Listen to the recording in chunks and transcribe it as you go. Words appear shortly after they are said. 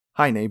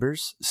Hi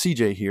neighbors,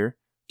 CJ here.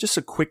 Just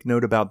a quick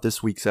note about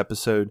this week's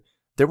episode.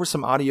 There were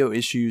some audio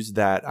issues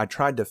that I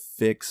tried to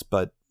fix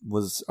but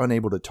was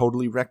unable to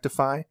totally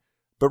rectify.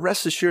 But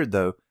rest assured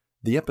though,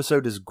 the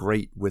episode is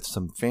great with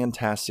some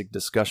fantastic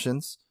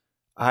discussions.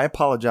 I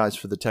apologize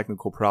for the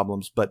technical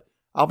problems, but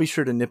I'll be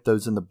sure to nip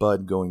those in the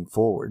bud going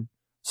forward.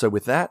 So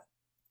with that,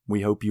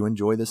 we hope you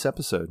enjoy this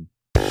episode.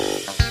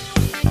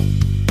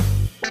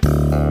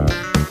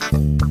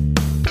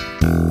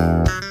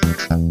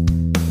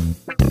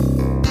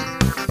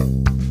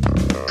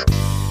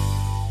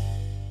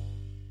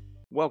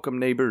 Welcome,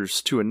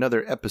 neighbors, to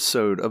another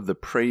episode of the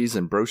Praise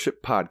and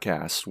Broship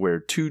podcast,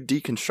 where two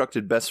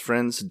deconstructed best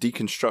friends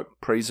deconstruct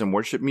praise and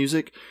worship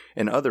music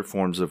and other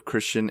forms of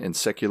Christian and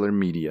secular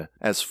media.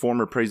 As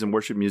former praise and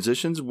worship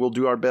musicians, we'll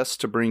do our best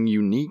to bring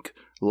unique,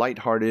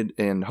 lighthearted,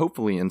 and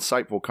hopefully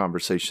insightful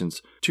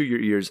conversations to your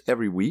ears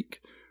every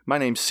week. My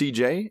name's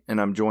CJ,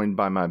 and I'm joined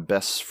by my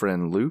best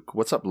friend Luke.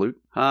 What's up, Luke?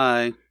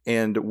 Hi.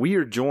 And we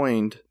are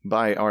joined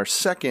by our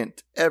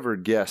second ever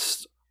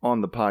guest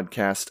on the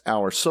podcast,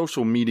 our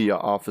social media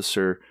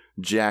officer,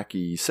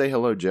 Jackie. Say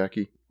hello,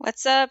 Jackie.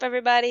 What's up,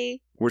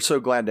 everybody? We're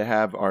so glad to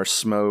have our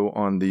Smo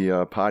on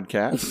the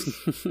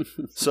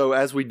podcast. So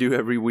as we do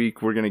every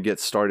week, we're going to get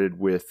started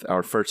with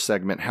our first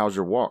segment, How's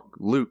Your Walk?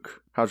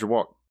 Luke, how's your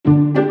walk?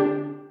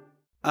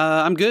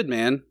 I'm good,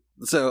 man.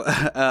 So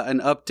an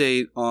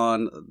update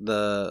on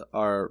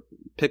our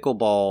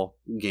pickleball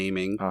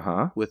gaming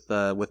with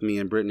me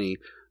and Brittany.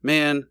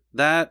 Man,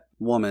 that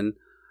woman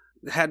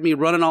had me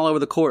running all over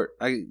the court.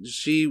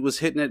 She was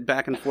hitting it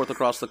back and forth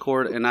across the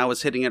court, and I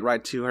was hitting it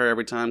right to her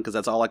every time because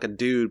that's all I could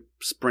do,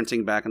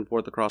 sprinting back and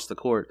forth across the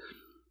court.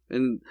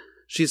 And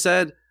she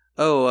said,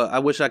 I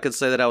wish I could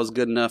say that I was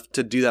good enough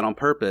to do that on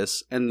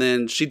purpose. And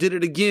then she did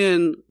it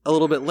again a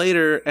little bit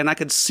later, and I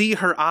could see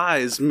her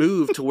eyes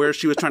move to where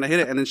she was trying to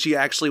hit it, and then she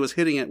actually was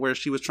hitting it where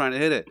she was trying to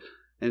hit it,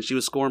 and she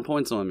was scoring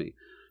points on me.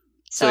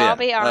 So yeah, I'll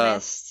be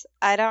honest,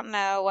 I don't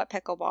know what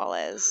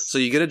pickleball is. So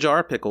you get a jar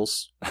of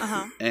pickles,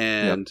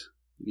 and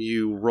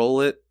you roll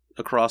it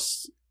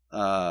across.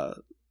 No,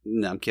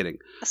 I'm kidding.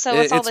 So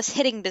what's all this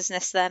hitting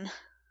business then?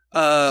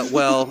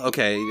 Well,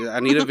 okay,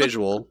 I need a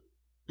visual.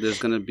 There's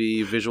going to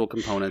be visual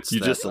components. You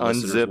just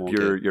unzip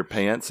your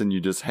pants and you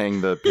just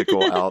hang the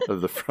pickle out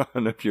of the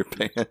front of your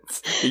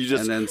pants. You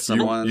just and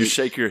then you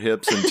shake your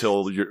hips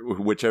until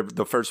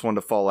the first one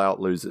to fall out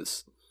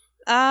loses.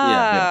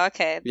 Oh,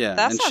 okay. Yeah,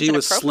 that and she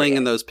was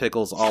slinging those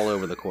pickles all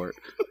over the court.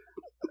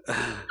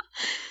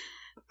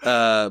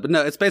 But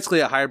no, it's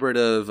basically a hybrid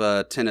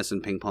of tennis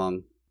and ping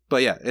pong.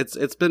 But yeah,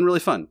 it's been really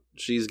fun.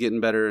 She's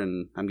getting better,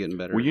 and I'm getting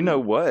better. Well, you know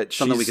what?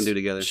 Something we can do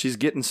together. She's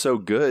getting so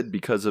good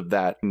because of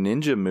that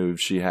ninja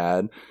move she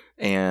had,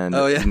 and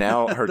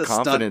now her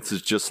confidence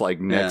is just like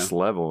next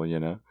level. You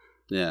know?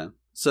 Yeah.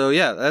 So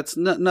yeah, that's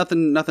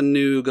nothing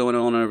new going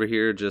on over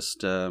here.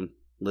 Just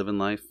living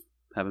life,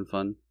 having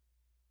fun.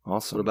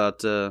 Awesome.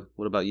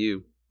 What about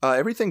you?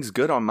 Everything's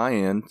good on my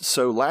end.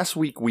 So last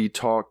week we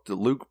talked,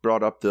 Luke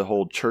brought up the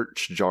whole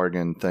church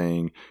jargon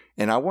thing,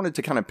 and I wanted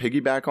to kind of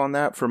piggyback on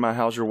that for my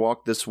How's Your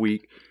Walk this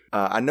week.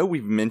 I know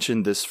we've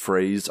mentioned this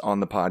phrase on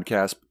the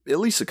podcast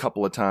at least a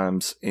couple of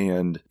times,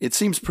 and it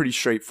seems pretty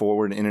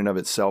straightforward in and of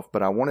itself,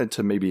 but I wanted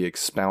to maybe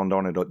expound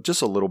on it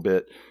just a little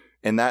bit.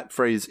 And that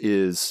phrase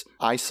is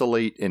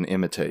isolate and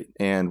imitate.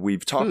 And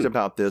we've talked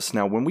about this.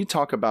 Now, when we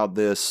talk about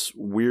this,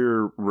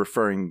 we're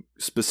referring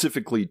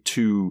specifically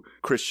to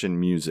Christian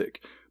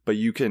music. But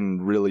you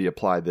can really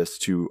apply this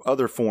to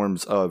other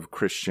forms of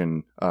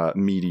Christian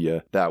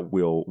media that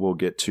we'll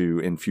get to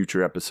in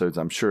future episodes,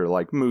 I'm sure,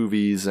 like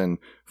movies and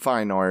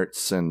fine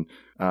arts and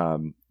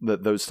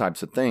those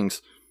types of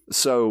things.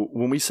 So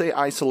when we say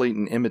isolate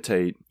and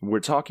imitate,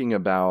 we're talking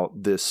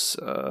about this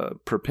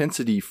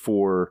propensity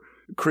for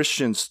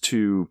Christians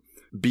to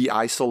be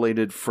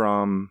isolated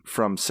from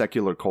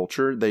secular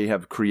culture. They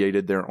have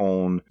created their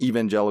own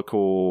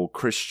evangelical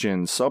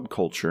Christian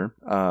subculture.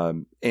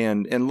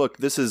 And look,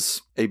 this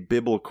is a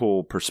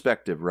biblical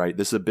perspective, right?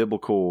 This is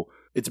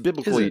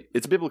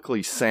it's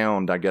biblically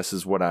sound, I guess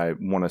is what I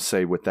want to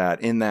say with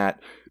that, in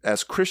that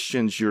as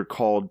Christians, you're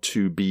called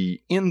to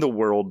be in the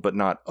world, but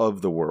not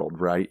of the world,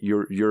 right?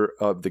 You're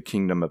of the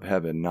kingdom of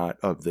heaven, not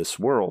of this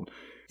world.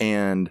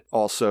 And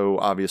also,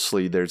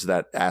 obviously, there's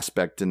that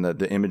aspect in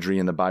the imagery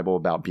in the Bible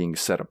about being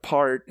set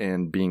apart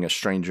and being a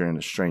stranger in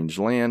a strange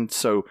land.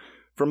 So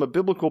from a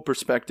biblical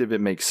perspective, it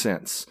makes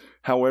sense.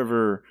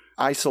 However,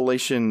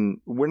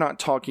 isolation, we're not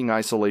talking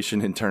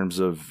isolation in terms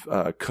of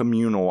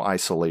communal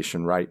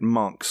isolation, right?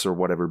 Monks or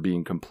whatever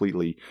being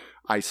completely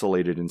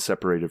isolated and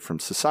separated from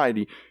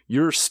society.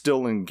 You're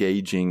still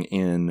engaging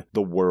in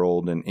the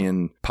world and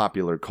in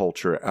popular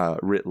culture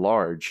writ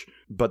large.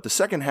 But the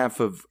second half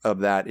of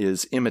that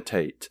is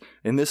imitate.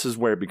 And this is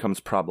where it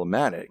becomes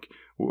problematic.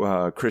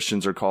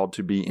 Christians are called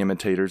to be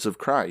imitators of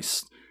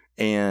Christ.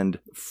 And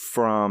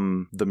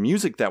from the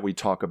music that we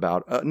talk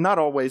about, not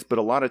always, but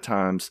a lot of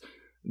times,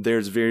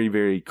 there's very,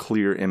 very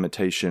clear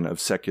imitation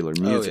of secular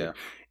music. Oh, yeah.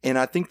 And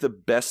I think the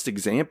best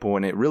example,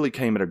 and it really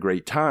came at a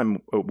great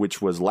time,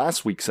 which was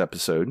last week's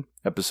episode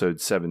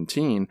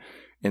 17,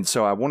 And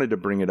so I wanted to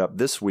bring it up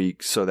this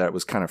week so that it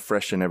was kind of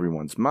fresh in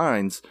everyone's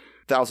minds.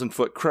 1,000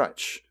 Foot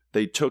Crutch.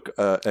 They took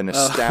an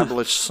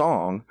established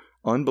song,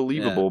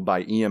 Unbelievable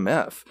by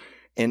EMF.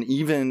 And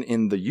even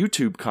in the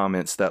YouTube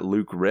comments that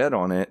Luke read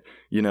on it,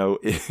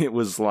 it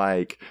was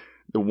like,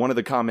 one of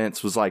the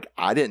comments was like,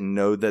 I didn't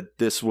know that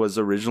this was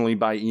originally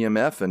by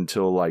EMF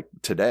until like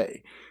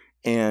today.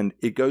 And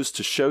it goes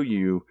to show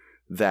you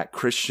that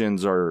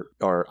Christians are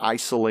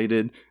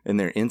isolated and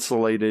they're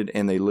insulated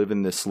and they live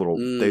in this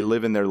they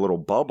live in their little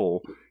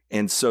bubble.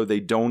 And so they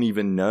don't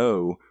even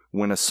know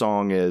when a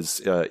song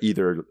is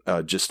either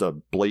just a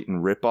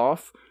blatant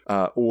ripoff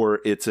or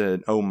it's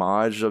an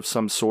homage of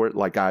some sort.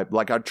 Like I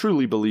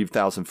truly believe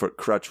 1,000 Foot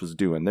Crutch was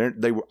doing.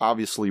 They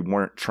obviously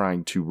weren't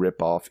trying to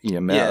rip off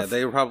EMF. Yeah,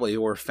 they probably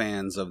were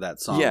fans of that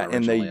song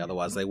originally.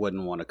 Otherwise, they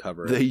wouldn't want to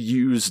cover it. They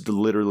used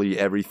literally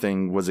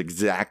everything was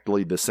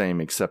exactly the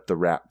same except the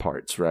rap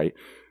parts, right?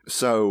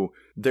 So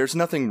there's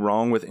nothing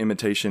wrong with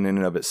imitation in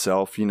and of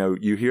itself.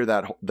 You hear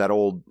that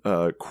old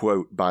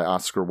quote by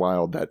Oscar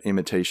Wilde that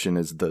imitation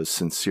is the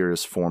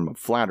sincerest form of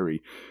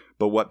flattery.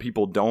 But what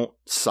people don't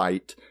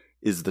cite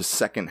is the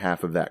second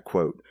half of that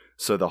quote.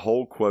 So the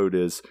whole quote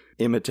is,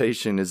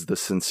 imitation is the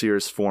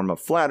sincerest form of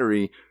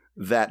flattery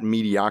that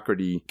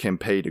mediocrity can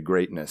pay to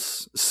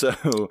greatness.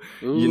 So,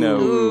 you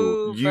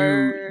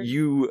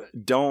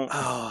don't...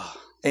 Oh.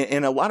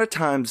 And a lot of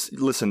times,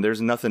 listen, there's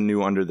nothing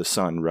new under the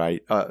sun,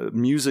 right?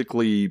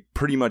 Musically,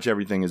 pretty much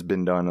everything has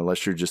been done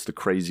unless you're just the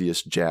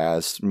craziest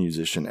jazz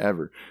musician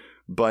ever.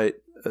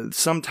 But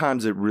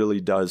sometimes it really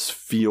does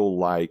feel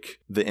like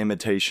the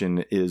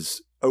imitation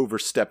is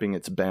overstepping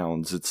its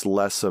bounds. It's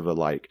less of a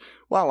like,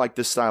 well, I like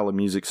this style of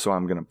music, so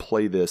I'm going to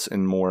play this,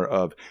 and more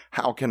of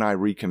how can I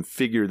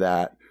reconfigure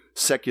that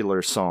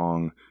secular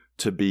song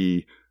to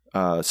be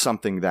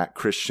something that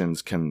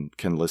Christians can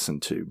listen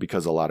to,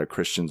 because a lot of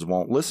Christians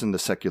won't listen to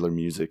secular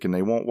music and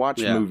they won't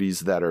watch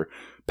movies that are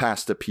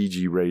past a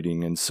PG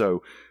rating. And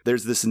so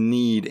there's this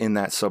need in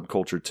that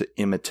subculture to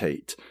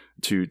imitate,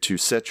 to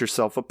set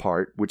yourself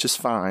apart, which is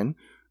fine.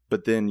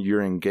 But then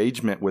your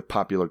engagement with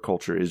popular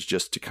culture is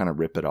just to kind of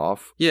rip it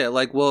off. Yeah,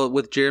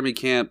 with Jeremy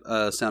Camp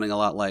sounding a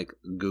lot like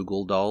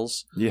Google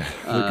Dolls. Yeah,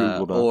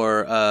 Google Dolls.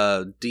 Or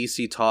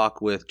DC Talk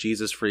with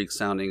Jesus Freak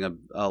sounding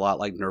a lot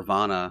like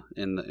Nirvana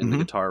in the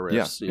guitar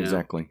riffs. Yeah,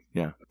 exactly.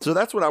 Yeah. So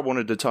that's what I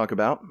wanted to talk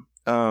about.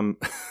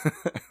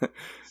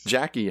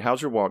 Jackie,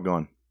 how's your walk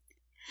going?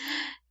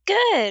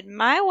 Good.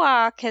 My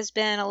walk has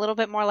been a little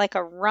bit more like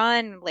a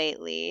run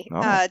lately.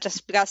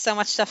 Just got so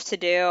much stuff to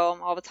do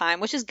all the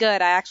time, which is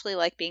good. I actually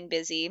like being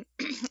busy.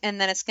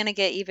 And then it's going to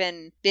get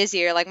even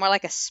busier, more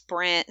like a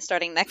sprint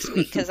starting next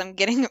week, because I'm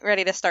getting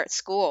ready to start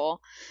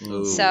school.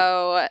 Ooh.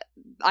 So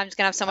I'm just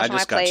going to have so much on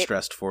my plate. I just got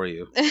stressed for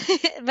you.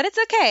 But it's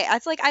okay.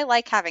 It's like I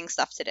like having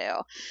stuff to do.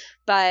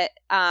 But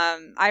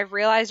I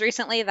realized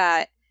recently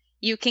that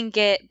you can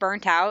get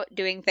burnt out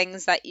doing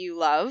things that you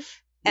love.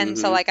 And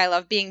so I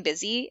love being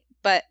busy.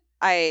 But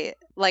I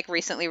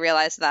recently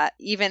realized that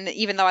even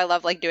though I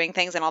love doing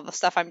things and all the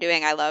stuff I'm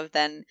doing I love,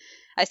 then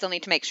I still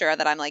need to make sure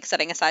that I'm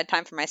setting aside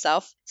time for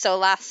myself. So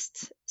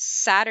last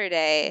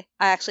Saturday,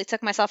 I actually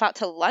took myself out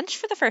to lunch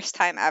for the first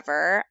time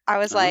ever. I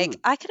was I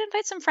could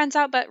invite some friends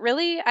out, but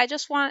really I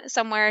just want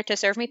somewhere to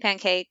serve me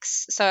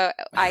pancakes so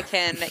I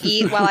can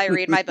eat while I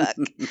read my book.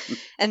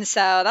 And so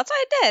that's what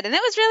I did. And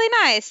it was really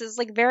nice. It was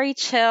very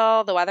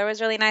chill. The weather was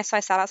really nice. So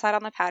I sat outside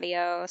on the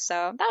patio. So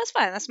that was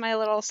fun. That's my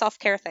little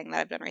self-care thing that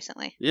I've done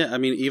recently. Yeah. I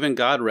mean, even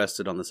God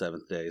rested on the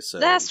seventh day. So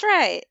that's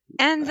right.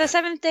 And the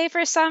seventh day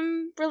for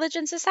some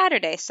religions is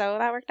Saturday. So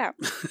that worked out.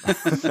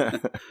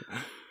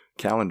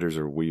 Calendars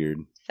are weird.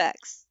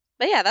 Facts.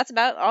 But yeah, that's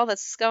about all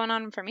that's going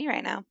on for me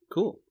right now.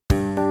 Cool.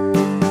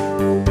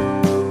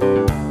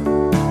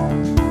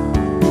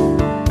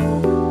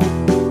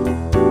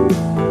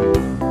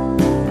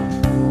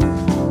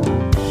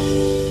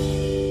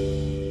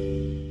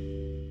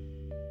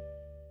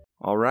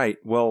 All right.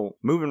 Well,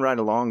 moving right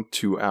along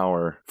to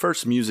our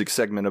first music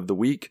segment of the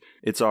week.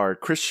 It's our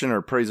Christian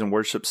or praise and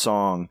worship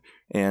song.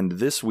 And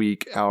this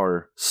week,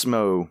 our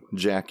Smo,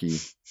 Jackie,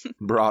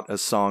 brought a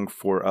song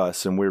for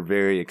us, and we're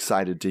very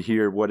excited to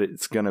hear what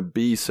it's going to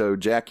be. So,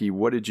 Jackie,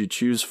 what did you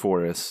choose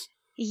for us?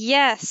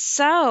 Yes.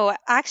 So,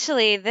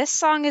 actually, this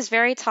song is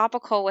very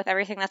topical with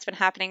everything that's been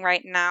happening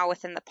right now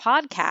within the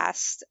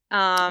podcast.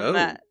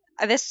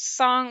 This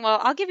song, well,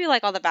 I'll give you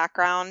all the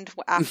background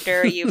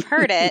after you've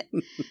heard it,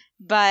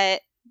 but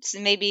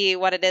maybe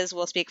what it is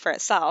will speak for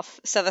itself.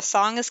 So, the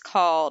song is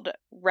called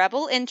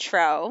Rebel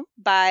Intro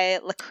by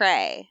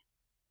Lecrae.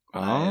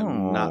 I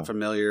am not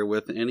familiar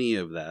with any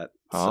of that.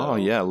 So. Oh,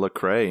 yeah,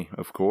 Lecrae,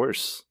 of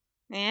course.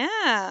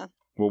 Yeah.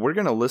 Well, we're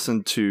going to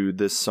listen to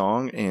this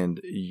song, and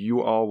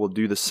you all will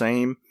do the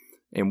same,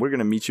 and we're going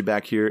to meet you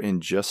back here in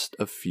just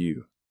a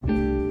few.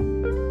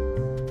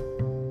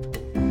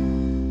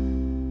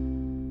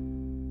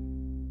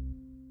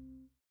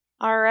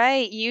 All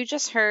right, you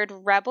just heard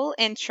Rebel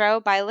Intro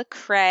by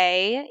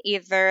Lecrae,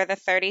 either the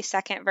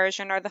 30-second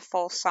version or the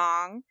full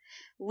song.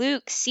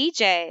 Luke,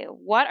 CJ,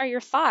 what are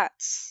your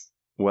thoughts?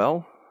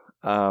 Well,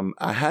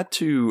 I had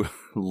to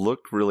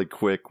look really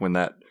quick when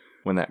that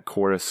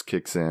chorus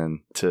kicks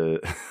in to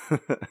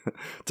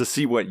to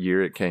see what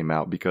year it came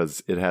out,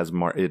 because it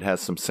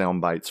has some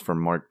sound bites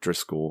from Mark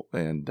Driscoll,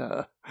 and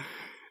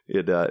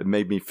it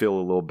made me feel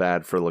a little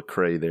bad for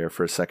Lecrae there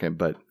for a second,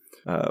 but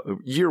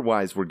year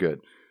wise we're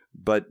good.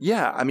 But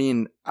yeah, I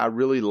mean, I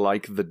really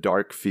like the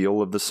dark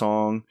feel of the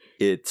song.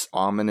 It's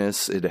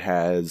ominous. It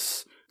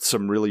has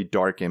some really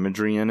dark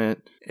imagery in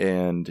it,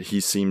 and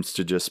he seems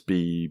to just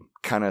be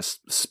kind of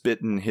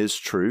spitting his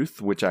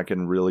truth, which I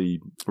can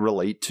really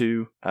relate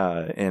to,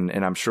 and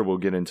I'm sure we'll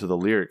get into the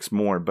lyrics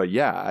more. But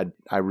yeah,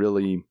 I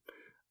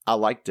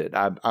liked it.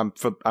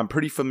 I'm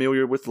pretty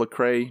familiar with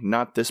Lecrae,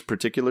 not this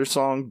particular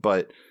song,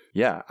 but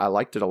yeah, I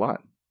liked it a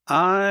lot.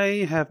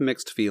 I have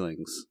mixed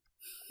feelings.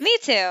 Me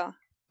too.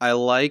 I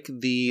like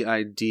the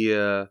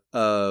idea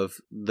of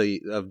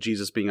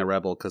Jesus being a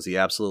rebel, because he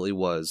absolutely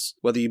was.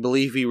 Whether you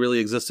believe he really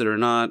existed or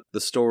not, the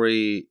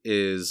story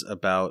is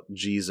about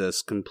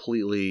Jesus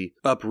completely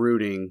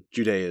uprooting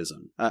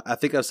Judaism. I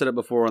think I've said it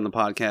before on the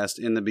podcast.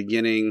 In the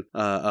beginning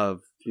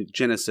of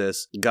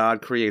Genesis,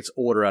 God creates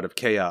order out of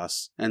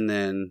chaos, and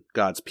then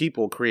God's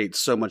people create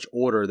so much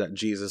order that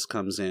Jesus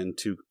comes in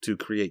to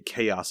create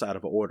chaos out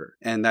of order.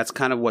 And that's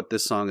kind of what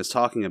this song is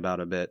talking about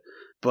a bit.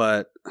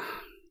 But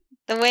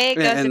the way it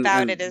goes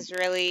about it is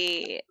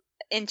really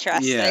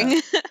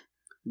interesting.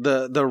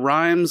 Yeah. The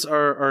rhymes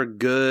are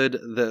good.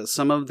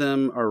 Some of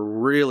them are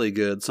really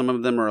good. Some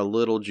of them are a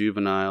little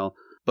juvenile.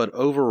 But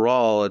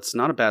overall, it's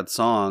not a bad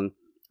song.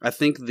 I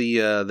think the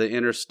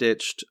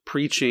interstitched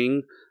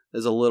preaching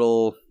is a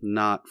little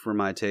not for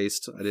my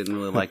taste. I didn't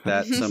really like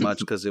that so much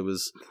because it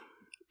was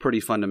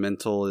pretty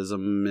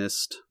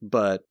fundamentalismist.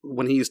 But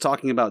when he's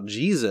talking about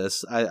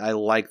Jesus, I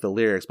like the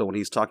lyrics. But when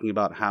he's talking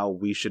about how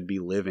we should be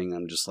living,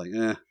 I'm just like,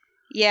 eh.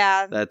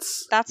 Yeah,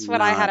 that's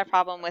what I had a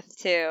problem with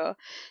too.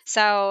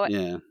 So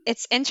yeah.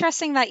 It's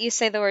interesting that you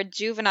say the word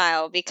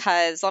juvenile,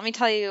 because let me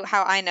tell you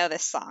how I know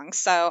this song.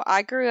 So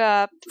I grew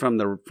up from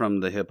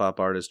the hip hop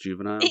artist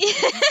Juvenile.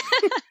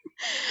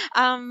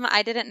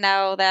 I didn't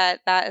know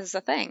that is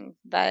a thing,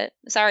 but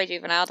sorry,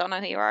 Juvenile, don't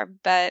know who you are,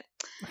 but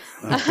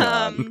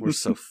we're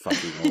so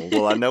fucking old.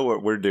 Well, I know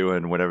what we're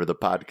doing whenever the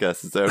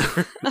podcast is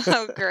over.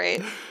 Oh,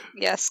 great!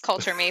 Yes,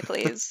 culture me,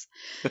 please.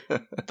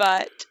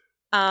 But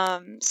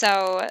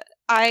so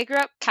I grew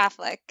up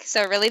Catholic,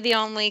 so really the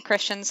only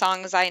Christian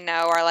songs I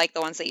know are like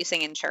the ones that you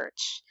sing in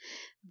church.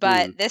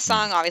 But this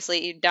song,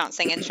 obviously, you don't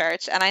sing in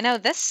church. And I know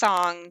this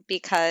song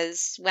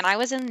because when I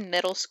was in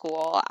middle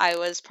school, I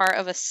was part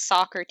of a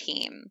soccer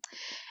team.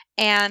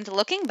 And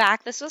looking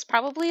back, this was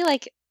probably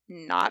like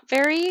not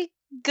very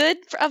good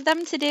of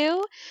them to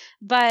do.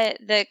 But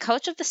the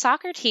coach of the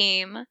soccer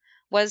team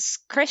was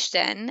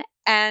Christian,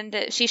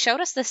 and she showed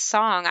us this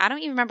song. I don't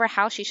even remember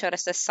how she showed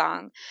us this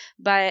song,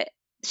 but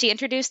she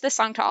introduced this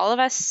song to all of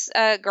us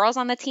girls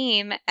on the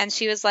team, and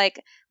she was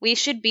like, we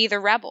should be the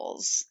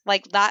Rebels.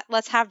 Like that,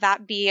 let's have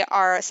that be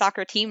our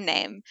soccer team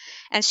name.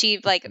 And she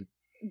like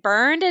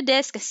burned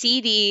a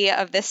CD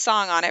of this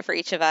song on it for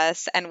each of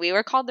us, and we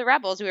were called the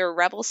Rebels. We were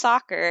Rebel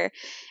Soccer.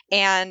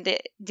 And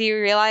do you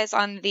realize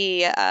on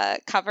the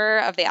cover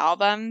of the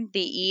album,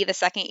 the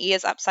second E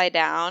is upside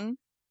down?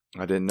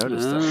 I didn't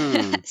notice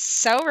that.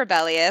 So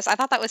rebellious. I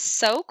thought that was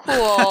so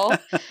cool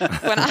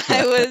when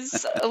I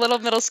was a little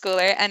middle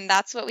schooler, and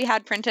that's what we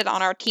had printed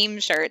on our team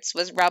shirts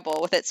was Rebel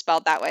with it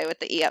spelled that way with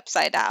the E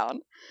upside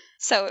down.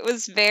 So it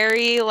was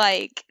very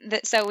like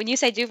that. So when you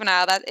say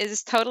juvenile, that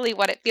is totally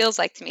what it feels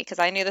like to me, because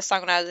I knew the song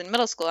when I was in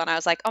middle school, and I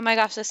was like, oh my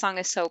gosh, this song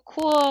is so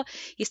cool.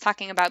 He's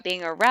talking about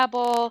being a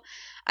rebel.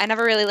 I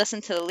never really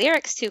listened to the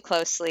lyrics too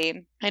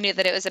closely. I knew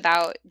that it was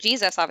about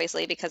Jesus,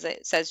 obviously, because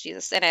it says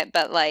Jesus in it,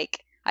 but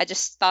like I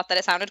just thought that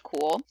it sounded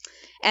cool.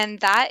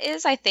 And that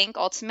is, I think,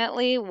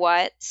 ultimately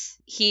what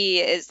he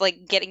is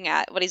like getting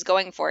at, what he's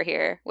going for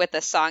here with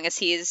this song, is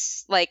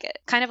he's like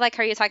kind of like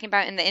how you're talking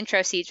about in the intro,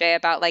 CJ,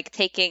 about like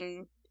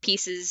taking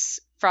pieces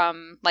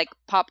from like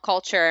pop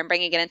culture and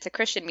bringing it into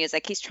Christian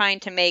music. He's trying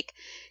to make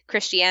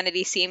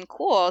Christianity seem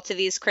cool to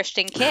these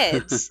Christian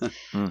kids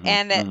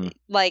and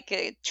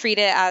like treat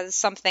it as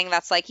something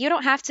that's like, you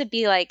don't have to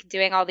be like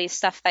doing all these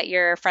stuff that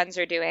your friends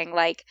are doing,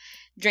 like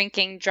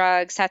drinking,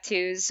 drugs,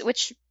 tattoos,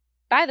 which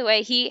by the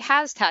way, he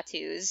has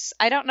tattoos.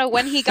 I don't know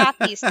when he got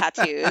these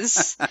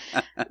tattoos,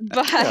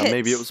 but yeah,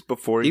 maybe it was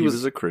before he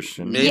was a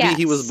Christian. Maybe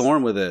he was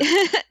born with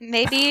it.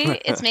 Maybe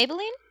it's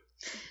Maybelline.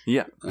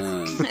 Yeah.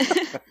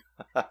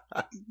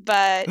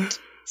 But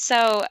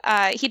so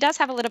he does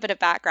have a little bit of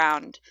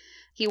background.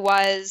 He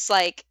was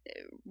like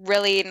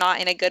really not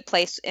in a good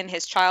place in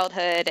his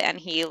childhood, and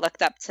he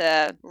looked up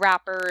to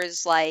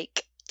rappers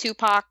like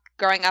Tupac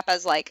growing up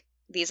as like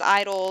these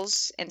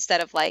idols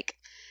instead of like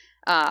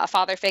a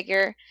father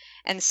figure.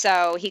 And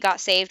so he got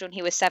saved when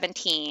he was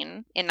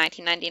 17 in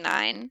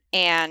 1999.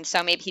 And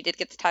so maybe he did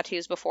get the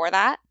tattoos before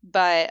that.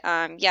 But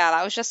yeah,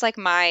 that was just like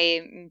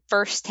my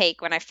first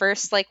take when I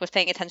first like was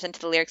paying attention to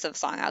the lyrics of the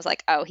song. I was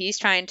like, oh, he's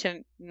trying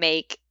to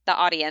make the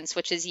audience,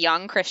 which is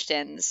young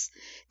Christians,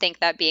 think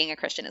that being a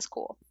Christian is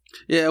cool.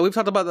 Yeah, we've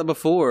talked about that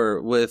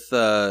before with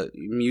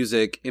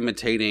music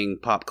imitating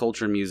pop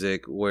culture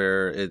music,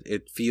 where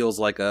it feels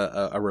like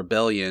a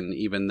rebellion,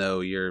 even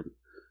though you're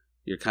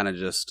kind of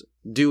just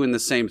doing the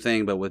same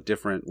thing but with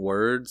different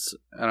words.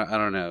 I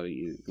don't know,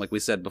 like we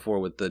said before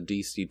with the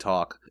DC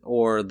Talk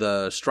or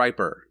the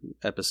Striper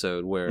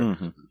episode,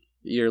 where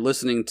you're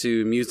listening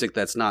to music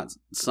that's not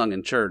sung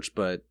in church,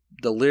 but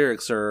the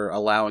lyrics are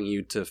allowing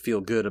you to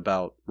feel good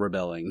about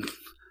rebelling.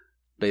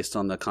 Based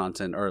on the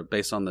content or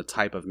based on the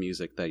type of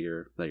music that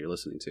you're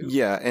listening to.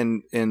 Yeah,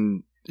 and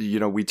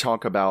we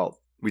talk about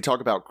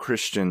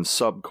Christian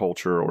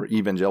subculture or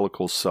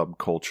evangelical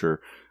subculture,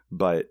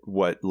 but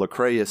what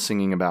Lecrae is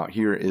singing about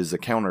here is a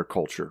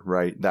counterculture,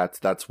 right?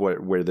 That's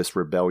where this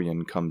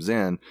rebellion comes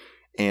in,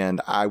 and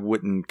I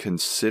wouldn't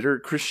consider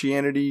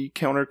Christianity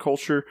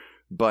counterculture.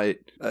 But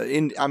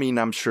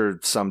I'm sure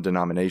some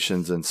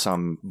denominations and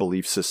some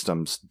belief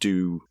systems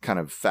do kind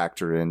of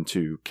factor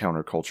into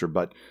counterculture,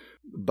 but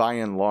by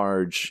and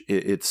large,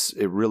 it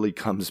really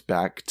comes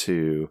back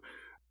to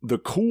the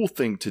cool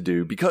thing to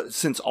do, because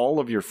since all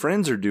of your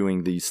friends are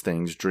doing these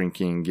things,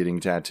 drinking, getting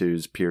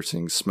tattoos,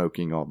 piercings,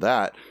 smoking, all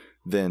that,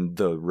 then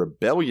the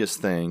rebellious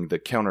thing, the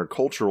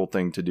countercultural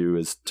thing to do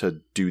is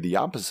to do the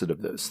opposite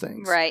of those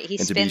things. Right. He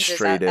and to be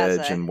straight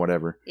edge and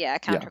whatever. Yeah,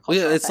 countercultural.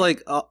 Yeah, it's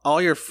like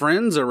all your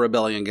friends are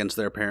rebelling against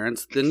their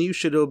parents, then you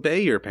should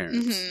obey your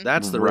parents. Mm-hmm.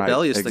 That's the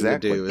rebellious thing to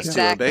do, is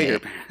to obey your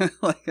parents.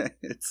 Like,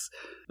 it's...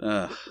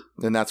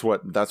 And that's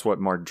what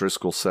Mark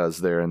Driscoll says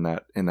there in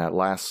that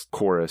last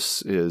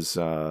chorus is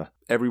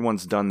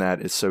everyone's done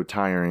that. It's so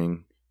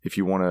tiring. If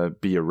you want to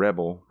be a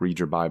rebel, read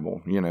your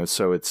Bible.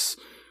 So it's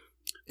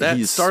that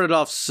started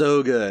off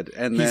so good,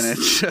 and then it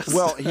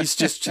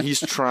just he's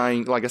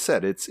trying. Like I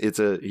said,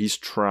 he's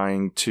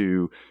trying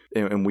to,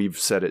 and we've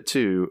said it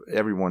too.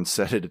 Everyone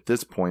said it at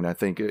this point. I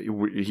think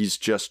he's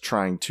just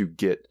trying to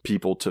get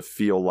people to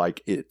feel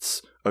like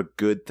it's a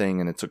good thing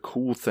and it's a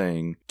cool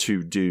thing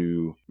to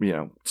do,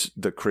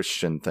 the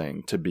Christian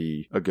thing, to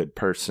be a good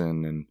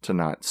person and to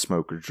not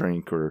smoke or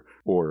drink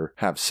or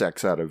have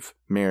sex outside of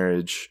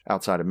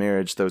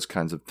marriage, those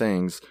kinds of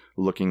things,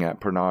 looking at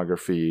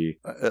pornography,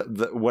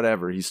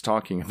 whatever he's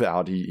talking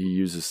about. He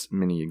uses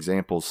many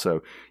examples.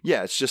 So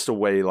yeah, it's just a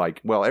way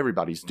like, well,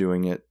 everybody's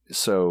doing it,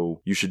 so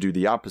you should do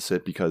the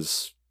opposite,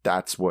 because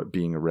that's what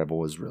being a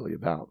rebel is really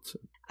about. So.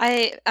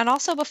 And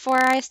also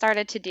before I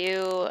started to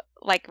do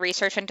like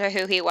research into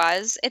who he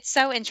was, it's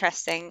so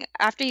interesting.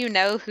 After you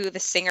know who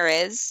the singer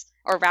is,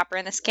 or rapper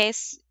in this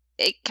case,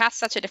 it casts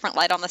such a different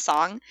light on the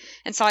song.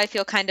 And so I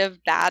feel kind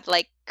of bad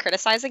like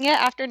criticizing it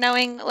after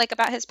knowing like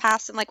about his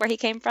past and like where he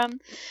came from.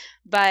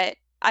 But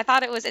I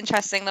thought it was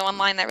interesting. The one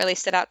line that really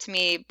stood out to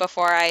me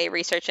before I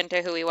researched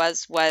into who he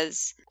was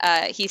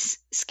he's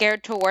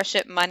scared to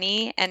worship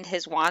money and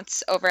his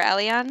wants over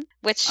Elion,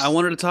 which... I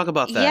wanted to talk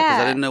about that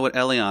because I didn't know what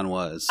Elion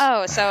was.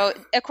 Oh, so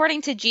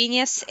according to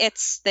Genius,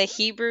 it's the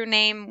Hebrew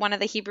name, one of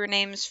the Hebrew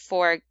names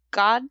for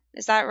God.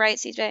 Is that right,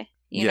 CJ?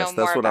 Yes,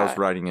 that's what I was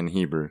writing in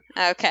Hebrew.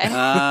 Okay.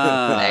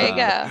 There you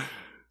go.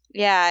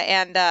 Yeah,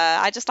 and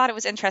I just thought it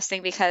was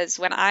interesting because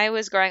when I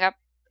was growing up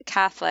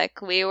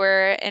Catholic, we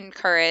were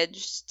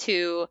encouraged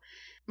to,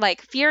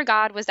 like, fear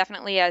God was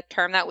definitely a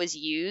term that was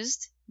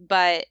used,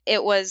 but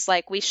it was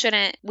like we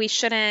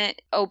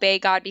shouldn't obey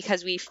God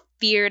because we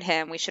feared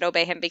him. We should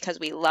obey him because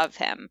we love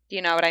him. Do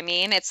you know what I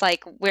mean? It's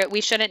like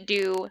we shouldn't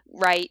do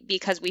right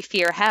because we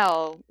fear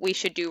hell. We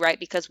should do right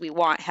because we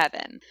want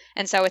heaven.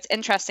 And so it's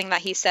interesting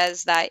that he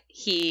says that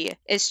he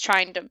is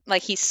trying to,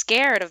 like, he's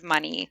scared of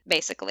money,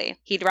 basically.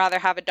 He'd rather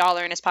have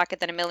 $1 in his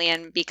pocket than $1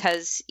 million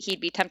because he'd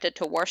be tempted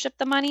to worship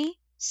the money.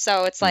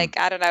 So it's like,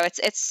 I don't know,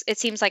 it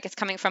seems like it's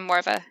coming from more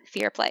of a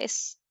fear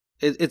place.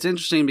 It's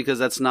interesting because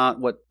that's not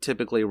what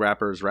typically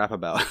rappers rap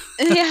about.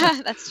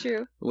 Yeah, that's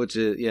true. Which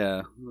is,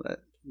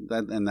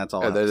 and that's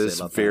all I have that to is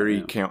say about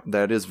very that.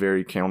 That is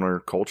very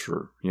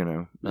counterculture,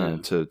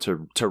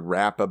 to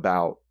rap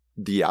about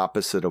the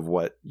opposite of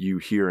what you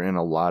hear in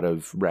a lot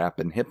of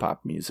rap and hip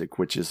hop music,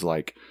 which is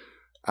like,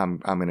 I'm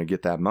going to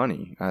get that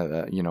money.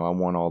 I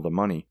want all the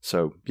money.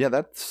 So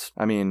yeah,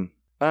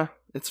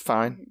 it's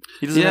fine.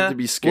 He doesn't have to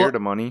be scared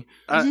of money.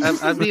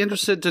 I'd be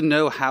interested to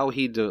know how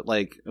he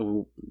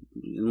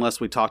unless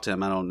we talk to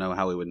him, I don't know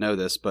how he would know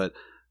this, but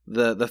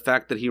the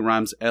fact that he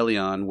rhymes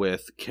Elion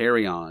with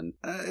carry on,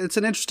 it's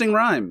an interesting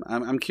rhyme.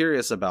 I'm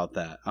curious about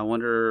that. I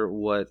wonder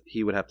what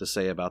he would have to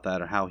say about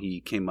that, or how he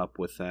came up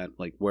with that.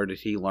 Like, where did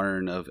he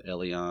learn of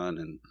Elion?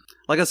 And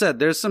like I said,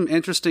 there's some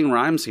interesting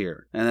rhymes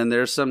here, and then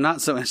there's some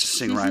not so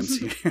interesting rhymes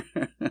here.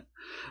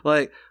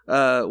 Like,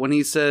 when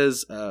he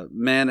says,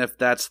 man, if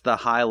that's the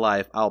high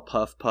life, I'll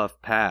puff,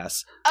 puff,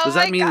 pass. Does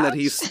that mean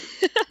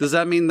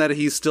that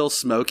he's still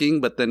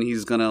smoking, but then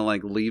he's gonna,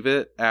 like, leave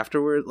it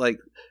afterward? Like,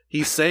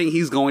 he's saying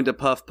he's going to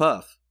puff,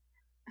 puff,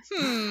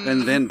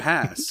 and then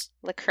pass.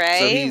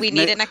 Lecrae, we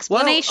need an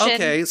explanation. Well,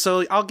 okay,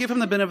 so I'll give him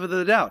the benefit of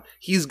the doubt.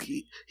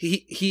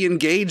 He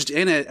engaged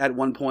in it at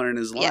one point in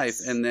his life,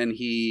 and then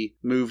he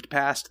moved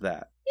past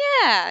that.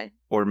 Yeah.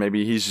 Or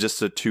maybe he's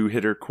just a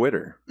 2-hitter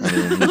quitter. I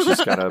mean, he's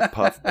just got to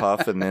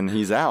puff, and then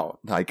he's out.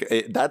 Like,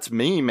 that's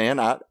me, man.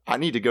 I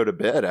need to go to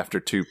bed after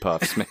 2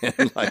 puffs,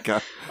 man. Like,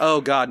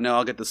 oh, God, no,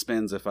 I'll get the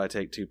spins if I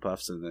take 2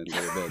 puffs and then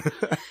go to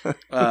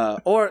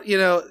bed. Or,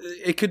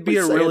 it could be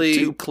a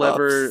really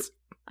clever... Puffs.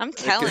 I'm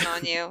telling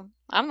on you.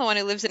 I'm the one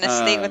who lives in a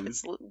state with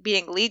it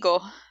being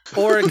legal.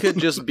 Or it could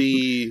just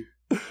be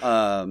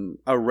a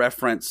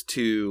reference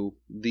to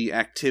the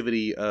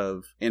activity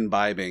of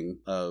imbibing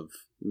of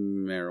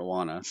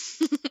marijuana.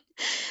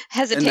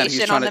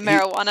 Hesitation on the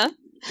marijuana.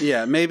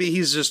 Yeah, maybe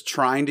he's just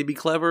trying to be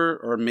clever,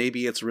 or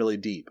maybe it's really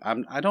deep.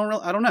 I don't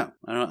know. I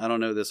don't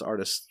know this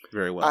artist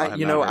very well.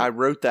 I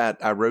wrote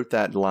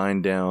that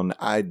line down.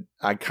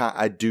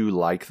 I do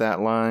like that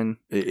line.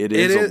 It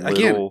is a little.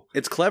 Again,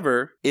 it's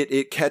clever.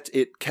 It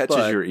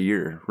catches your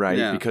ear, right?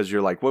 Yeah. Because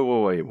you're like,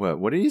 wait,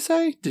 what did he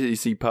say? Did he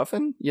see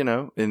puffing?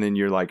 And then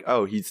you're like,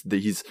 oh,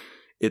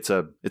 it's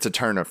a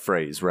turn of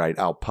phrase, right?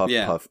 I'll puff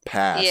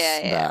pass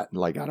that.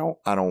 Like I don't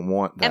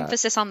want that.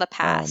 Emphasis on the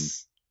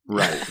pass.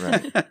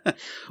 Right.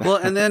 Well,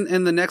 and then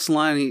in the next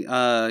line,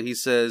 he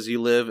says, "You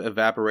live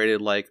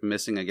evaporated like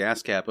missing a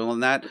gas cap,"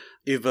 and that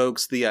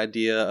evokes the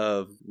idea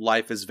of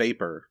life as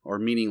vapor or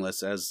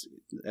meaningless, as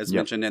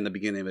mentioned in the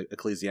beginning of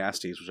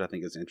Ecclesiastes, which I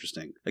think is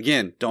interesting.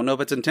 Again, don't know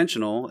if it's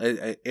intentional.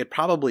 It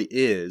probably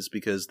is,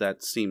 because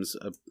that seems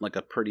like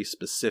a pretty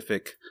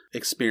specific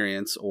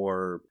experience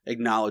or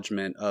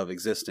acknowledgement of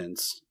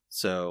existence.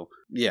 So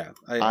yeah,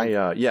 I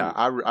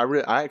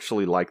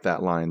actually like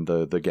that line,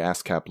 the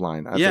gas cap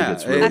line. I think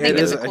it's really good.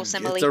 It's a cool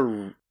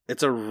simile.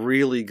 It's a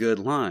really good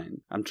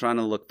line. I'm trying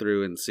to look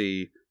through and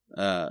see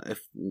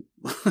if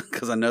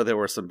because I know there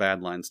were some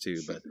bad lines too,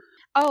 but.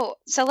 Oh,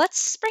 so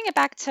let's bring it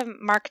back to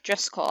Mark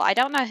Driscoll. I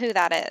don't know who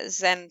that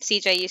is, and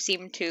CJ, you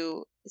seem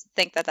to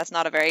think that that's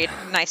not a very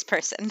nice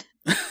person.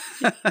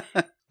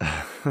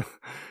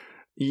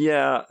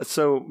 Yeah.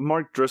 So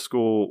Mark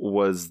Driscoll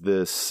was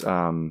this.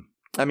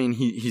 I mean,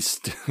 he's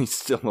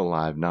still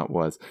alive, not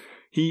was.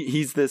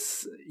 He's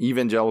this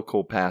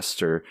evangelical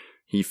pastor.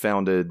 He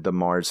founded the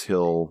Mars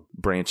Hill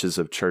branches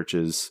of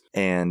churches.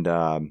 And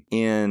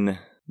in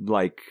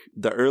like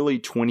the early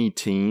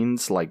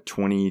 20-teens, like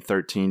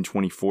 2013,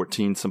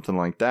 2014, something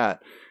like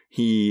that,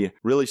 he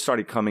really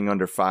started coming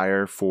under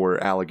fire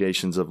for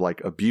allegations of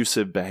like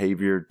abusive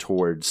behavior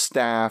towards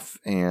staff,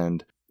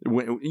 and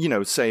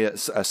say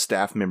a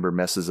staff member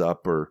messes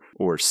up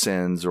or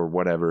sins or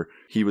whatever,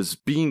 he was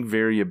being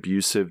very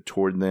abusive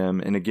toward them.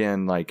 And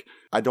again, like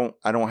I don't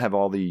have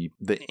all the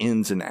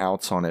ins and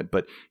outs on it,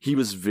 but he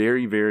was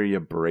very, very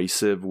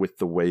abrasive with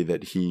the way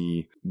that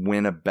he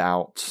went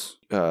about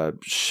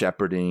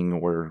shepherding,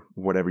 or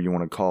whatever you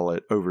want to call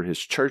it, over his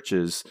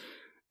churches.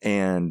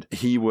 And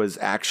he was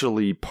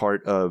actually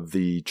part of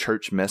the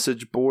church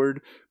message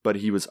board, but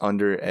he was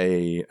under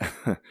a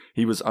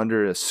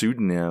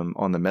pseudonym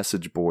on the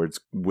message boards.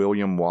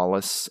 William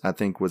Wallace, I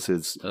think, was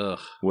his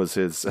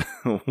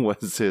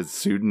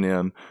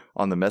pseudonym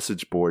on the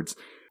message boards.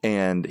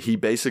 And he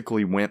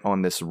basically went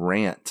on this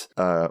rant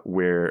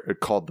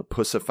called the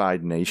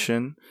Pussified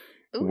Nation.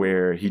 Ooh,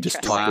 where he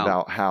just talked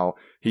about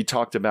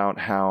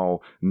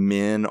how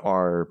men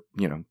are,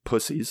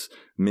 pussies.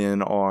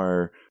 Men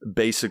are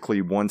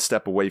basically one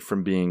step away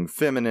from being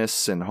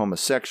feminists and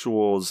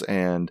homosexuals,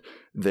 and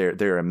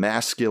they're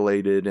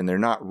emasculated, and they're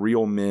not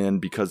real men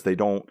because they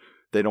don't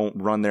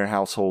run their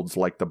households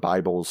like the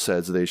Bible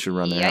says they should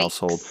run their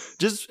household.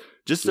 Just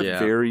a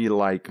very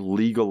like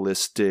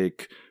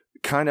legalistic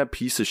kind of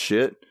piece of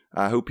shit.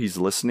 I hope he's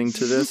listening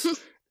to this.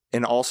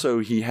 And also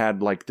he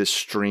had like this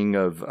string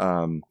of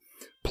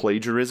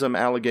plagiarism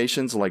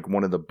allegations, like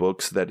one of the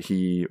books that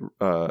he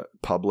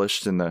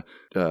published in the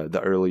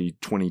early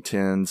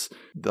 2010s.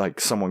 Like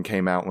someone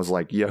came out and was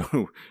like,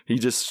 "Yo, he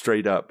just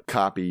straight up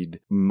copied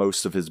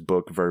most of his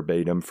book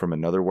verbatim from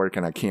another work,"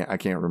 and I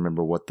can't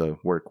remember what the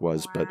work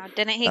was. Wow. But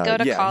didn't he go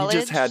to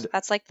college?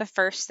 That's like the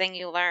first thing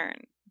you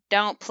learn.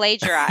 Don't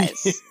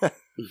plagiarize.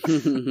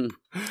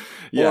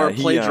 Or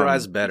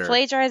plagiarize better.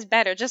 Plagiarize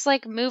better. Just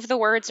like move the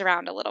words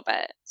around a little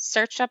bit.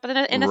 Search up in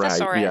a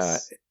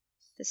thesaurus. Yeah.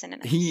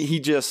 He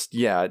just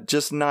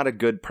not a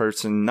good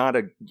person.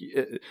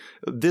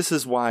 This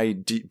is why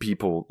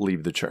people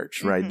leave the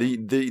church, right?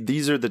 Mm-hmm.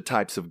 These are the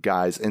types of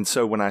guys. And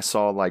so when I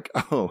saw like,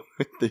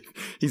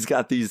 he's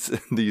got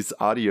these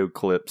audio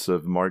clips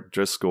of Mark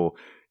Driscoll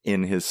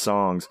in his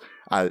songs,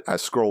 I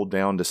scrolled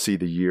down to see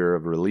the year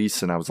of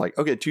release, and I was like,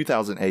 okay,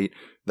 2008.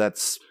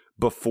 That's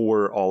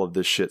before all of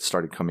this shit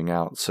started coming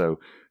out. So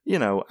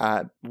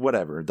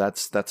whatever.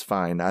 That's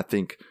fine. I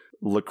think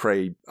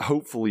Lecrae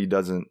hopefully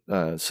doesn't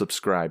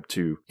subscribe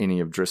to any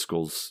of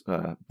Driscoll's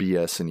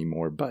BS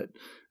anymore, but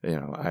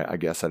I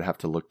guess I'd have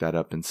to look that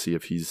up and see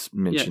if he's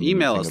mentioned.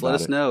 Email us. Let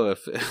us know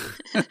if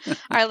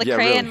are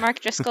Lecrae and Mark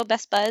Driscoll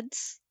best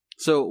buds?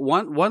 So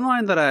one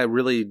line that I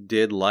really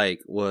did like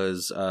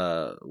was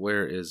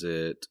where is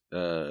it?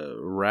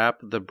 Wrap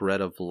the bread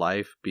of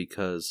life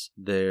because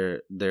they're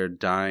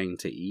dying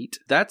to eat.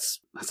 That's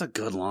a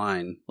good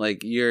line. Like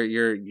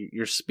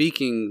you're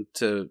speaking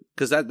to,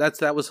 because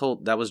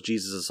that was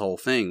Jesus's whole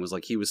thing, was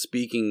like he was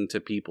speaking to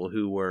people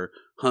who were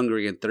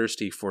hungry and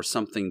thirsty for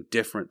something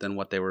different than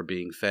what they were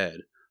being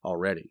fed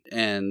already.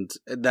 And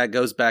that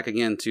goes back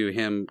again to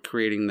him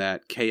creating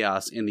that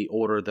chaos in the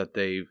order that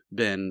they've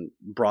been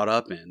brought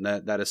up in,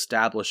 that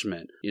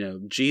establishment.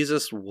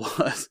 Jesus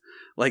was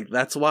like,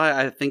 that's why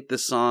I think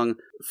this song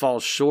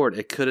falls short.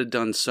 It could have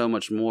done so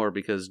much more,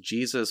 because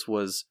Jesus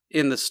was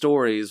in the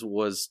stories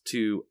was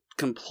to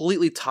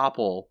completely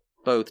topple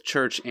both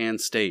church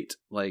and state.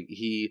 Like,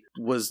 he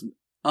was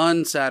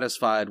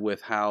unsatisfied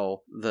with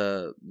how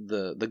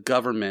the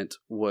government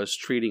was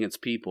treating its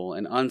people,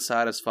 and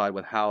unsatisfied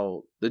with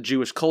how the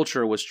Jewish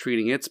culture was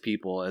treating its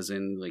people, as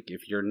in, like,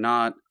 if you're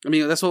not, I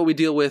mean, that's what we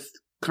deal with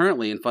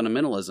currently in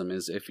fundamentalism,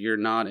 is if you're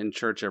not in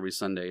church every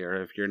Sunday,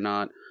 or if you're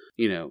not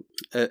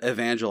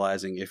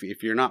evangelizing,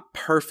 if you're not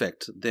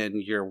perfect, then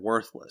you're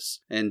worthless.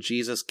 And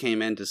Jesus came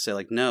in to say,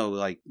 like, no,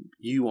 like,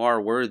 you are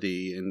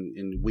worthy,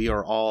 and we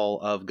are all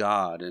of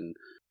God. And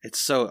it's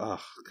so,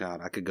 oh God,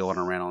 I could go on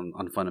and rant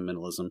on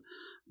fundamentalism.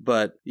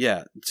 But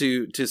yeah,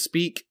 to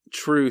speak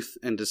truth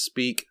and to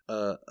speak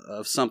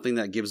of something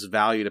that gives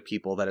value to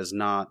people that is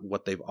not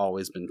what they've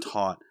always been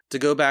taught. To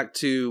go back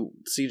to,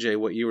 CJ,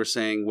 what you were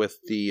saying with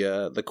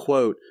the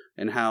quote,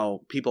 and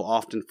how people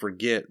often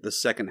forget the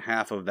second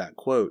half of that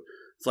quote.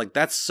 It's like,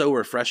 that's so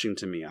refreshing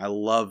to me. I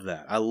love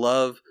that. I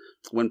love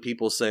when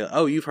people say,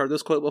 oh, you've heard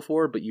this quote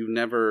before, but you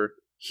never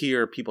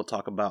hear people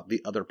talk about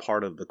the other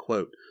part of the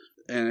quote.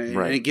 And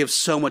it gives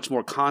so much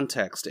more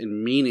context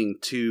and meaning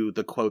to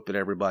the quote that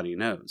everybody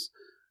knows.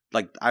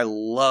 Like, I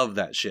love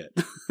that shit.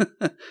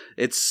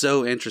 It's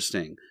so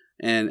interesting.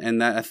 And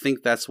that, I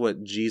think that's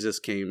what Jesus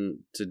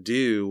came to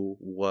do,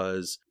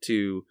 was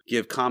to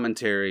give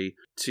commentary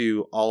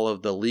to all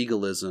of the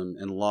legalism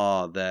and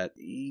law, that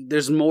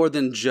there's more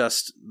than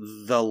just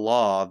the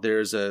law.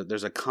 There's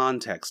a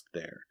context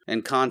there,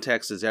 and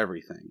context is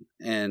everything.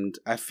 And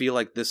I feel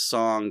like this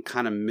song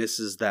kind of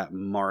misses that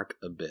mark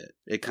a bit.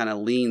 It kind of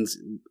leans,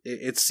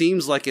 it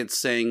seems like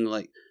it's saying,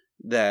 like,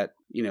 that,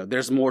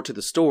 there's more to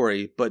the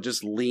story, but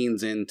just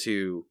leans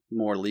into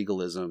more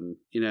legalism,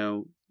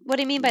 What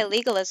do you mean by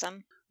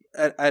legalism?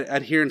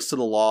 Adherence to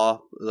the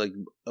law, like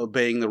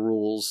obeying the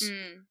rules,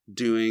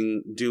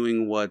 doing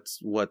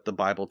what the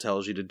Bible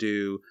tells you to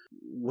do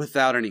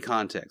without any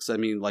context. I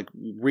mean, like,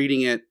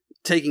 reading it,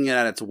 taking it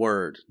at its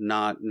word,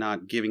 not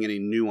giving any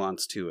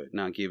nuance to it,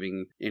 not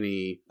giving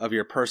any of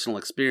your personal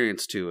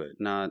experience to it,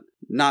 not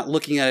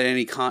looking at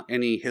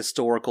any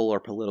historical or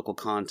political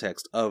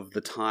context of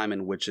the time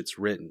in which it's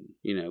written,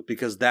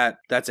 because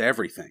that's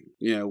everything.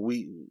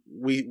 We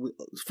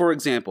for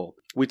example,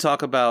 we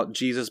talk about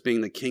Jesus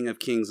being the King of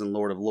Kings and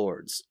Lord of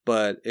Lords,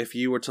 but if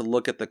you were to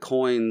look at the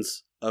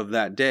coins of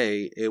that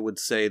day, it would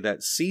say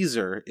that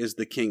Caesar is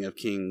the King of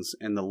Kings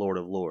and the Lord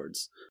of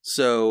Lords.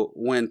 So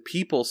when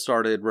people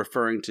started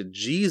referring to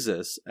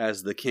Jesus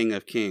as the King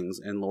of Kings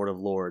and Lord of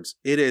Lords,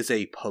 it is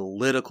a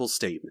political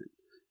statement.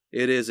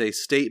 It is a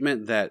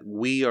statement that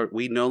we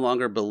no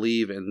longer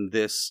believe in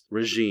this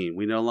regime.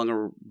 We no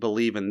longer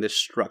believe in this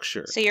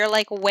structure. So you're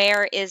like,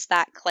 where is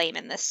that claim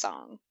in this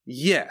song?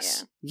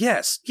 Yes.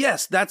 Yeah.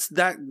 Yes. That's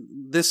that.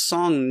 This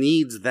song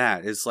needs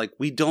that. It's like,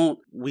 we don't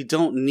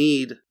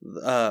need,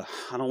 I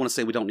don't want to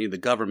say we don't need the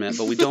government,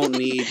 but we don't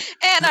need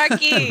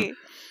anarchy.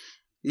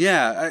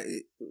 Yeah.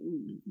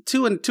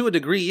 To a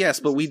degree, yes,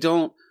 but we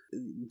don't,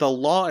 the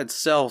law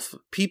itself,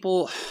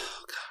 people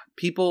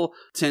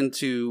tend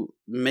to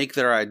make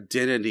their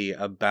identity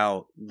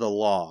about the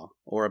law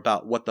or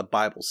about what the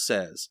Bible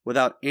says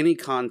without any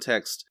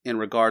context in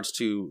regards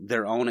to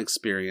their own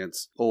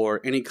experience or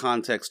any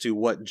context to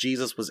what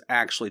Jesus was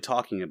actually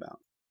talking about.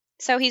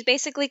 So he's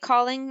basically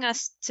calling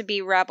us to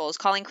be rebels,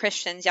 calling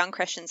Christians, young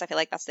Christians, I feel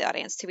like that's the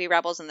audience, to be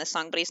rebels in this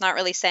song, but he's not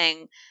really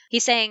saying,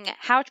 he's saying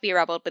how to be a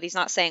rebel, but he's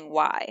not saying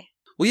why.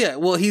 Well, yeah,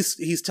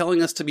 he's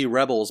telling us to be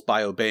rebels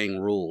by obeying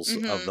rules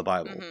of the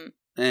Bible.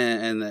 Mm-hmm.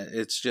 And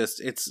it's just,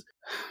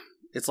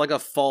 it's like a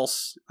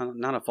false,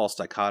 not a false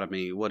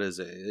dichotomy. What is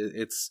it?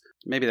 It's,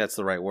 maybe that's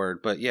the right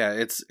word, but yeah,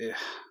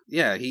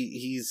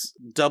 he's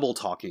double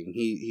talking.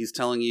 He's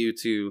telling you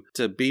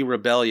to be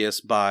rebellious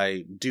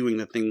by doing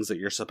the things that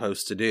you're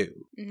supposed to do.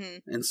 Mm-hmm.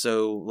 And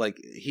so, like,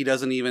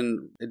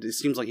 it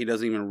seems like he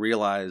doesn't even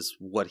realize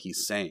what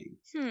he's saying.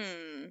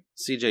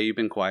 CJ, you've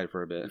been quiet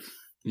for a bit.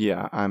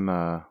 Yeah,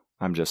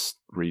 I'm just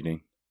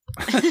reading.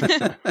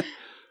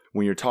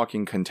 When you're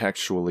talking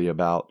contextually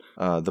about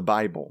the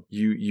Bible,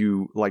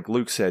 you like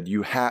Luke said,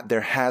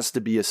 there has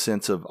to be a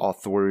sense of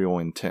authorial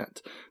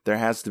intent. There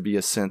has to be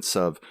a sense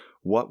of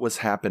what was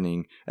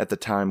happening at the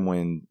time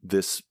when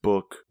this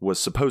book was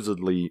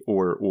supposedly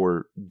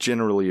or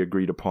generally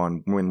agreed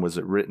upon. When was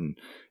it written,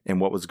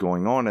 and what was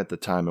going on at the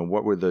time, and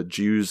what were the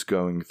Jews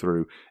going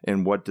through,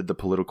 and what did the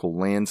political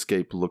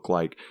landscape look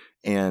like?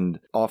 And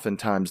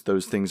oftentimes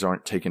those things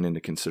aren't taken into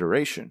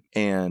consideration.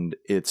 And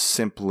it's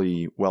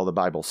simply, well, the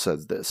Bible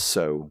says this,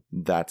 so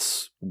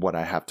that's what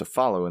I have to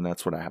follow and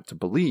that's what I have to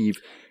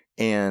believe.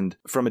 And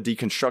from a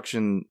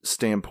deconstruction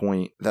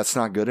standpoint, that's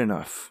not good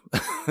enough.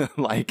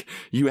 Like,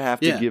 you have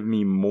to give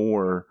me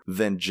more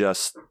than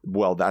just,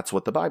 well, that's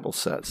what the Bible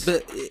says.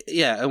 But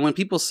yeah, and when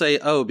people say,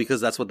 oh,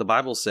 because that's what the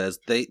Bible says,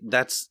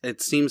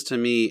 it seems to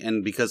me,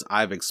 and because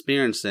I've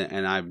experienced it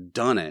and I've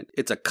done it,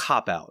 it's a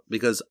cop-out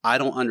because I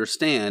don't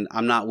understand.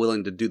 I'm not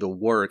willing to do the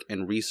work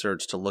and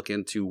research to look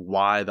into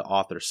why the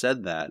author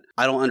said that.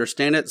 I don't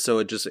understand it, so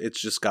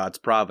it's just God's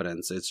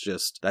providence. That's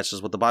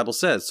just what the Bible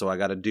says, so I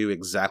got to do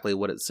exactly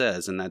what it says.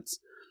 And that's,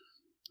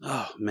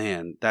 oh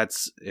man,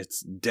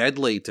 it's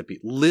deadly to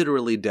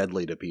literally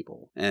deadly to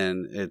people.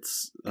 And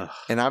it's,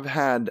 and I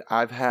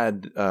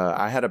had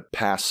a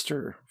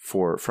pastor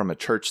from a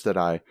church that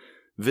I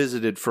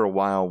visited for a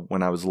while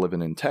when I was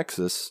living in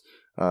Texas.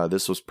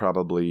 This was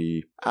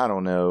probably, I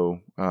don't know,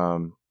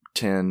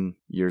 10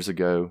 years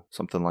ago,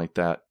 something like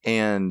that.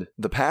 And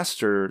the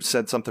pastor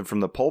said something from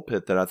the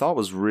pulpit that I thought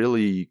was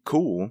really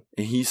cool.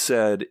 He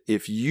said,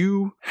 if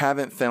you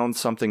haven't found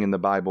something in the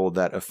Bible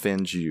that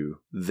offends you,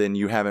 then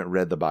you haven't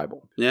read the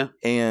Bible. Yeah.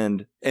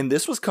 And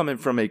this was coming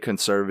from a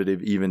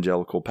conservative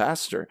evangelical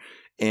pastor.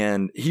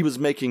 And he was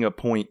making a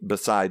point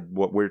beside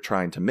what we're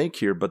trying to make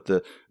here, but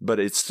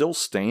it still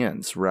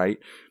stands, right?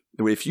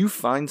 If you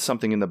find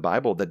something in the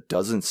Bible that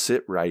doesn't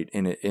sit right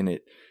and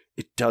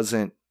it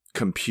doesn't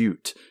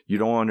compute, you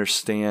don't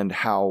understand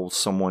how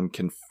someone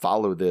can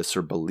follow this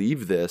or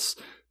believe this,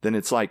 then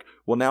it's like,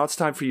 well, now it's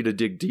time for you to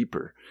dig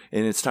deeper,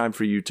 and it's time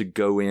for you to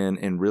go in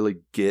and really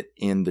get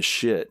in the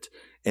shit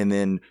and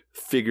then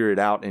figure it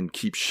out and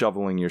keep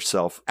shoveling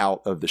yourself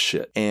out of the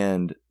shit.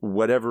 And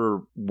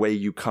whatever way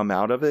you come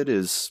out of it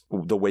is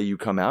the way you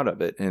come out of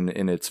it, and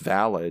it's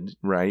valid,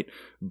 right?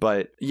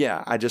 But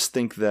yeah, I just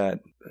think that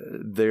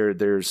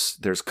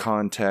there's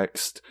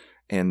context.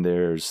 And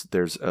there's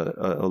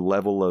a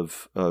level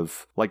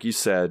of, like you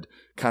said,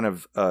 kind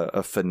of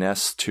a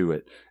finesse to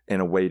it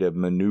and a way to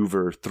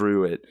maneuver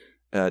through it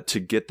to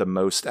get the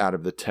most out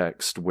of the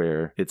text,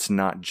 where it's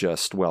not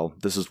just, well,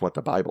 this is what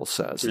the Bible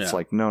says. Yeah. It's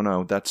like,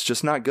 no, that's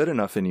just not good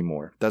enough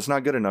anymore. That's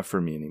not good enough for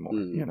me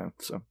anymore,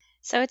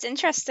 So it's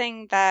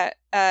interesting that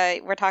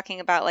we're talking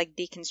about like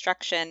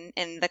deconstruction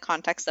in the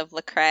context of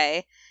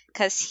Lecrae,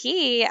 because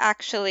he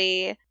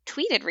actually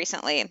tweeted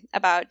recently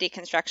about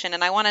deconstruction,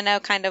 and I want to know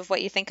kind of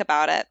what you think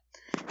about it.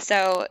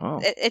 So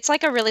it's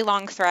like a really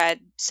long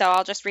thread, so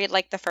I'll just read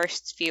like the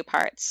first few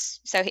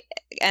parts.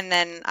 And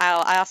then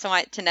I also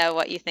want to know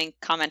what you think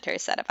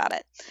commenters said about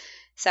it.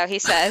 So he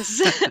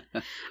says,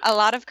 a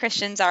lot of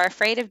Christians are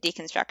afraid of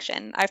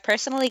deconstruction. I've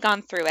personally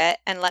gone through it,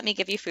 and let me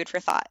give you food for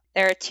thought.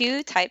 There are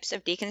two types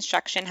of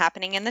deconstruction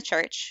happening in the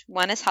church.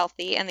 One is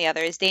healthy, and the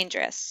other is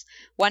dangerous.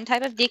 One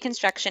type of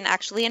deconstruction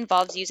actually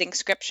involves using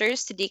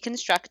scriptures to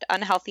deconstruct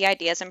unhealthy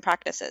ideas and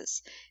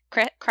practices.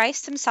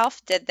 Christ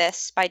himself did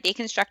this by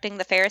deconstructing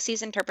the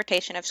Pharisees'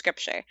 interpretation of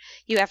Scripture.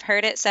 You have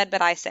heard it said,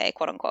 but I say,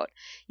 quote unquote,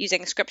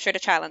 using Scripture to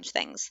challenge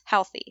things.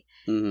 Healthy.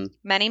 Mm-hmm.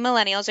 Many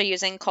millennials are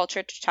using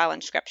culture to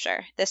challenge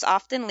Scripture. This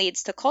often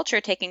leads to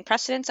culture taking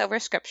precedence over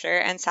Scripture,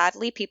 and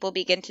sadly, people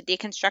begin to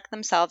deconstruct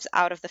themselves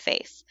out of the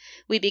faith.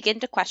 We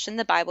begin to question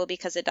the Bible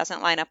because it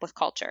doesn't line up with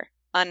culture.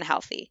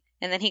 Unhealthy.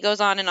 And then he goes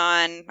on and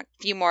on,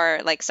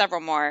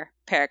 several more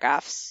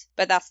paragraphs,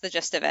 but that's the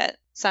gist of it.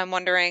 So I'm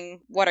wondering,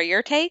 what are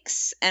your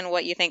takes and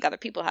what you think other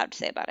people have to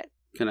say about it?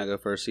 Can I go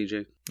first,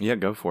 CJ? Yeah,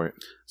 go for it.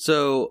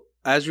 So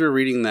as you're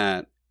reading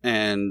that,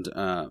 and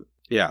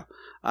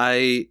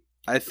I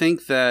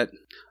think that,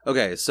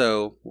 okay,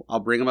 so I'll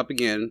bring him up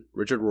again,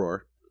 Richard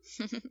Rohr.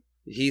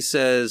 He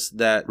says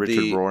that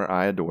Richard Rohr,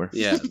 I adore.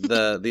 Yeah,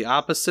 the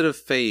opposite of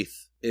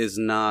faith is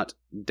not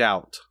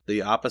doubt.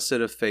 The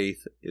opposite of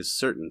faith is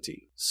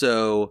certainty.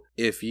 So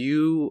if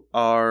you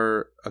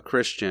are a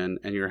Christian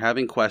and you're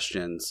having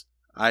questions,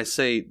 I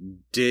say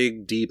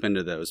dig deep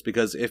into those,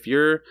 because if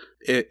you're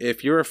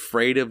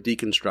afraid of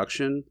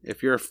deconstruction,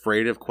 if you're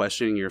afraid of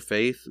questioning your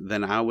faith,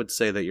 then I would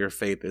say that your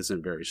faith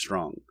isn't very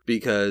strong.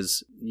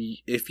 Because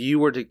if you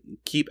were to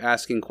keep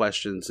asking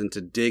questions and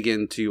to dig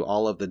into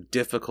all of the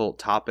difficult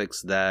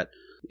topics that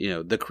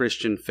the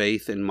Christian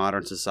faith in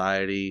modern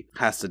society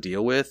has to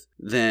deal with,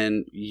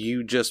 then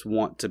you just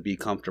want to be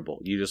comfortable.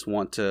 You just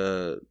want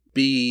to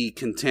be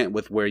content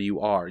with where you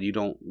are. You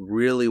don't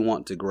really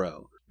want to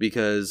grow,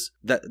 because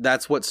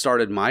that's what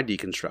started my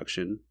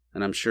deconstruction.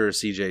 And I'm sure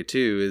CJ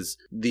too, is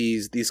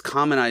these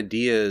common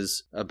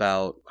ideas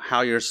about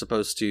how you're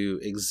supposed to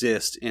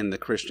exist in the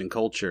Christian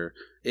culture.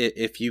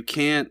 If you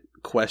can't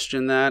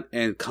question that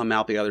and come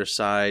out the other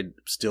side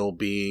still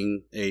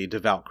being a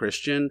devout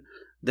Christian,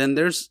 then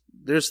there's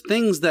there's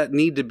things that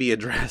need to be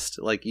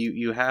addressed. Like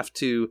you have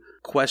to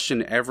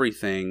question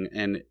everything,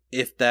 and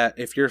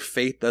if your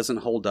faith doesn't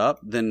hold up,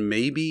 then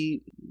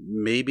maybe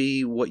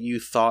what you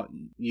thought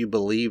you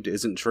believed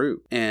isn't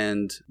true,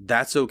 and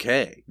that's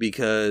okay,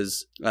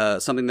 because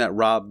something that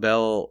Rob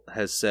Bell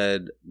has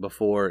said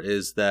before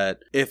is that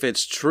if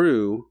it's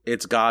true,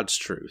 it's God's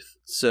truth.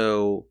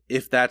 So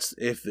if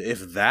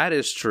that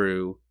is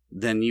true,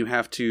 then you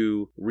have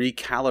to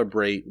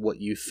recalibrate what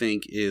you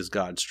think is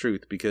God's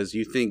truth, because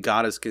you think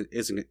God you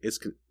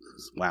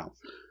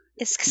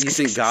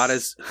think God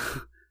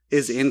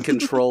is in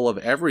control of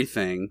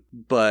everything.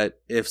 But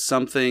if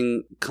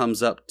something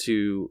comes up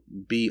to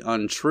be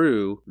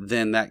untrue,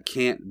 then that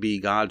can't be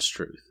God's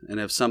truth. And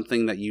if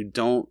something that you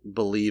don't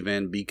believe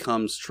in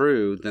becomes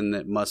true, then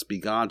that must be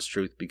God's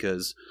truth,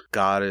 because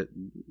God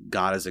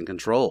is in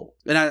control.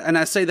 And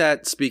I say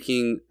that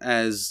speaking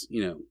as,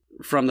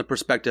 from the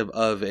perspective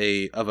of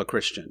a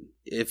Christian.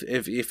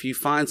 If you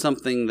find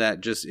something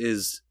that just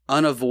is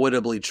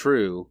unavoidably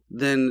true,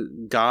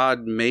 then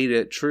God made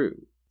it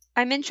true.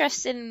 I'm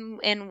interested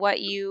in what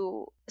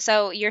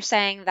so you're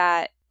saying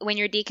that when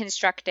you're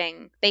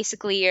deconstructing,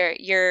 basically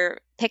you're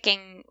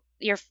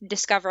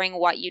discovering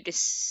what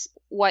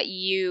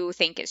you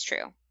think is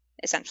true,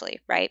 essentially,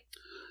 right?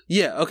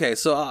 Yeah, okay,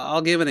 so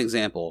I'll give an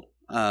example.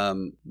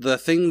 The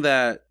thing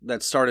that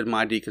started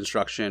my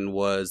deconstruction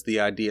was the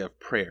idea of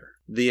prayer.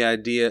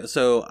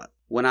 So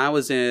when I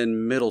was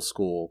in middle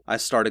school, I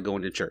started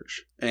going to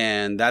church.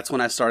 And that's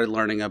when I started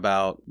learning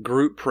about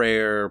group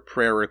prayer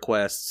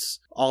requests,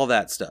 all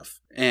that stuff.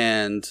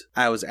 And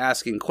I was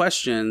asking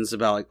questions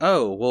about like,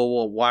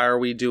 well, why are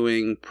we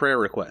doing prayer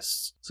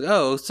requests?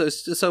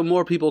 So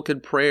more people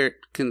could pray,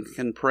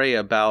 can pray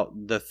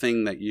about the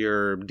thing that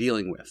you're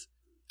dealing with.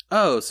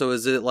 So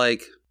is it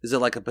like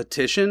a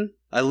petition?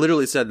 I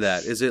literally said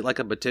that. Is it like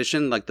a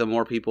petition? Like the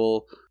more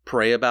people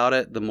pray about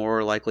it, the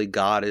more likely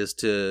God is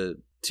to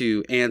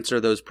answer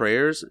those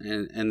prayers?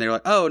 And they're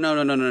like, oh,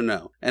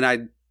 no. And I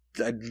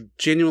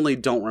genuinely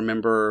don't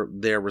remember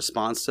their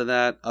response to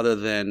that other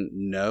than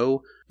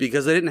no,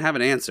 because they didn't have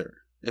an answer.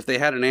 If they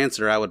had an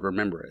answer, I would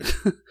remember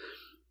it.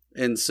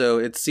 And so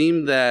it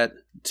seemed that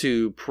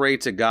to pray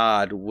to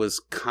God was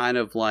kind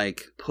of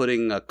like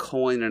putting a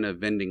coin in a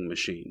vending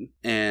machine.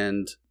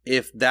 And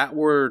if that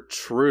were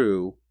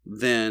true,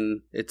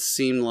 then it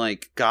seemed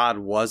like God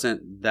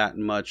wasn't that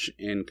much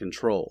in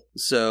control.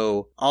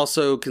 So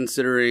also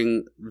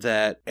considering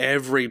that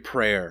every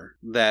prayer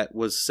that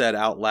was said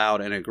out loud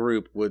in a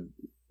group would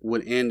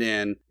end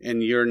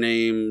in your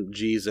name,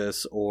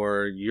 Jesus,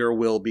 or your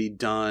will be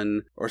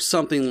done, or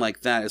something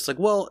like that. It's like,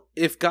 well,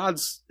 if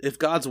God's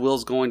will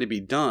is going to be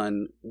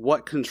done,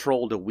 what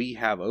control do we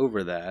have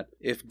over that?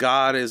 If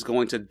God is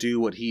going to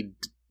do what he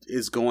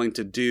is going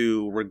to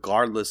do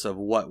regardless of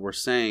what we're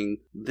saying,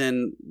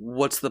 then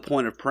what's the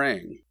point of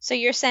praying? So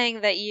you're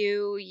saying that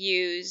you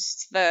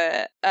used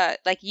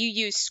you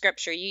used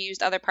scripture, you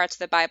used other parts of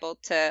the Bible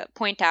to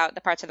point out the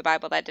parts of the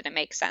Bible that didn't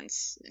make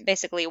sense.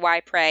 Basically,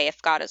 why pray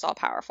if God is all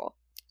powerful?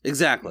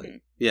 Exactly. Mm-hmm.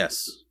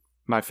 Yes.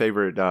 My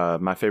favorite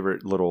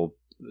little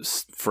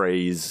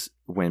phrase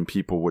when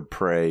people would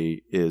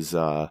pray is,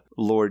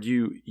 Lord,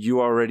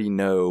 you already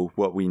know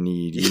what we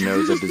need. You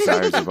know the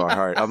desires of our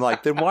heart. I'm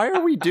like, then why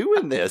are we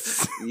doing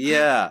this?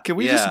 Yeah. Can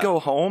we just go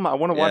home? I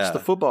want to watch the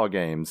football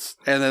games.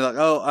 And they're like,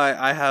 oh,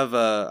 I have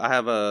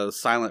a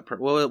silent prayer.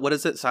 What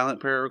is it?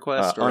 Silent prayer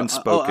request? Or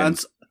unspoken.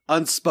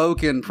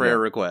 Unspoken prayer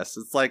request.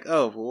 It's like,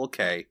 oh, well,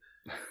 okay.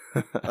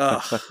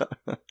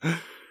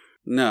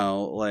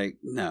 No,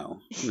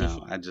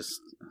 I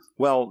just...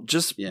 Well,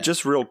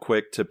 just real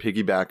quick to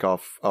piggyback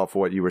off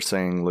what you were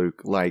saying,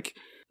 Luke, like,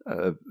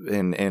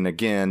 and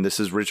again, this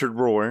is Richard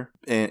Rohr,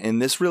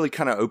 and this really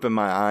kind of opened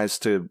my eyes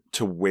to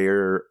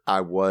where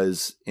I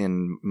was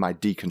in my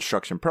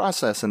deconstruction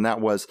process, and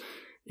that was,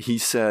 he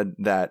said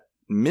that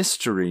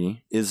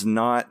mystery is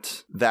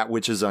not that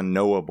which is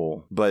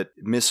unknowable, but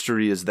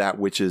mystery is that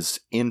which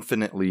is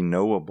infinitely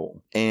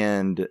knowable.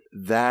 And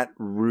that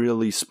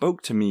really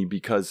spoke to me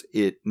because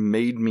it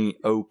made me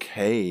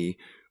okay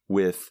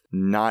with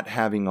not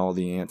having all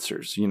the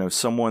answers.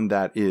 Someone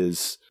that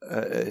is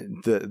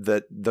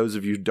that those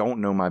of you who don't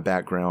know my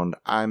background,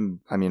 I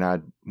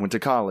went to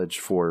college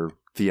for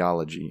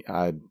theology.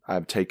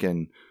 I've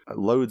taken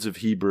loads of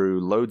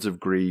Hebrew, loads of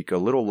Greek, a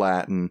little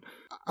Latin.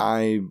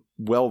 I'm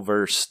well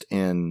versed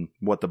in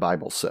what the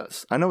Bible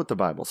says. I know what the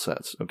Bible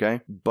says, okay?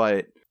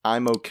 But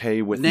I'm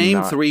okay with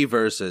Name 3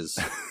 verses.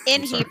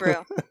 In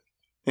Hebrew.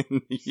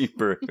 In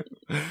Hebrew.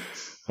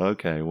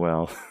 Okay,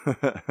 well.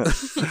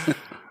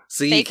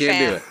 See, you can't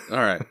do it. All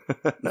right.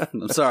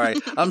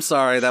 I'm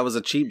sorry. That was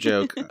a cheap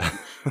joke.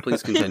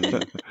 Please continue.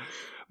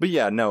 But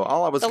yeah, no,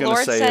 all I was going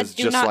to say is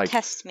just like... do not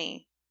test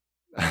me.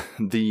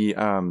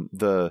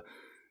 The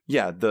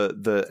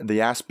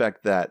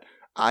aspect that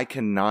I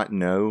cannot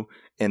know,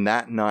 and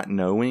that not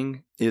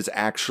knowing is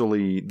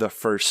actually the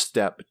first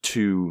step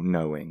to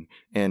knowing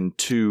and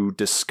to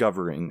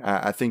discovering.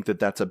 I think that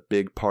that's a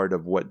big part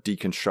of what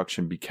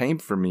deconstruction became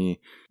for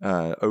me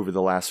over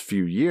the last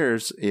few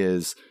years,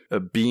 is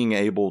being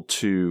able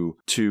to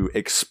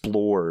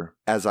explore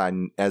as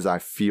I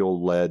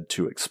feel led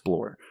to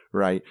explore,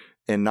 right?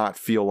 And not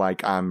feel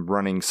like I'm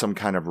running some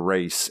kind of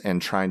race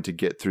and trying to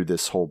get through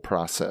this whole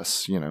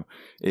process. You know,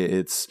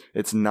 it's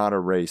not a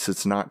race.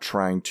 It's not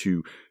trying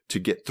to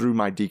get through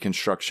my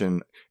deconstruction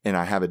and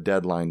I have a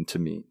deadline to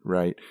meet,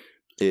 right?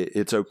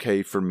 It's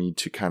okay for me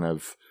to kind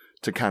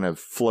of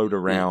float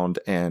around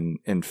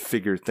and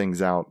figure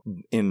things out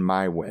in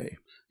my way.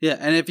 Yeah,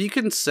 and if you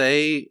can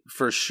say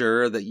for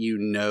sure that you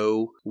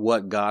know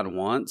what God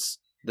wants,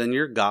 then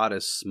your God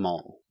is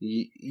small.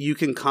 You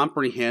can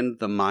comprehend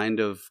the mind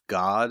of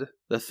God,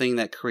 the thing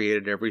that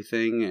created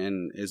everything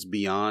and is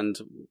beyond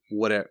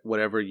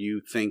whatever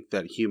you think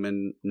that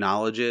human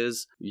knowledge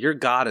is. Your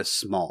God is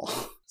small.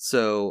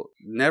 So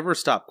never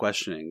stop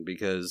questioning,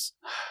 because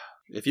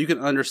if you can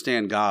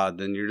understand God,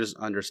 then you're just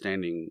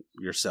understanding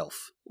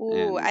yourself.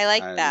 Ooh, I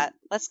like that.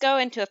 Let's go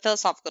into a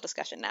philosophical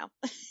discussion now.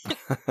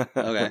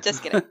 Okay.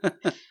 Just kidding.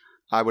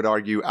 I would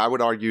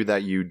argue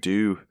that you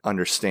do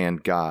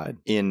understand God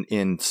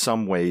in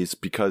some ways,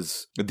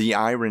 because the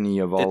irony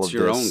of all of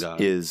this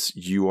is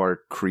you are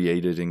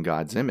created in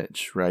God's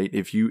image, right?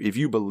 If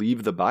you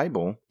believe the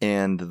Bible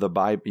and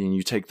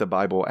you take the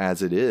Bible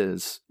as it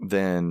is,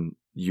 then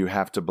you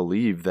have to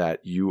believe that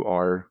you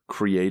are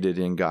created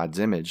in God's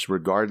image,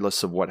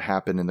 regardless of what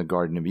happened in the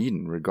Garden of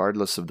Eden,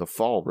 regardless of the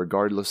fall,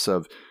 regardless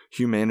of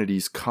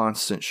humanity's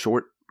constant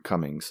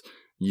shortcomings.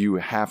 You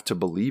have to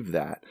believe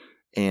that.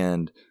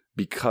 And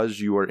because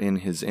you are in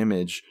his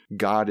image,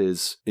 God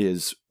is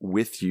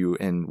with you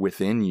and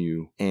within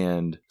you.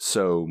 And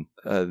so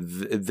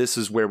this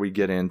is where we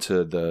get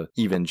into the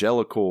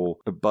evangelical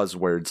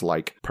buzzwords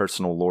like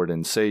personal Lord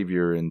and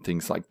Savior and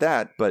things like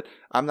that. But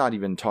I'm not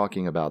even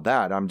talking about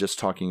that. I'm just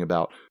talking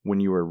about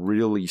when you are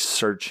really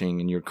searching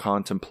and you're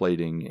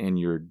contemplating and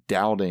you're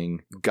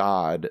doubting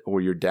God, or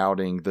you're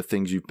doubting the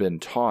things you've been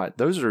taught.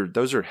 Those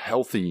are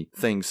healthy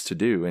things to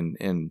do.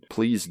 And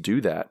please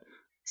do that.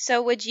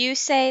 So would you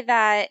say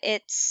that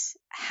it's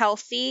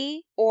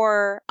healthy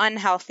or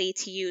unhealthy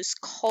to use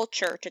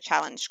culture to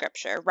challenge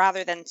Scripture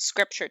rather than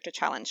Scripture to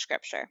challenge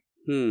Scripture?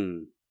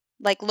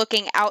 Like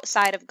looking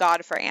outside of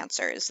God for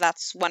answers.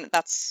 That's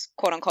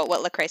quote unquote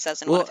what Lecrae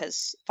says in one of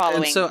his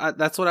following. And so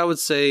that's what I would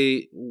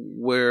say,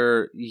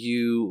 where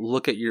you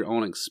look at your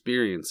own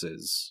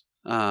experiences.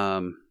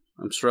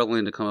 I'm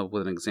struggling to come up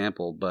with an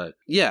example, but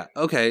yeah,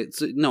 okay.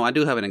 So, no, I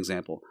do have an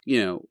example.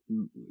 You know,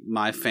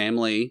 my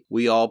family,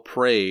 we all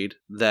prayed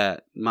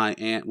that my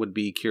aunt would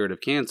be cured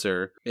of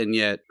cancer, and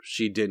yet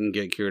she didn't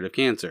get cured of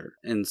cancer.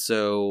 And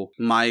so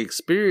my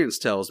experience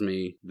tells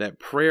me that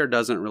prayer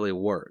doesn't really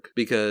work,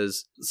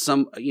 because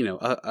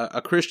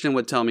a Christian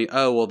would tell me,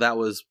 oh, well, that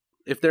was,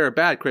 if they're a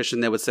bad Christian,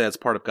 they would say it's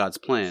part of God's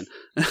plan.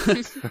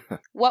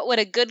 What would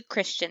a good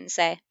Christian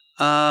say?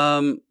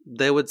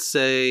 They would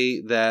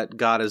say that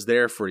God is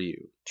there for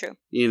you. True.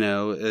 You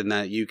know, and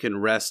that you can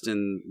rest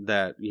in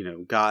that, you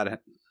know, God.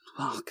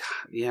 Oh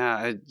God.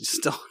 Yeah.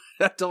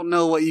 I don't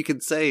know what you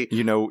could say.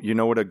 You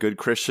know what a good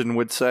Christian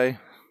would say?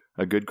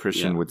 A good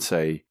Christian would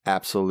say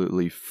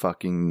absolutely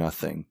fucking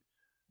nothing.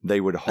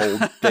 They would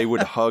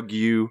hug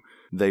you.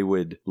 They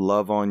would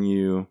love on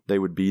you. They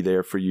would be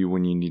there for you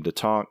when you need to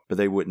talk, but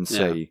they wouldn't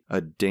say a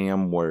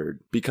damn word,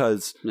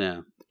 because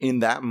in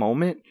that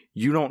moment,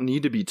 you don't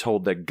need to be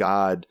told that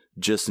God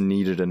just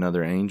needed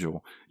another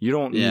angel. You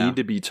don't need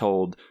to be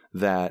told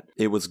that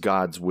it was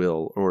God's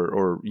will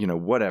or you know,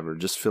 whatever,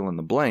 just fill in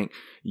the blank.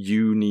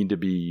 You need to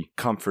be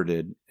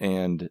comforted.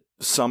 And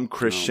some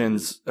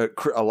Christians,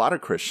 a lot of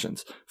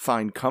Christians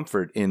find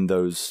comfort in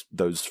those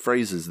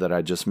phrases that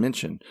I just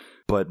mentioned,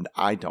 but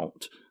I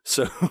don't.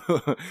 So,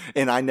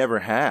 and I never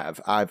have.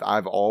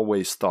 I've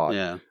always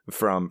thought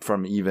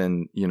from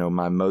even, you know,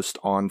 my most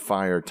on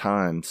fire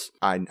times,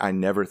 I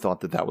never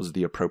thought that was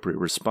the appropriate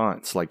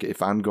response. Like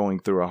if I'm going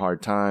through a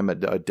hard time, a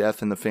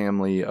death in the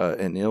family,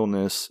 an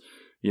illness,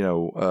 you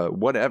know,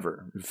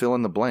 whatever, fill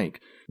in the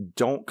blank.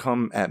 Don't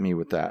come at me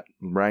with that,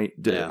 right?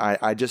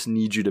 I just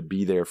need you to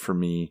be there for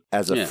me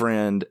as a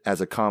friend, as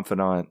a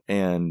confidant.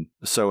 And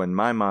so in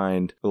my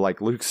mind,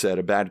 like Luke said,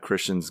 a bad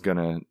Christian's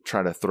gonna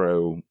try to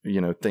throw, you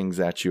know, things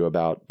at you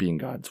about being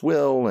God's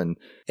will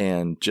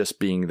and just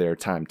being there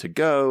time to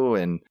go.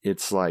 And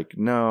it's like,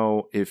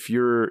 no, if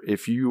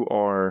you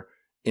are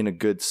in a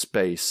good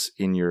space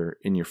in your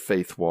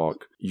faith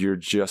walk, you're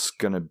just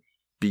gonna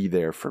be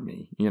there for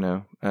me, you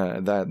know.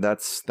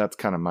 That's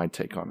kind of my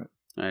take on it.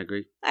 I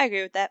agree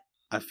with that.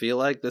 I feel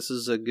like this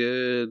is a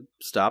good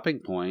stopping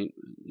point.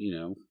 You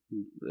know,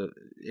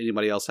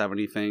 anybody else have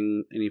any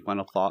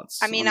final thoughts?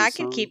 I mean, I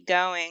could keep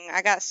going.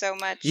 I got so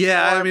much.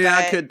 Yeah, more, I mean,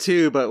 I could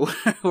too, but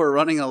we're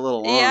running a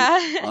little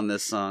long on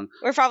this song.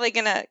 We're probably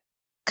gonna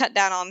cut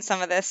down on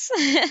some of this.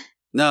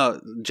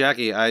 No,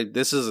 Jackie,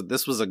 this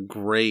was a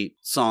great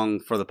song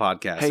for the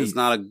podcast. Hey, it's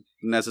not a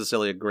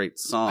necessarily a great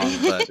song,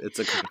 but it's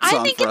a great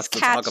song for us to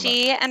talk about. I think it's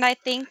catchy, and I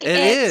think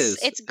is.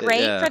 It's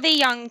great for the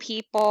young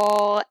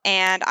people,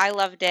 and I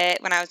loved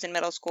it when I was in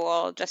middle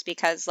school, just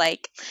because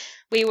like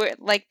we were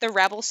like the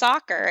rebel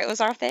soccer. It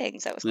was our thing,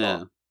 so it was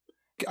cool.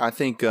 I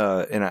think,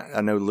 and I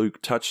know Luke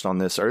touched on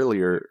this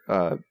earlier,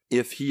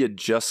 if he had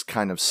just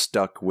kind of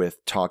stuck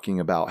with talking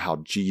about how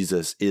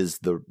Jesus is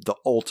the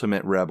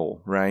ultimate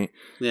rebel, right?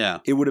 Yeah.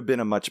 It would have been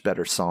a much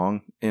better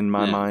song in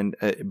my mind.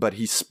 But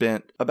he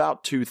spent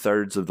about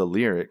 2/3 of the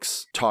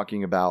lyrics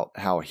talking about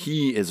how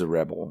he is a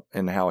rebel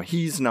and how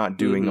he's not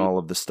doing all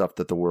of the stuff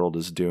that the world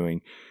is doing.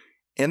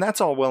 And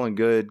that's all well and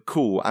good.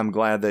 Cool. I'm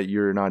glad that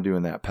you're not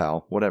doing that,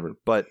 pal. Whatever.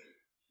 But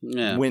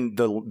when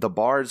the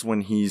bars when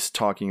he's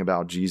talking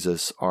about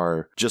Jesus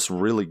are just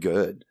really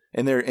good,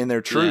 and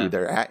they're true.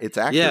 It's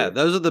accurate. Yeah,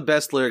 those are the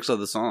best lyrics of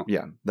the song.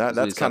 Yeah,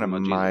 that's kind of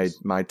my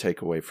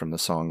takeaway from the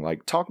song.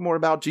 Like, talk more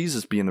about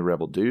Jesus being the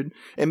rebel, dude.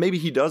 And maybe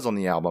he does on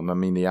the album. I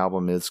mean, the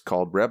album is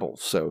called Rebel,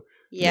 so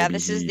yeah,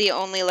 this is the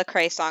only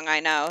Lecrae song I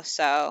know.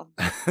 So.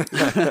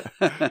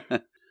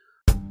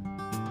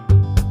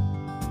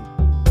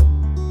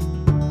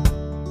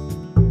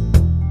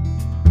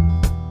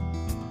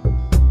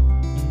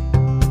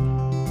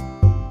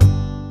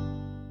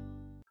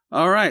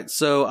 All right,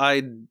 so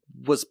I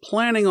was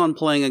planning on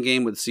playing a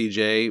game with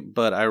CJ,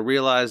 but I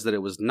realized that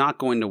it was not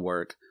going to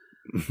work.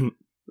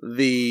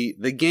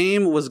 The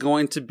game was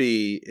going to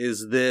be,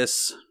 is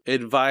this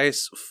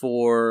advice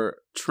for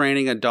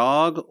training a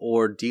dog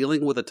or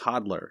dealing with a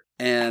toddler?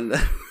 And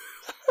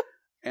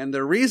and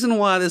the reason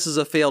why this is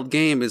a failed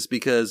game is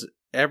because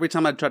every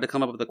time I tried to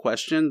come up with a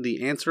question,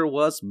 the answer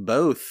was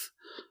both.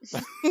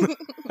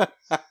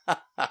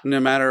 No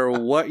matter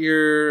what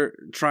you're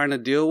trying to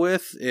deal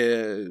with,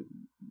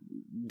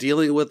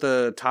 dealing with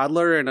a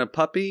toddler and a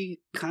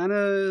puppy, kind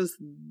of,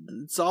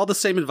 it's all the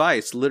same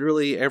advice.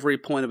 Literally every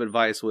point of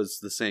advice was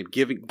the same.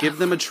 Give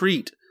them a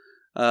treat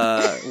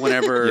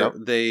whenever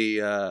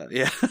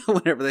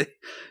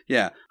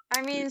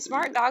I mean,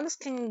 smart dogs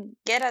can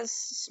get as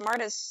smart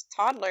as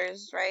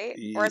toddlers, right?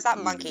 Or is that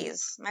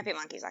monkeys? Might be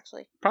monkeys,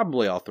 actually.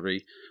 Probably all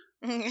three.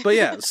 But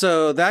yeah,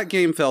 so that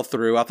game fell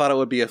through. I thought it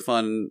would be a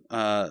fun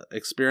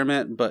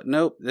experiment, but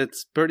nope,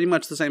 it's pretty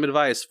much the same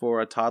advice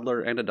for a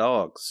toddler and a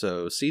dog.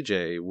 So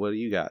CJ, what do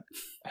you got?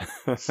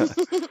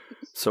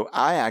 So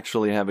I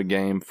actually have a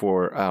game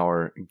for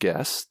our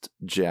guest,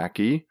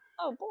 Jackie.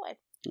 Oh boy,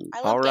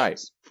 I love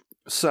games.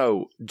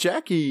 So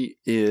Jackie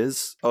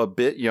is a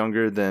bit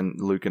younger than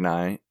Luke and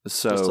I.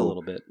 So just a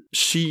little bit.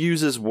 She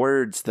uses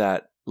words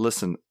that,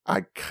 listen,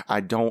 I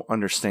don't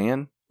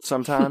understand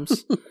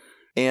sometimes.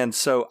 And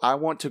so I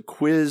want to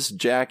quiz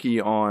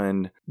Jackie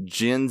on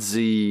Gen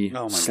Z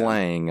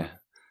slang. God.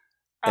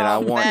 And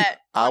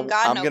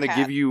I'm going to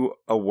give you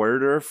a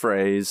word or a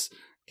phrase,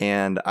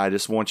 and I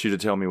just want you to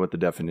tell me what the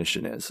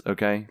definition is,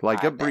 okay?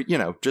 Like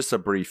just a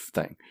brief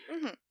thing.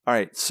 Mm-hmm. All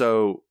right,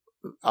 so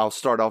I'll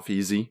start off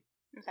easy.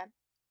 Okay.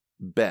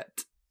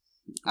 Bet.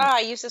 Oh, I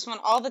use this one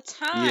all the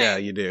time. Yeah,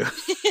 you do.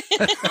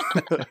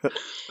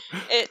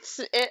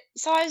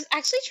 So I was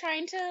actually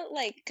trying to,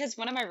 because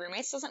one of my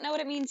roommates doesn't know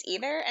what it means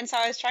either, and so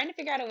I was trying to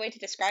figure out a way to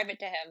describe it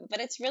to him, but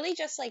it's really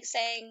just like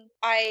saying,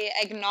 I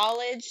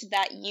acknowledge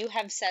that you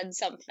have said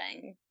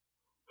something.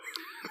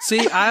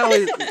 See, I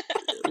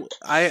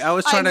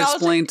was trying to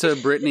explain to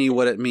Brittany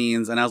what it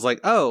means, and I was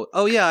like,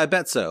 oh yeah, I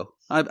bet so.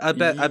 I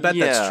bet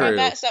that's true. I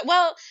bet so.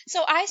 Well,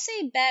 so I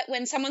say bet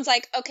when someone's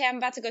like, okay, I'm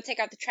about to go take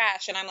out the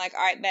trash, and I'm like,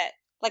 all right, bet.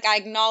 Like, I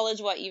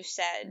acknowledge what you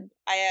said.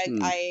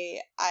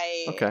 Okay.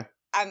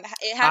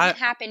 It hasn't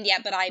happened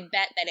yet, but I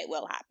bet that it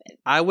will happen.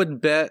 I would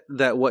bet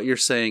that what you're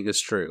saying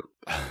is true.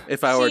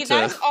 If I were to,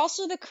 that is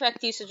also the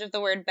correct usage of the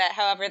word bet.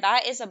 However,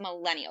 that is a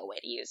millennial way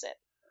to use it.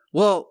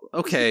 Well,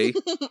 okay,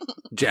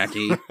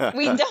 Jackie.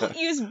 We don't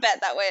use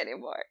bet that way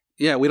anymore.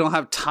 Yeah, we don't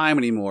have time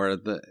anymore.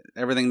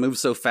 Everything moves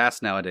so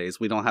fast nowadays.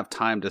 We don't have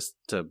time to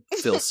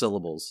fill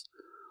syllables.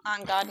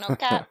 On God, no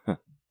cap.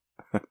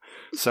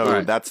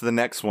 So that's the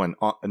next one.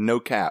 No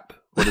cap.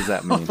 What does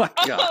that mean? Oh, my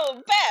God.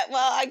 Oh, bet.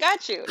 Well, I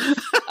got you.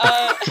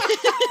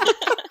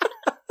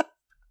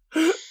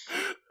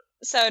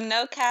 So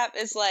no cap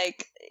is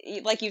like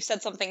you've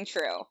said something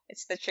true.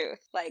 It's the truth.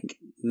 Like,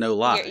 no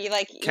lie. You're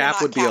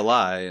cap would be a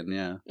lie, and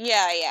yeah.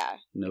 Yeah.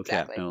 No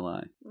exactly. Cap, no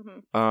lie.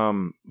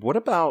 Mm-hmm. What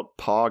about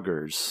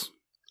poggers?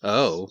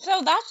 Oh.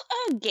 So that's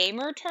a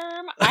gamer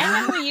term.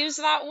 I never used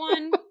that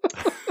one.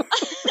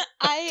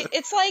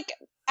 It's like,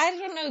 I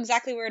don't know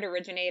exactly where it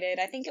originated.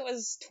 I think it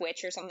was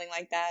Twitch or something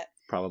like that.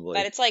 Probably.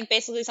 But it's like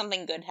basically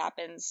something good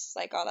happens.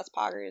 Like, oh, that's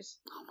poggers.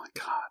 Oh my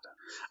God.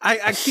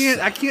 I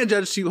can't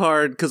judge too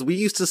hard because we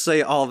used to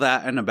say all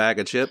that in a bag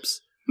of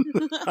chips.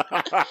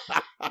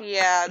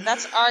 Yeah,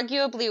 that's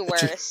arguably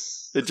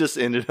worse. It just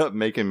ended up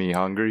making me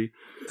hungry.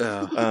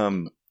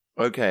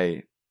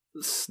 Okay.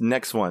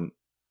 Next one.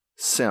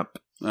 Simp.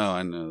 Oh,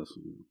 I know.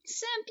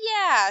 Simp,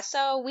 yeah.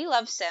 So we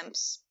love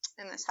simps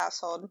in this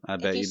household. I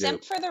bet you do. If you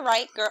simp for the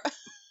right girl,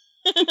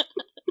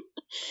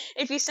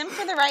 if you simp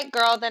for the right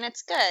girl, then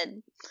it's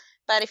good.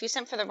 But if you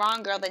simp for the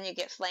wrong girl, then you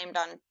get flamed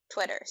on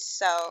Twitter.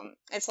 So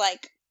it's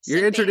like,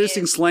 You're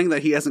introducing slang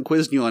that he hasn't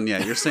quizzed you on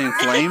yet. You're saying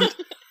flamed?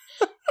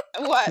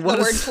 What the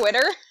word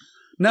Twitter?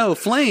 No,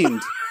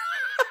 flamed.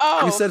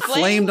 Oh, you said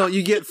flamed on.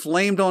 You get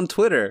flamed on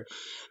Twitter.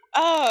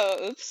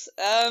 Oh, oops.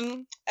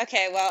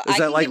 Okay, well, is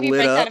that like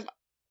lit up?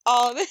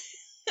 All of it.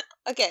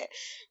 Okay,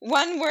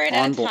 one word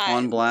at a time.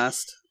 On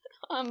blast.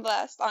 On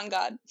blast. On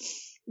God.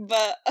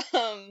 But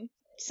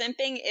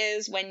simping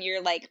is when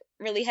you're like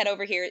really head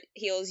over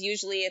heels.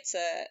 Usually, it's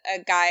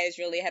a guy is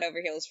really head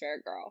over heels for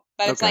a girl.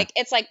 But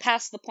it's like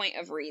past the point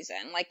of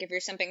reason. Like if you're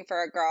simping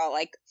for a girl,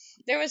 like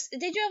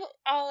did you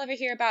all ever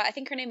hear about? I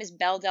think her name is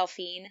Belle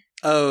Delphine.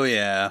 Oh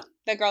yeah.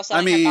 The girl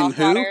selling her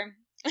bathwater.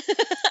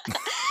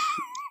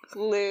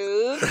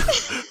 Luke.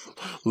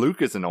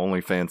 Luke is an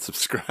OnlyFans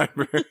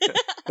subscriber.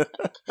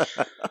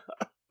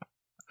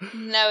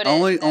 Noted.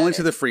 Only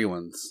to the free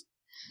ones.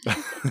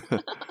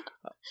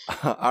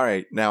 All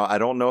right, now I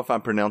don't know if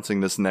I'm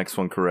pronouncing this next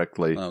one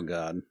correctly. Oh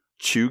God.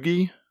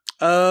 Cheugy?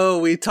 Oh,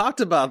 we talked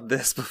about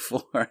this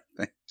before.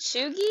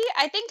 Cheugy?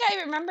 I think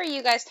I remember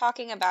you guys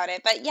talking about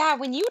it, but yeah,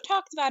 when you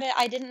talked about it,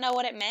 I didn't know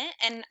what it meant,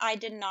 and I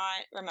did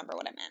not remember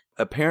what it meant.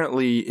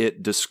 Apparently,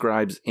 it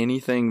describes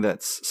anything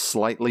that's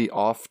slightly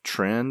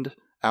off-trend,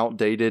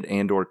 outdated,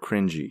 and or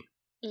cringy.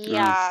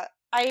 Yeah,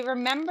 I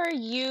remember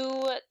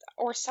you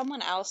or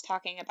someone else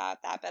talking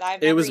about that, but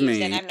I've never used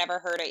it and I've never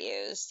heard it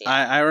used. Yeah.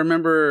 I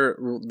remember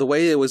the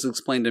way it was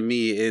explained to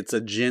me, it's a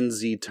Gen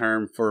Z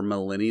term for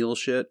millennial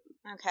shit.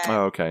 Okay.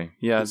 Oh, okay.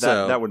 Yeah,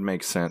 that would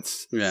make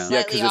sense. Yeah.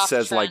 Yeah, because it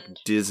says like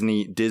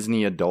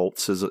Disney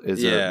adults is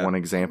one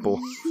example.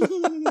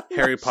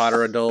 Harry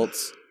Potter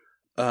adults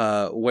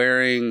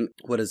wearing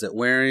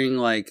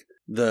like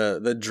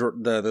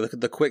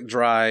the quick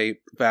dry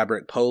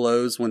fabric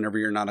polos whenever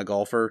you're not a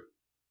golfer.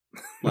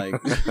 Like,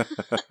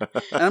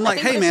 and I'm like,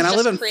 hey man, I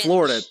live in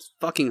Florida. It's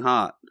fucking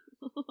hot.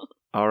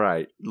 All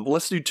right,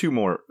 let's do two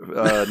more.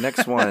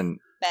 Next one.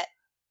 Bet.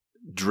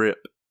 Drip.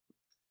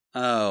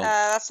 Oh,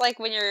 that's like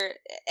when you're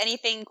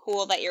anything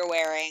cool that you're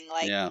wearing.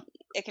 Like,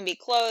 it can be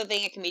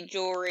clothing, it can be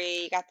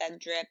jewelry. You got that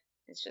drip.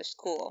 It's just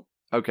cool.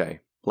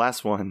 Okay,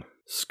 last one.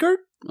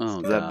 Skirt.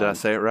 Oh, did I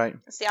say it right?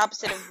 It's the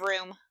opposite of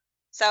room.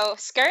 So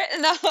skirt.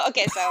 No,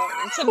 okay. So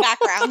some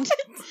background.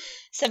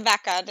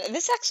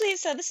 This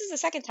is the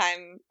second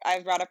time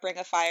I've brought up Ring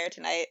of Fire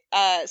tonight.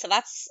 So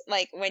that's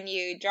like when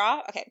you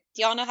draw. Okay,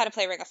 do y'all know how to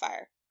play Ring of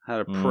Fire?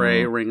 How to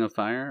pray Ring of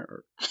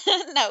Fire?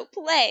 No,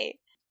 play.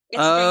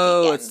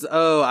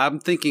 I'm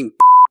thinking.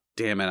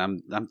 Damn it!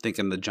 I'm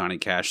thinking the Johnny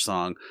Cash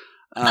song.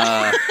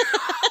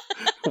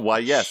 Why?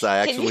 Yes, I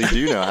actually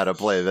do know how to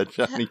play the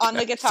Johnny Cash on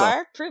the guitar.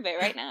 Song. Prove it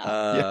right now.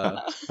 Yeah.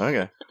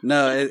 Okay.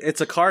 No,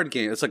 it's a card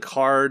game. It's a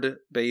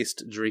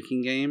card-based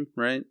drinking game,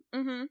 right?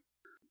 Mm-hmm.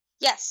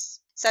 Yes.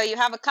 So you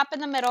have a cup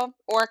in the middle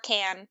or a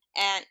can,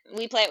 and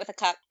we play it with a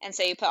cup. And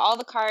so you put all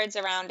the cards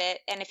around it,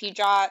 and if you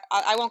draw,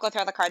 I won't go through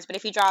all the cards, but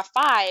if you draw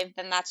 5,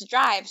 then that's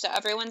drive. So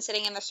everyone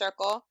sitting in the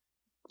circle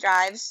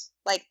drives,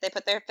 like they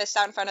put their fist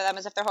out in front of them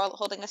as if they're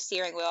holding a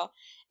steering wheel,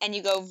 and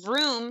you go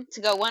vroom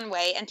to go one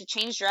way, and to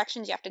change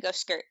directions you have to go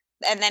skirt,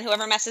 and then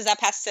whoever messes up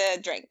has to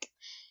drink.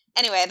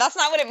 Anyway, that's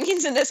not what it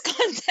means in this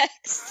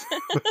context.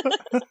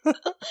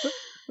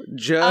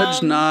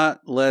 Judge not,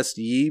 lest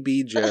ye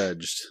be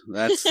judged.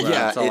 That's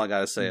all I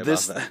gotta say about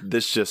that.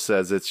 This just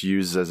says it's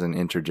used as an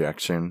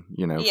interjection.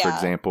 You know, for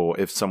example,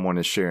 if someone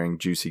is sharing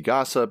juicy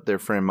gossip, their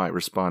friend might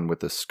respond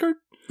with a skirt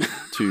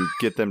to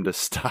get them to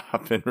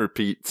stop and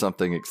repeat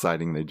something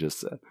exciting they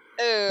just said.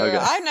 Ooh, okay.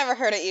 I've never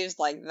heard it used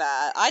like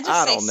that. I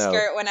just say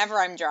skirt whenever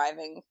I'm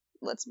driving.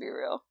 Let's be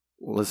real.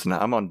 Listen,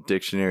 I'm on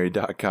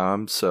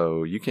dictionary.com,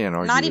 so you can't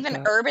argue. Not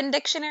even Urban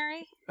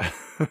Dictionary?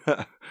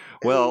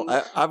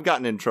 Well, I've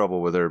gotten in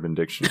trouble with Urban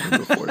Dictionary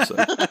before, so.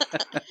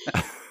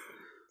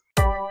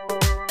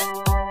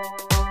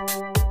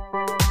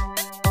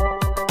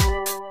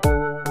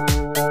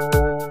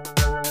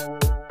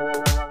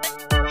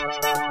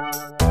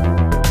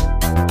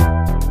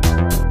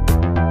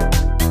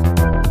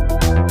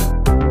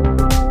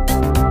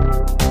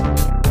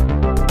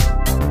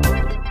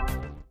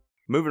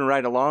 Moving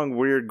right along,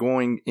 we're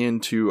going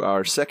into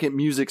our second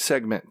music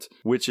segment,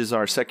 which is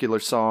our secular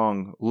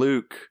song.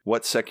 Luke,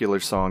 what secular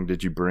song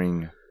did you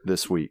bring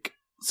this week?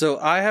 So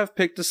I have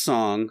picked a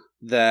song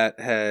that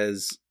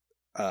has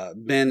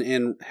been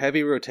in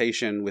heavy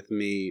rotation with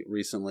me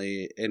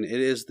recently, and it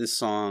is the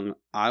song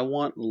I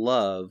Want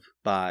Love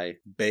by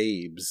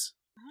Babes.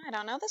 I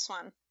don't know this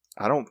one.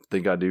 I don't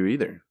think I do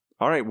either.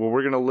 All right, well,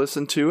 we're going to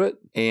listen to it,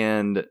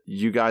 and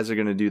you guys are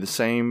going to do the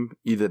same,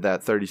 either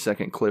that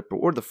 30-second clip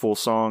or the full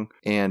song.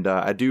 And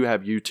I do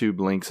have YouTube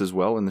links as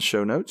well in the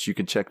show notes. You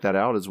can check that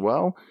out as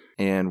well,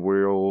 and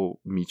we'll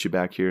meet you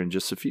back here in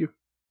just a few.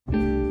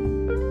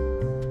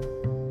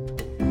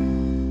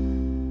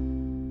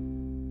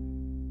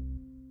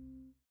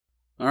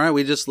 All right,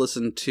 we just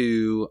listened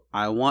to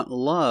I Want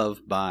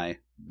Love by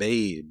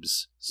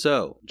Babes.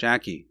 So,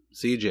 Jackie,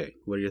 CJ,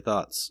 what are your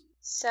thoughts?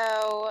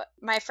 So,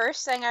 my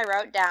first thing I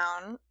wrote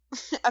down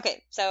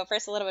Okay, so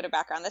first a little bit of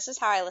background. This is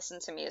how I listen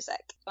to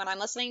music. When I'm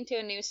listening to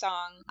a new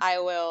song, I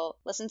will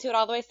listen to it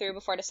all the way through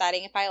before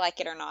deciding if I like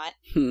it or not.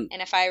 And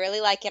if I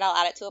really like it, I'll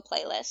add it to a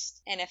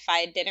playlist. And if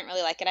I didn't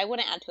really like it, I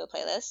wouldn't add to a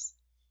playlist.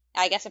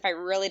 I guess if I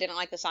really didn't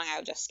like the song, I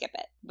would just skip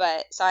it.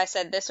 But so I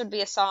said this would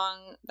be a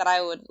song that I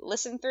would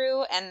listen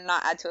through and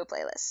not add to a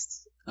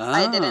playlist. Oh.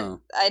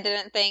 I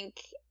didn't think,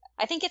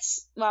 I think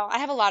it's, well, I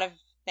have a lot of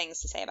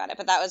things to say about it,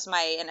 but that was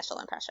my initial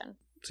impression.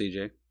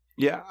 CJ?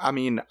 Yeah, I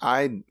mean,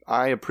 I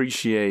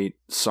appreciate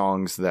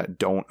songs that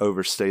don't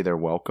overstay their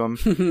welcome,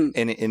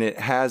 and it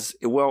has,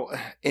 well,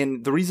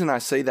 and the reason I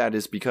say that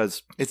is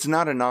because it's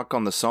not a knock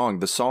on the song.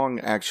 The song,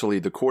 actually,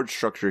 the chord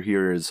structure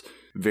here is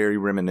very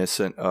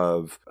reminiscent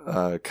of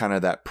kind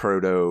of that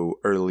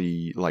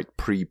early, like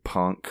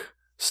pre-punk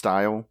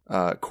style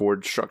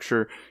chord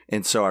structure,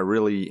 and so I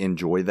really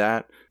enjoy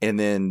that. And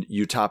then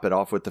you top it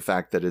off with the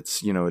fact that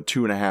it's, you know, a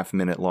 2.5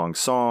 minute long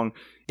song,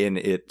 and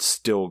it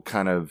still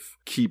kind of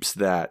keeps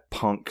that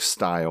punk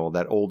style,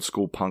 that old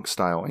school punk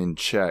style in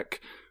check,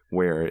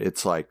 where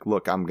it's like,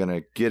 look, I'm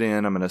gonna get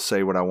in, I'm gonna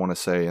say what I want to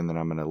say, and then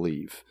I'm gonna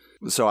leave.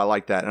 So I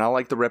like that, and I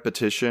like the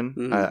repetition.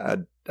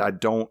 Mm-hmm. I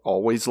don't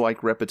always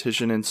like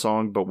repetition in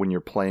song, but when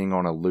you're playing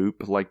on a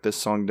loop like this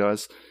song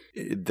does,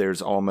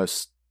 there's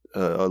almost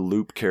a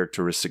loop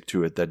characteristic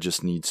to it that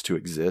just needs to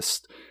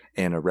exist,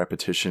 and a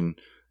repetition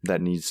that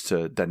needs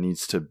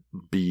to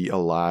be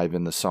alive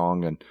in the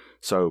song. And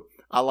so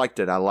I liked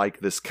it. I like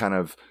this kind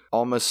of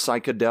almost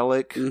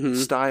psychedelic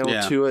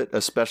style to it,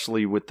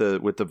 especially with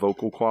the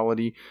vocal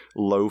quality,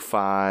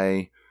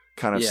 lo-fi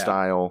kind of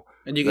style.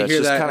 And you can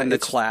hear that in the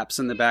claps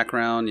in the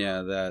background.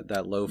 Yeah,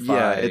 that lo-fi.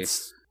 Yeah,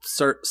 it's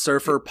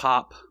surfer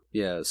pop.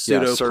 Yeah,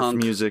 pseudo surf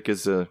music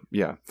is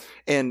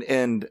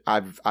and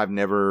I've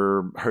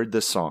never heard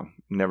this song.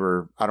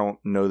 I don't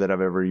know that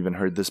I've ever even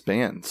heard this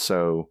band,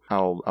 so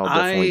I'll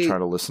definitely try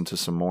to listen to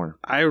some more.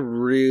 I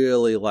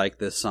really like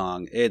this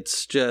song.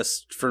 It's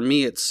just, for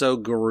me, it's so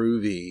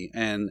groovy,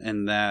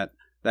 and that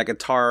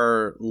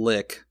guitar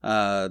lick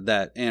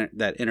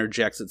that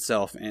interjects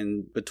itself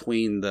in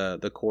between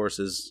the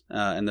choruses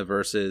and the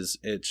verses.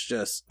 It's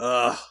just,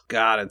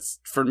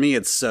 for me,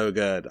 it's so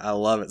good. I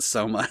love it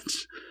so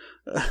much.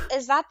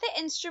 Is that the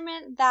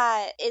instrument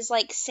that is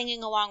like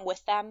singing along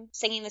with them,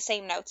 singing the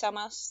same notes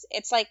almost?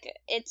 It's like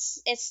it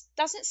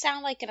doesn't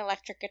sound like an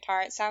electric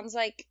guitar. It sounds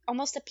like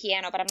almost a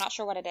piano, but I'm not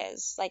sure what it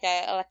is. Like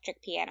an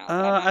electric piano.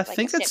 I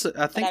think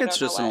it's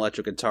just an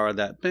electric guitar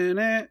that.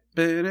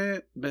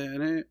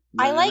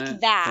 I like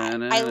that.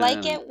 I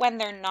like it when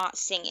they're not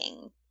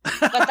singing.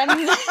 But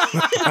then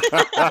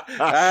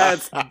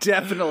that's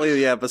definitely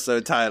the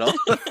episode title.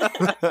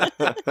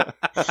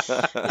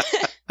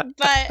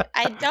 But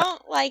I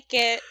don't like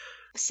it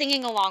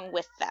singing along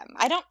with them.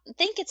 I don't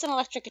think it's an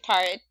electric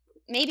guitar.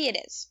 Maybe it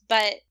is,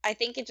 but I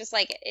think it just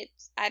I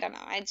don't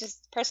know. I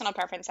just, personal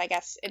preference, I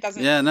guess. It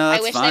doesn't. Yeah, no,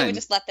 that's I wish fine. They would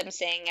just let them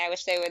sing. I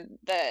wish they would,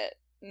 the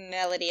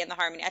melody and the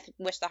harmony. I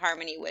wish the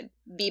harmony would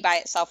be by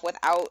itself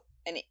without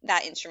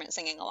that instrument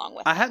singing along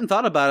with. I hadn't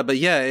thought about it, but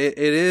yeah, it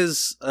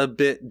is a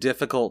bit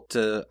difficult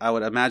to. I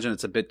would imagine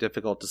it's a bit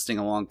difficult to sing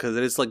along because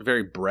it is like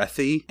very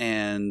breathy,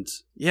 and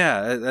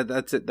yeah,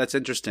 that's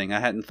interesting.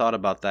 I hadn't thought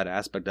about that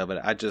aspect of it.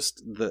 I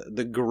just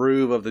the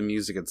groove of the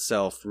music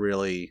itself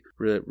really.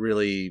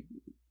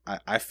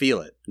 I feel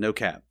it. No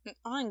cap.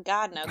 On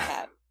God, no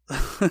cap.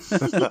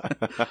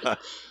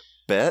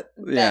 Bet?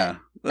 Yeah.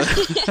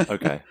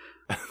 Okay.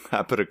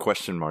 I put a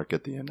question mark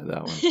at the end of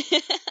that one.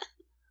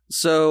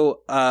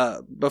 So,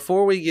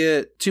 before we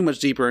get too much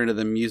deeper into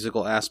the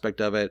musical aspect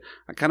of it,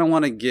 I kind of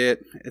want to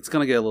it's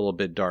going to get a little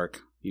bit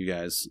dark, you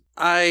guys.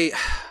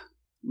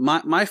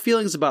 My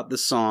feelings about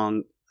this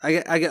song,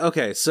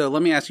 okay, so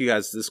let me ask you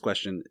guys this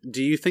question.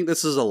 Do you think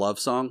this is a love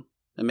song?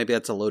 And maybe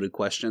that's a loaded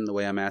question, the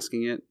way I'm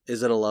asking it.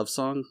 Is it a love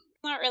song?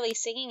 Not really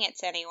singing it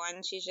to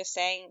anyone. She's just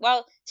saying,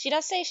 well, she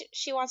does say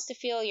she wants to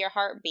feel your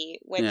heartbeat,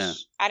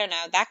 which, I don't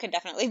know, that could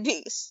definitely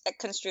be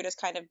construed as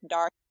kind of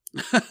dark.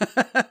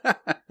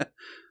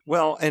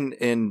 Well,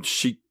 and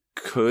she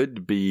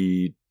could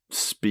be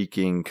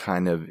speaking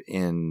kind of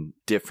in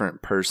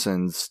different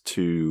persons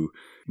to,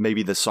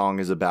 maybe the song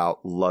is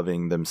about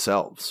loving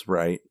themselves,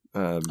 right?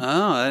 I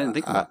didn't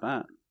think about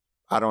that.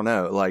 I don't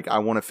know. Like, I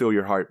want to feel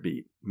your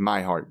heartbeat,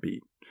 my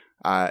heartbeat.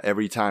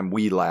 Every time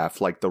we laugh,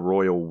 like the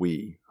royal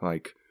we,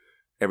 like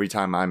every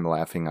time I'm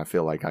laughing, I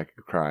feel like I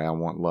could cry. I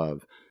want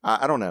love.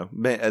 I don't know.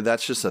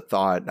 That's just a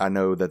thought. I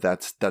know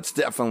that's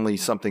definitely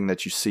something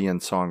that you see in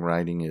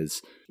songwriting,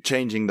 is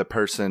changing the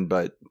person,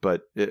 but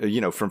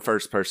from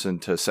first person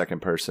to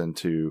second person,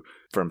 to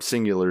from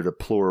singular to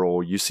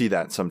plural. You see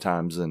that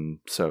sometimes, and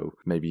so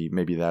maybe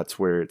that's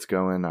where it's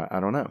going. I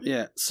don't know.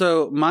 Yeah.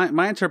 So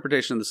my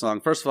interpretation of the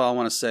song, first of all, I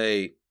want to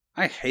say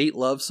I hate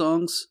love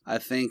songs. I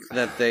think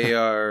that they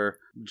are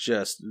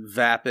just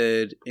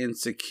vapid,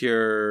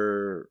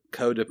 insecure,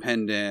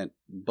 codependent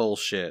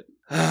bullshit.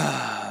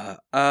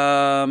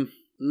 I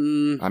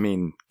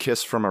mean,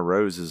 Kiss from a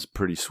Rose is a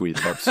pretty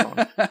sweet love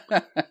song.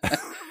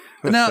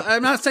 No,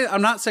 I'm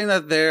not saying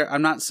that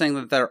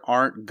there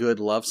aren't good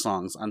love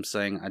songs. I'm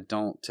saying I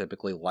don't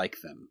typically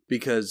like them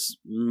because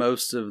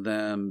most of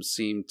them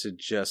seem to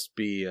just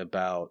be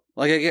about,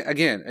 like,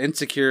 again,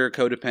 insecure,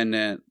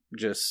 codependent,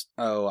 just,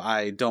 oh,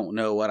 I don't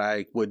know what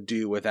I would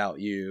do without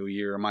you.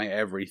 You're my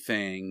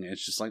everything.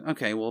 It's just like,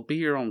 okay, well, be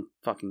your own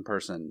fucking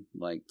person.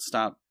 Like,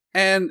 stop.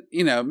 And,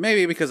 you know,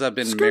 maybe because I've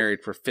been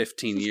married for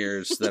 15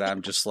 years that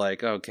I'm just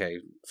like, okay,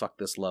 fuck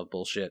this love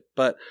bullshit.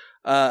 But,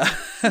 oh,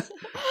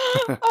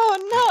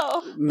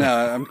 no.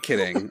 No, I'm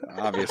kidding.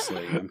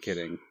 Obviously, I'm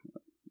kidding.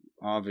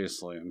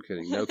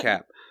 No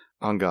cap.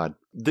 On God.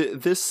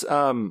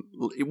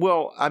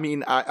 Well, I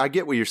mean, I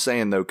get what you're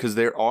saying, though, because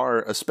there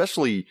are,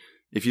 especially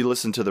if you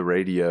listen to the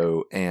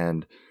radio,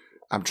 and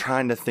I'm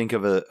trying to think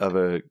of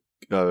a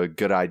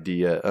good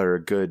idea or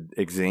a good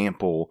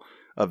example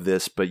of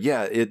this, but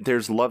yeah,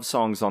 there's love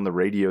songs on the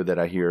radio that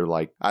I hear.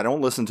 Like, I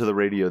don't listen to the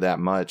radio that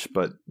much,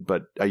 but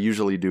I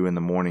usually do in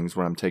the mornings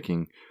when I'm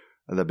taking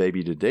the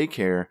baby to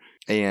daycare,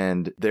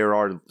 and there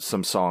are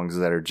some songs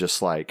that are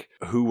just like,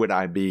 who would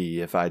I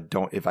be if I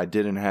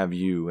didn't have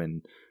you,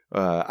 and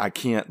I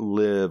can't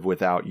live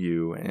without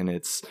you, and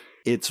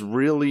it's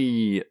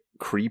really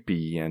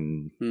creepy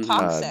and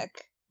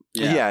toxic.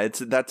 Yeah,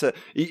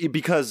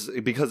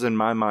 because in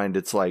my mind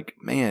it's like,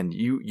 man,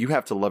 you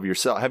have to love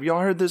yourself. Have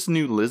y'all heard this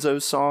new Lizzo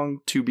song,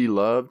 To Be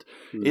Loved?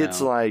 No.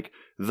 It's like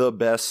the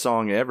best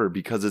song ever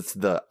because it's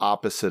the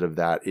opposite of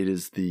that. It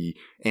is the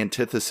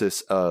antithesis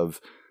of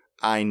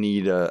I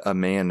need a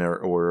man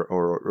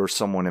or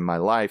someone in my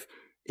life.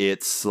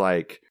 It's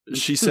like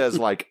she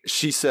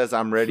says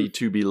I'm ready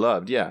to be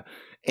loved. Yeah.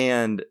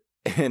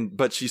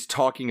 But she's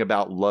talking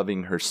about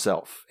loving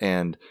herself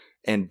and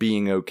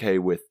being okay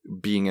with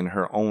being in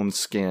her own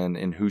skin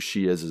and who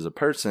she is as a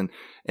person.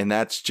 And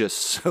that's just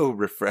so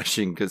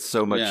refreshing because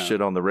so much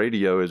shit on the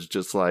radio is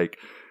just like,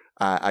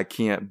 I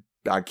can't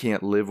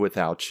live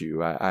without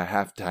you. I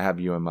have to have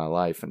you in my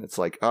life. And it's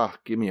like, oh,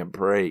 give me a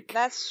break.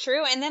 That's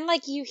true. And then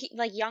like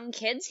young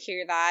kids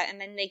hear that and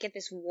then they get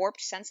this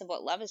warped sense of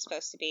what love is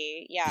supposed to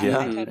be. Yeah,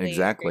 I totally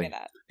exactly. agree with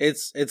that.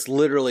 It's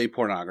literally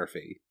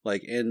pornography,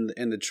 like in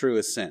the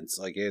truest sense.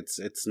 Like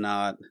it's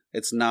not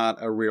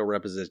a real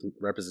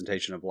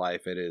representation of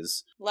life. It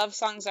is. Love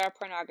songs are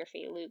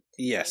pornography, Luke.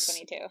 Yes.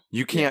 2022.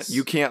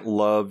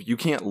 You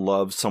can't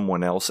love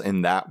someone else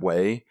in that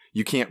way.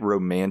 You can't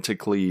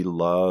romantically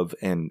love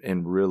and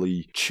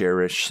really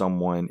cherish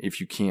someone if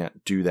you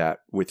can't do that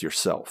with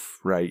yourself,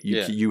 right?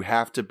 You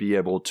have to be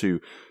able to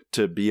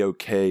be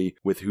okay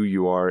with who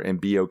you are and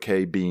be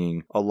okay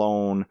being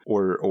alone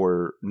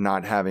or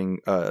not having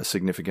a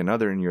significant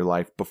other in your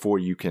life before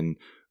you can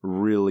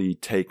really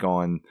take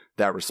on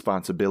that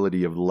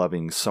responsibility of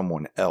loving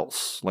someone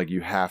else. Like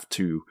you have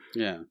to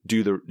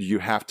you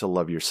have to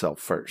love yourself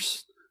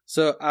first.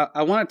 So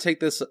I want to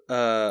take this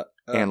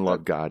and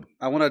love God.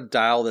 I want to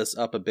dial this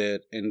up a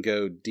bit and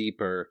go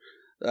deeper.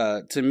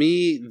 To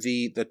me,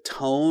 the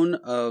tone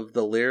of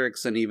the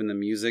lyrics and even the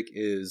music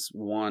is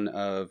one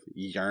of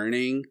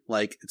yearning.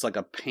 Like it's like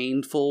a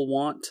painful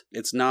want.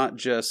 It's not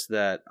just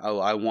that, oh,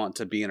 I want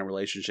to be in a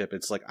relationship.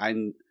 It's like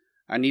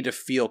I need to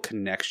feel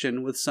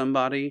connection with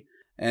somebody.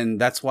 And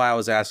that's why I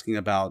was asking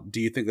about,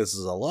 do you think this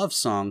is a love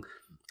song?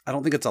 I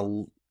don't think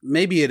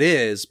maybe it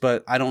is,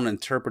 but I don't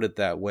interpret it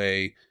that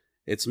way.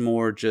 It's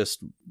more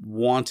just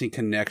wanting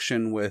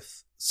connection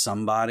with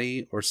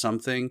somebody or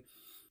something.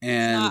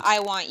 And it's not, I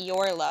want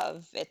your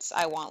love. It's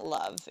I want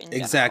love in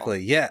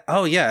exactly. general. Yeah.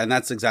 Oh, yeah. And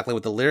that's exactly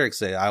what the lyrics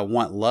say. I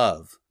want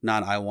love,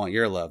 not I want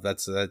your love.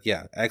 That's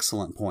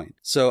excellent point.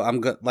 So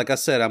like I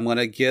said, I'm going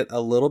to get a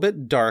little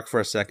bit dark for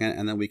a second,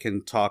 and then we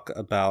can talk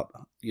about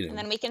And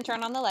then we can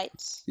turn on the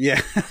lights.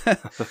 Yeah.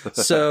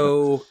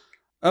 So,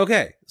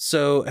 okay.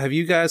 So, have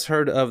you guys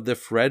heard of the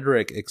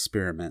Frederick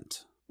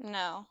experiment?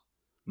 No.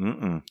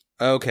 Mm-mm.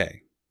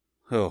 Okay.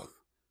 Oh.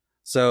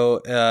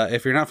 So,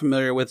 if you're not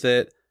familiar with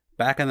it,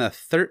 back in the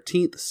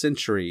 13th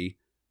century,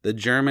 the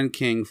German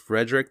king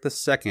Frederick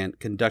II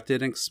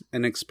conducted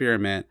an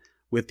experiment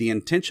with the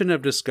intention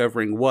of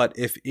discovering what,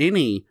 if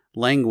any,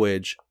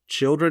 language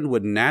children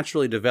would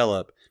naturally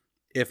develop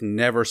if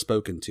never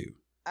spoken to.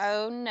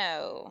 Oh,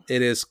 no.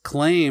 It is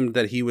claimed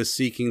that he was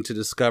seeking to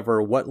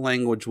discover what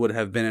language would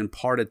have been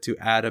imparted to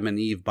Adam and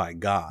Eve by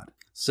God.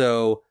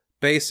 So,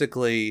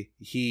 basically,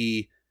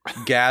 he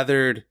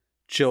gathered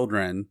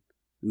children,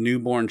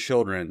 newborn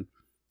children,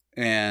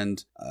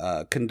 and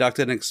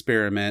conducted an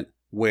experiment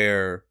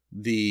where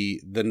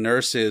the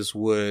nurses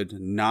would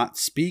not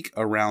speak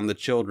around the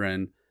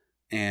children,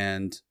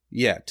 and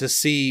to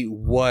see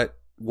what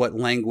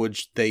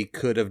language they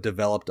could have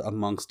developed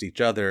amongst each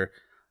other.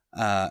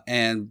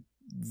 And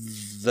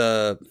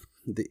the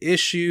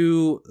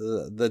issue,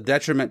 the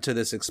detriment to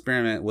this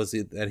experiment was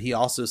that he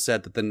also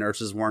said that the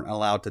nurses weren't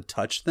allowed to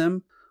touch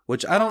them,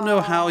 which I don't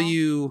know how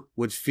you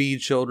would feed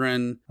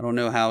children. I don't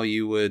know how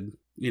you would,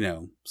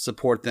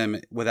 support them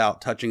without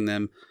touching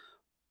them.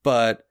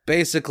 But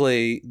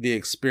basically, the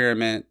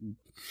experiment,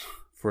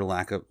 for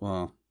lack of,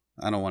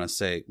 I don't want to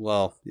say,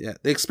 the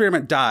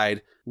experiment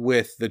died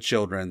with the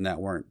children that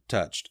weren't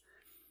touched.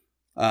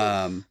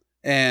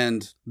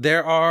 And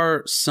there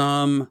are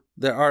some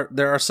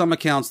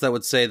accounts that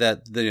would say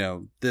that, you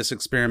know, this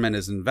experiment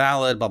is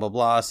invalid, blah, blah,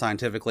 blah.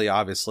 Scientifically,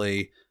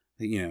 obviously,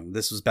 you know,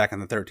 this was back in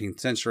the 13th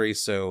century.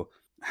 So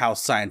how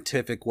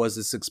scientific was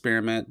this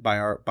experiment by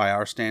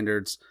our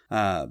standards?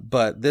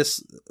 But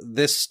this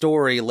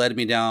story led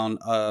me down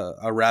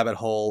a rabbit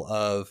hole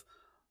of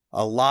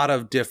a lot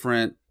of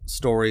different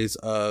stories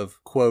of,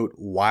 quote,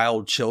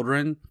 wild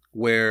children,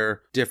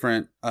 where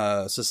different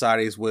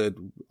societies would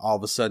all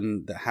of a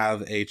sudden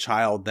have a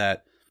child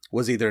that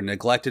was either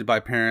neglected by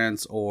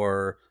parents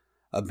or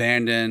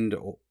abandoned,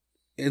 or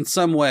in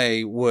some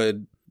way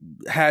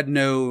had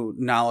no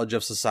knowledge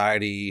of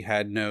society,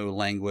 had no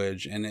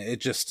language. And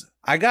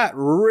I got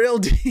real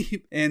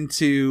deep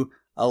into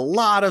a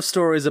lot of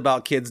stories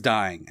about kids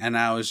dying. And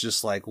I was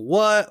just like,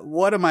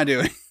 what am I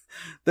doing?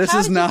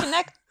 How did you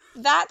connect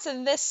that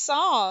to this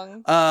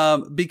song?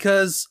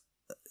 Because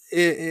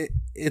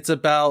it's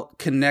about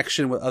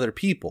connection with other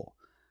people.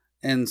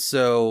 And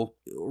so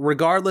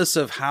regardless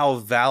of how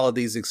valid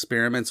these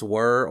experiments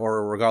were,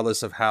 or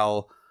regardless of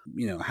how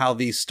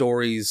these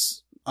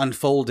stories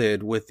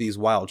unfolded with these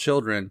wild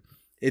children,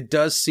 it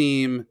does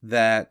seem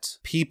that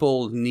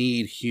people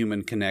need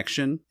human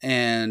connection.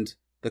 And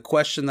the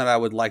question that I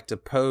would like to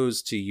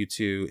pose to you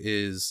two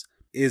is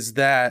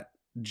that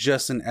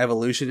just an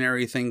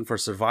evolutionary thing for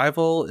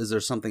survival? Is there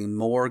something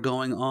more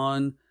going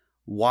on?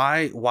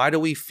 Why do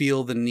we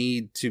feel the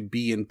need to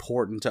be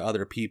important to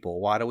other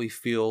people? Why do we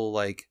feel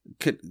like,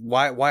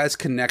 why is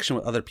connection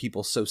with other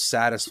people so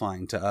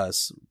satisfying to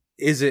us?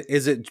 Is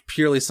it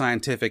purely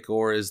scientific,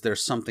 or is there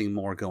something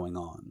more going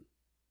on?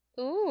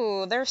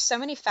 Ooh, there's so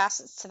many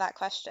facets to that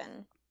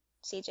question.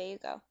 CJ, you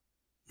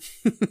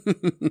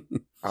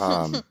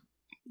go.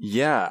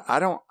 Yeah, I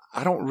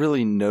don't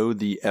really know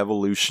the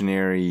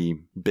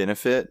evolutionary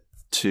benefit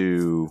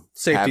to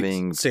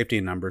having safety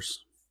in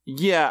numbers.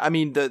 Yeah, I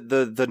mean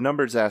the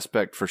numbers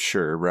aspect for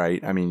sure,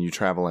 right? I mean, you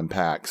travel in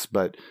packs,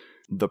 but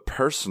the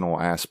personal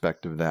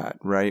aspect of that,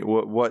 right?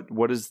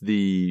 What is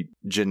the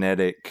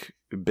genetic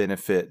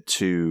benefit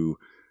to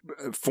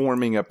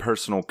forming a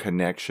personal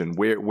connection?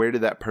 Where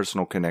did that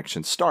personal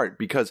connection start?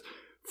 Because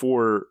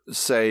for,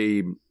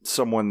 say,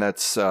 someone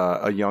that's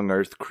a young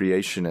Earth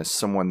creationist,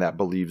 someone that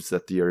believes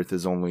that the Earth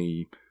is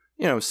only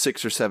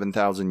 6,000 or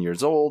 7,000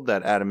 years old,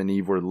 that Adam and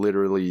Eve were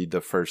literally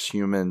the first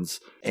humans.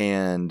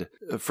 And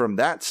from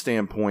that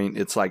standpoint,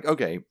 it's like,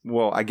 okay,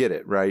 well, I get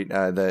it, right?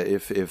 That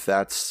if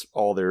that's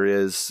all there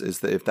is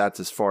that if that's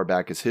as far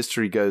back as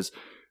history goes,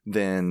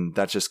 then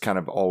that's just kind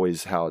of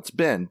always how it's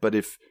been. But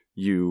if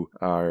you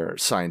are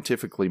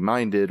scientifically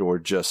minded or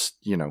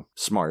just,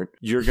 smart,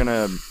 you're going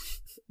to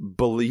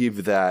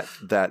believe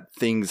that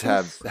things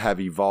have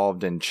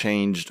evolved and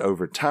changed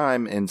over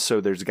time. And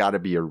so there's got to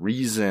be a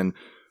reason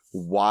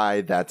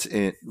why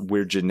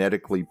we're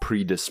genetically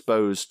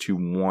predisposed to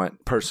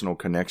want personal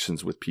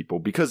connections with people.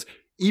 Because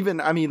even,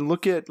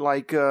 look at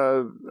like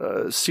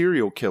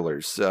serial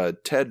killers,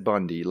 Ted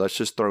Bundy, let's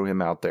just throw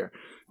him out there,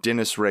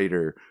 Dennis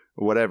Rader,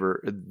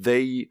 whatever.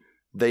 They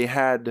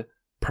had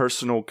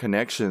personal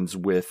connections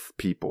with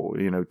people.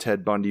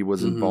 Ted Bundy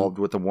was involved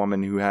with a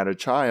woman who had a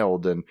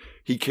child, and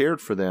he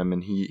cared for them,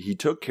 and he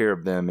took care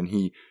of them, and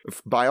he,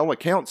 by all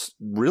accounts,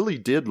 really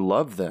did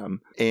love them.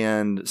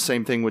 And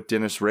same thing with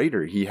Dennis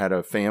Rader. He had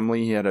a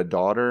family, he had a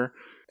daughter.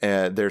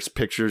 There's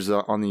pictures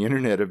on the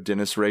internet of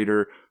Dennis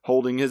Rader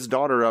holding his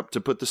daughter up to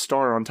put the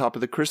star on top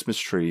of the Christmas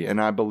tree. And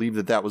I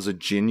believe that was a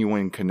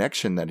genuine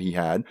connection that he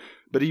had,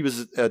 but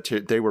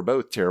they were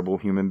both terrible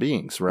human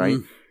beings. Right.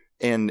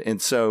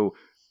 And so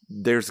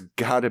there's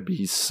got to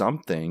be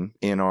something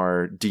in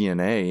our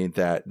DNA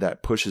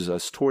that pushes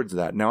us towards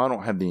that. Now, I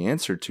don't have the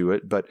answer to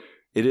it, but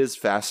it is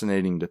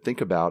fascinating to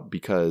think about,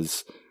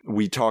 because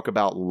we talk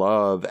about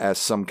love as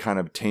some kind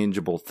of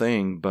tangible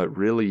thing, but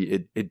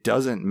really it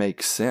doesn't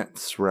make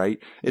sense, right?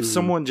 If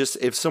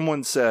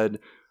someone said,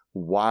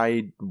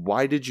 why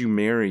did you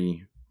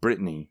marry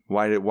Brittany?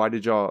 Why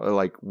did y'all,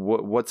 like,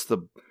 what's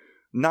the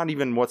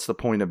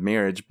point of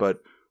marriage, but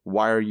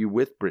why are you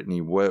with Brittany?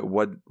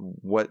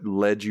 What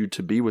led you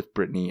to be with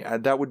Brittany?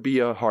 That would be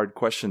a hard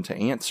question to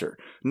answer.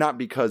 Not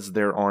because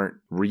there aren't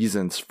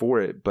reasons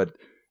for it, but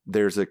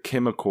there's a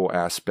chemical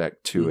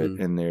aspect to it,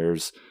 and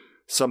there's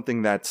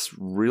something that's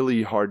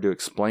really hard to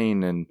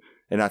explain. And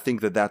I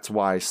think that's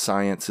why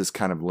science is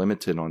kind of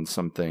limited on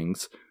some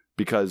things,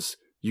 because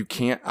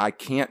I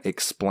can't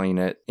explain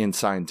it in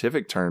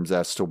scientific terms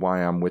as to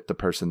why I'm with the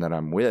person that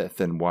I'm with,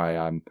 and why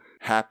I'm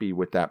happy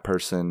with that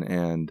person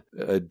and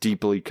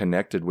deeply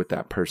connected with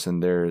that person.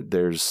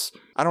 There's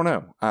I don't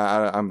know.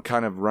 I'm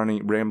kind of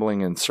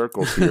rambling in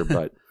circles here,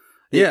 but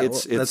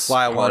that's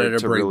why I wanted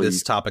to bring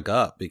this topic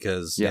up,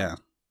 because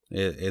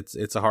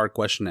it's a hard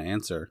question to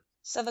answer.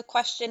 So the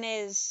question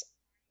is,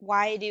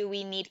 why do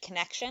we need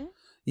connection?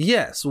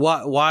 Yes.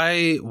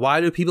 Why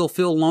do people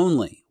feel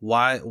lonely?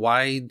 Why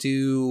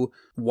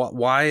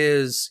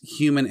is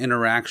human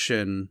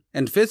interaction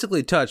and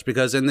physically touch?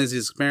 Because in these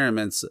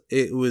experiments,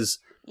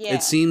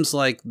 it seems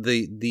like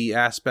the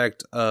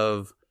aspect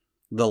of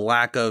the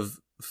lack of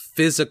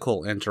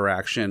physical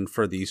interaction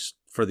for these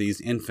for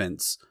these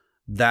infants,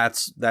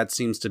 that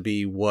seems to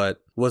be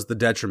what was the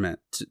detriment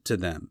to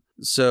them.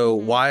 So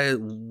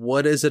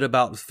what is it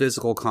about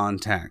physical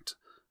contact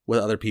with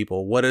other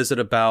people? What is it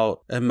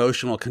about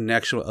emotional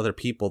connection with other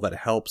people that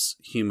helps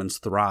humans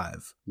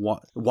thrive?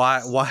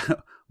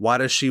 Why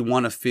does she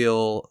want to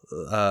feel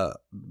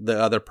the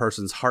other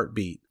person's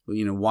heartbeat?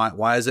 You know,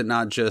 why is it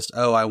not just,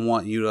 oh, I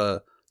want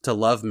you to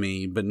love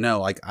me, but no,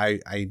 like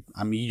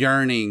I'm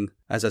yearning,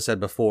 as I said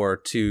before,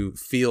 to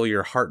feel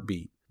your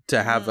heartbeat,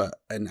 to have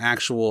an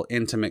actual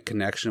intimate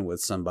connection with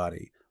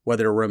somebody,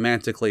 whether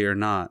romantically or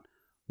not.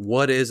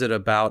 What is it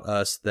about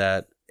us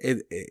that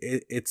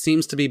it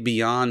seems to be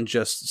beyond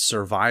just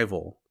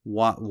survival?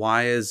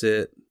 Why is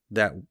it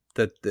that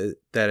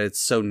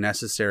it's so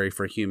necessary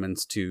for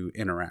humans to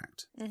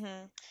interact?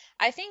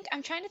 I think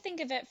I'm trying to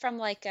think of it from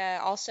like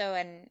also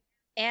an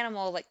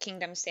animal like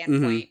kingdom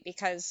standpoint,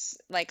 because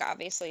like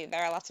obviously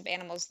there are lots of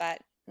animals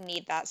that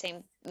need that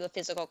same the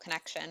physical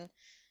connection.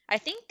 I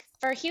think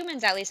for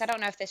humans, at least, I don't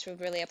know if this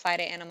would really apply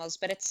to animals,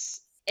 but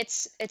it's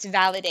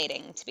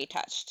validating to be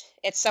touched.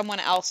 It's someone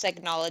else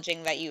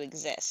acknowledging that you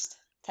exist,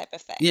 type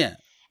of thing. Yeah.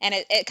 And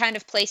it kind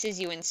of places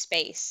you in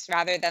space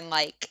rather than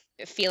like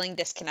feeling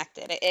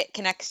disconnected. It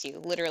connects you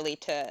literally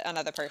to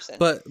another person.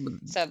 But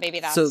so maybe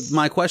that's... So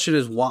my question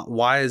is,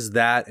 why is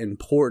that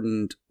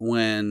important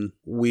when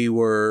we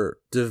were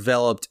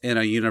developed in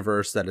a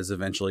universe that is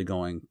eventually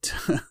going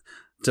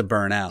to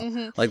burn out?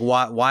 Like,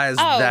 why is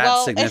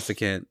that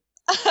significant?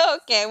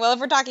 Okay, well, if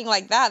we're talking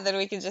like that, then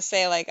we can just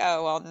say like,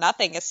 oh, well,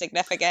 nothing is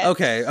significant.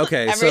 Okay.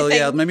 So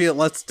yeah, maybe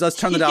let's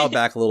turn the dial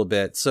back a little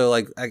bit. So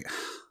like,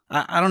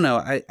 I don't know.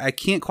 I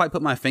can't quite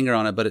put my finger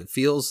on it, but it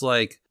feels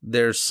like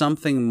there's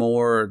something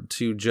more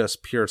to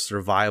just pure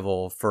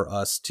survival for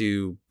us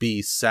to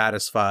be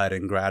satisfied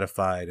and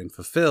gratified and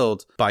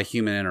fulfilled by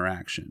human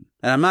interaction.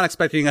 And I'm not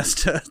expecting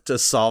us to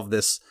solve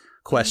this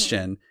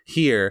question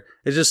here.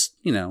 It's just,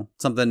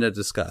 something to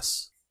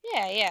discuss.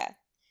 Yeah.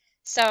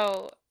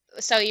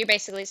 So you're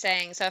basically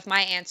saying, so if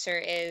my answer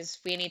is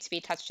we need to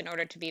be touched in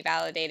order to be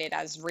validated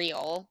as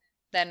real,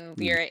 then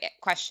your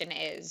question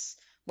is,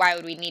 why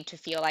would we need to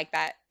feel like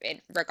that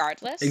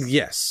regardless?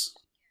 Yes.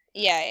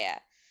 Yeah.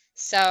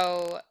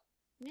 So,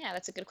 yeah,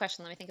 that's a good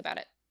question. Let me think about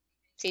it.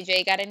 CJ,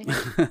 you got anything?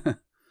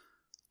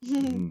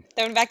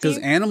 Throwing back to you? Because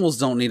animals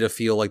don't need to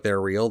feel like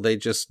they're real. They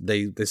just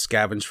they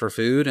scavenge for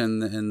food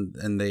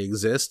and they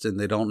exist and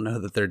they don't know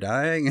that they're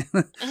dying.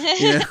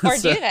 Or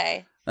do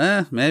they?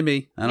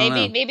 Maybe. I don't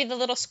know. Maybe the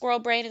little squirrel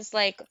brain is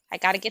like, I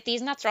got to get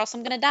these nuts or else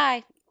I'm gonna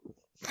die.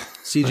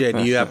 CJ,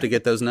 do you have to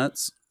get those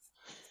nuts?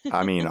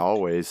 I mean,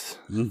 always.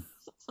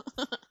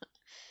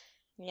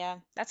 Yeah,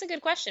 that's a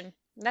good question.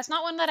 That's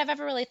not one that I've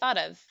ever really thought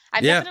of.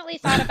 I've definitely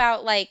thought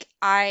about like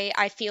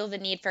I feel the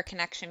need for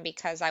connection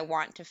because I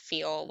want to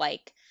feel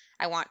like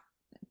I'm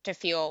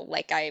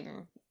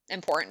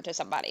important to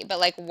somebody. But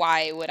like,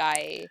 why would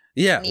I?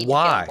 Yeah,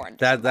 why?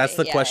 That's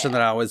the question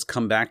that I always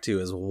come back to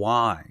is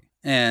why.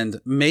 And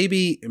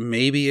maybe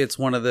it's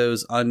one of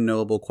those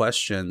unknowable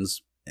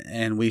questions,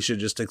 and we should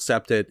just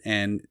accept it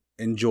and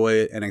enjoy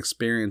it and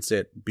experience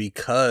it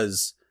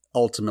because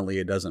ultimately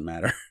it doesn't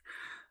matter.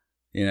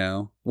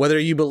 Whether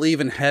you believe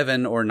in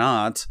heaven or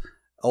not,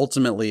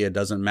 ultimately it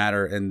doesn't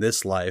matter in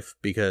this life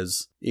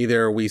because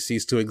either we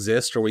cease to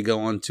exist or we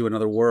go on to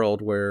another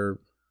world where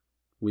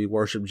we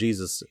worship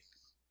Jesus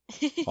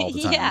all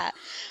the time. Yeah.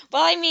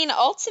 Well, I mean,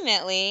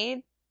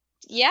 ultimately,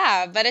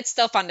 yeah, but it's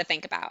still fun to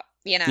think about,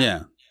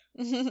 Yeah.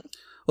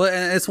 Well,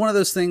 and it's one of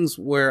those things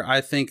where I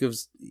think of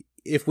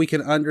if we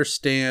can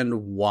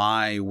understand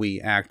why we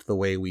act the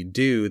way we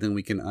do, then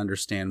we can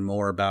understand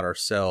more about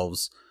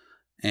ourselves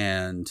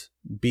and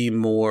be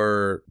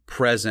more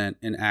present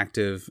and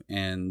active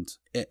and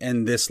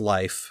in this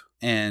life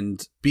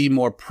and be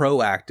more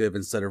proactive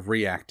instead of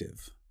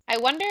reactive. I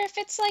wonder if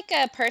it's like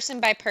a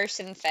person by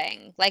person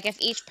thing. Like if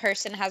each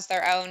person has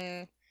their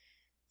own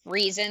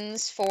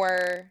reasons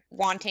for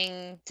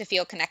wanting to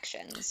feel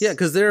connections. Yeah,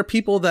 because there are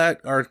people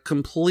that are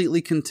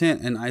completely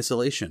content in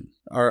isolation.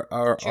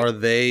 Are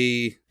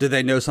they? Do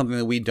they know something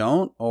that we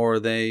don't, or are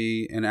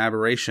they an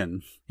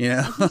aberration?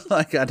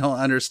 Like I don't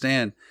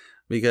understand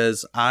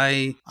because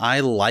I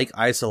like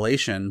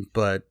isolation,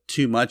 but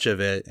too much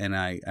of it, and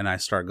I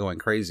start going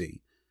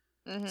crazy.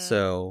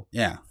 So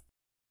yeah.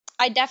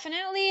 I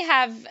definitely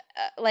have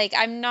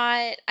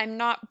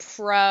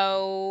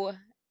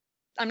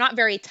I'm not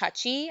very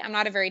touchy. I'm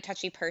not a very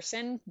touchy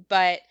person,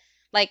 but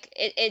like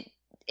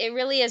it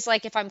really is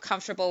like if I'm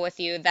comfortable with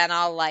you, then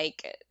I'll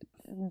like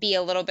be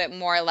a little bit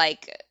more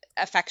like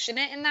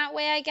affectionate in that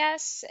way, I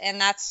guess. And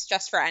that's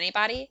just for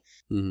anybody.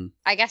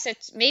 I guess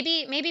it's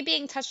maybe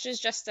being touched is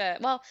just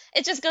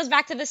it just goes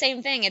back to the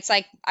same thing. It's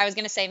like I was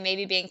going to say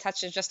maybe being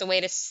touched is just a way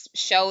to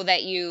show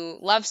that you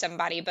love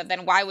somebody, but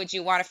then why would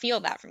you want to feel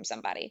that from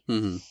somebody?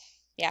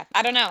 Yeah,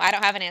 I don't know. I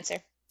don't have an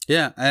answer.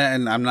 Yeah,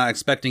 and I'm not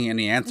expecting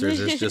any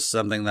answers. It's just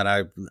something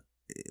that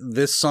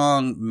this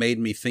song made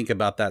me think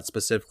about that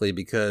specifically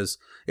because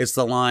it's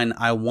the line,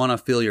 I want to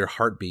feel your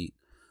heartbeat.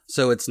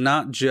 So it's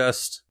not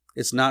just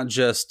it's not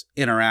just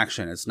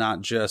interaction. It's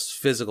not just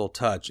physical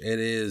touch.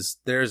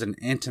 There's an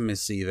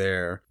intimacy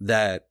there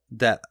that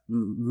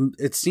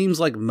it seems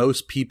like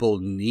most people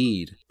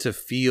need to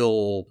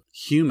feel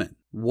human.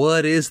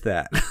 What is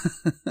that?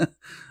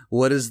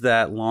 What is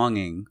that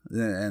longing?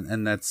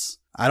 And that's,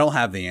 I don't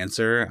have the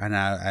answer, and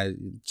I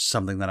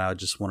something that I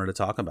just wanted to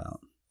talk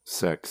about.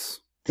 Sex.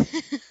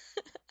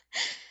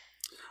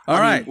 All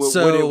right,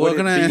 so we're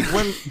gonna.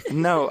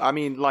 No, I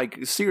mean,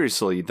 like,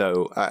 seriously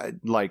though,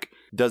 like,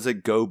 does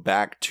it go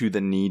back to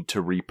the need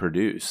to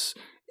reproduce?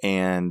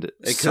 And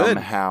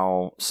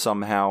somehow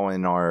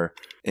in our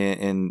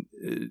in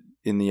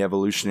the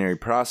evolutionary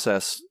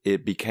process,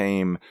 it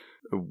became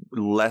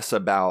less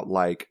about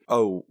like,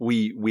 oh,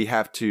 we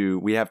have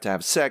to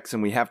have sex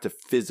and we have to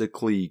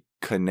physically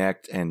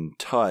connect and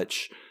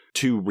touch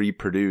to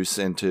reproduce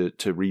and to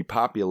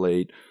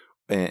repopulate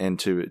and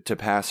to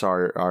pass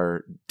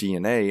our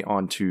DNA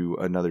onto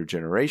another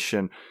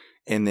generation.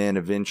 And then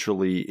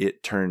eventually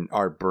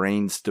our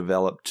brains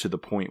developed to the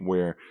point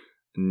where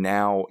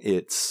now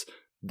it's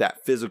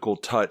that physical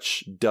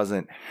touch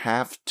doesn't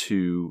have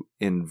to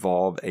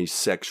involve a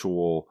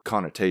sexual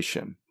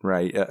connotation,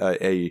 right?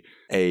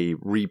 A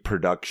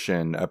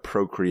reproduction, a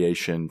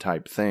procreation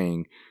type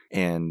thing.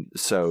 And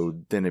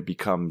so then it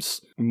becomes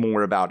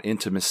more about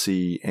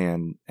intimacy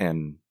and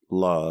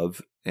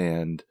love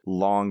and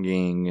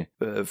longing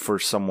for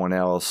someone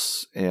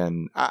else.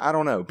 And I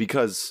don't know,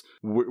 because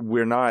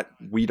we're not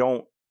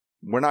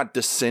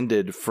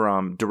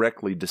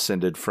directly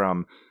descended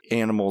from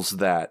animals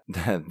that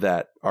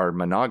are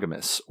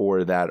monogamous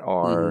or that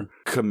are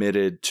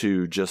committed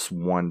to just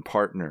one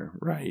partner,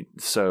 right?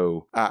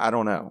 So I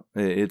don't know.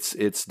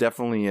 It's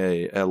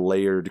definitely a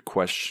layered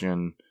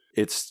question.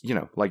 It's,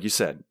 like you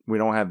said, we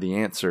don't have the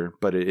answer,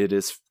 but it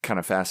is kind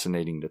of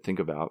fascinating to think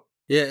about.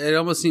 Yeah, it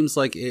almost seems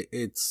like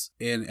it's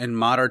in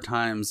modern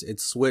times,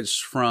 it's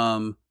switched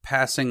from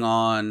passing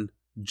on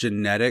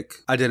genetic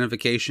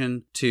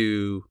identification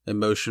to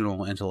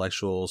emotional,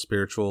 intellectual,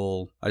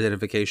 spiritual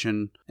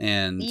identification.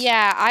 And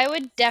yeah, I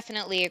would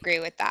definitely agree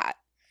with that.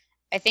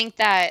 I think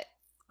that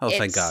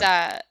thank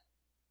God.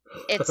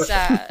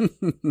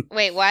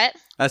 Wait, what?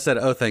 I said,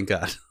 oh, thank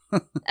God.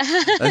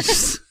 That's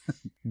just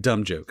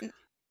dumb joke.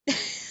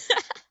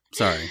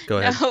 Sorry, go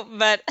ahead. No,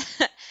 but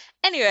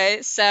anyway,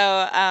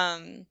 so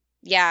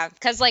yeah,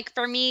 because like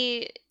for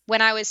me,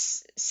 when I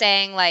was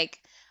saying like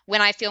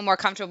when I feel more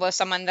comfortable with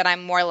someone, that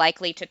I'm more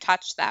likely to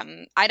touch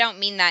them, I don't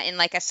mean that in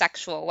like a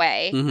sexual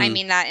way. I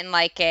mean that in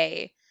like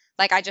I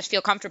just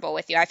feel comfortable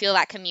with you. I feel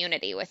that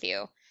community with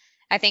you.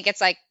 I think it's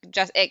like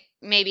it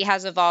maybe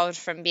has evolved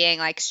from being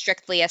like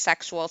strictly a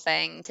sexual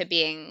thing to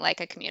being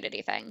like a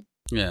community thing.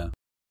 Yeah.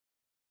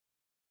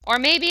 Or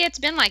maybe it's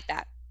been like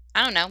that.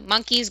 I don't know.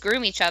 Monkeys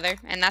groom each other,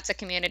 and that's a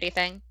community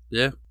thing.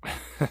 Yeah.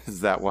 Is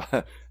that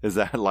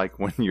like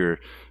when your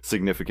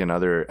significant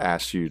other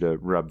asks you to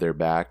rub their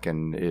back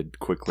and it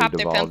quickly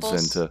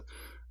devolves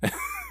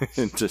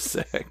into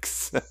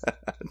sex?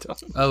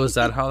 Oh, is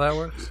that how that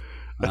works?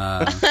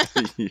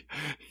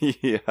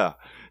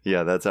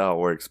 Yeah, that's how it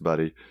works,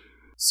 buddy.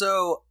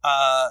 So,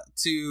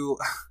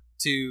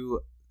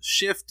 to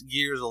shift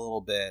gears a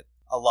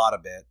lot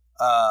of bit,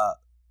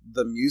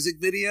 the music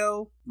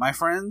video, my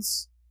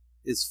friends,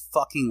 is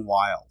fucking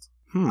wild.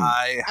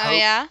 I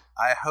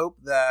hope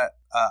that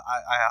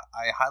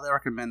I highly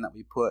recommend that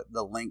we put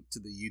the link to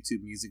the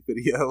YouTube music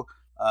video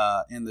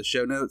in the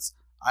show notes.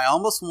 I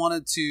almost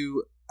wanted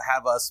to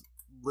have us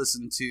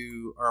listen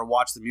to or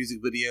watch the music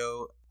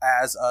video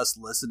as us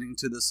listening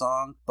to the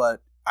song,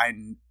 but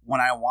when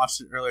I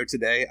watched it earlier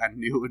today, I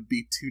knew it would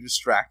be too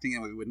distracting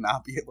and we would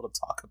not be able to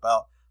talk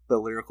about the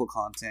lyrical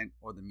content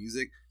or the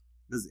music,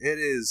 because it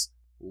is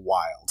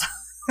wild.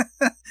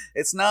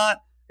 It's not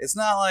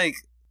like,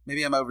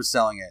 maybe I'm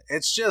overselling it.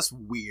 It's just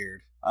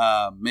weird.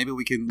 Maybe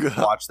we can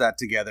watch that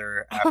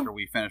together after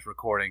we finish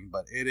recording,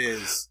 but it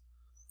is,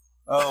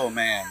 oh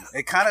man,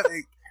 it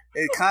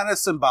kind of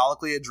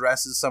symbolically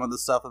addresses some of the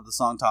stuff that the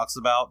song talks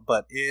about,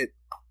 but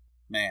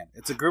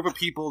it's a group of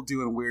people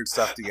doing weird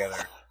stuff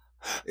together.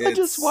 I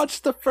just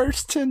watched the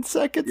first 10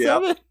 seconds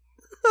of it.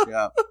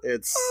 Yeah,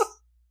 it's...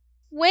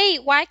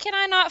 Wait, why can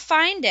I not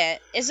find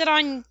it? Is it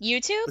on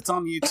YouTube? It's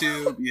on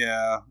YouTube,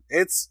 yeah.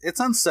 It's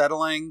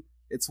unsettling.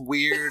 It's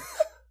weird.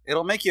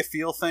 It'll make you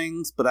feel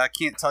things, but I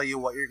can't tell you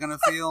what you're going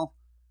to feel.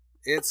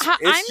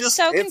 I'm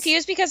so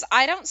confused because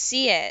I don't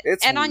see it.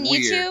 And on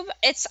weird. YouTube,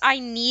 it's I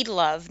Need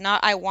Love,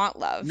 not I Want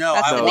Love. No,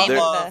 that's the name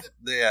of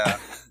the... Yeah.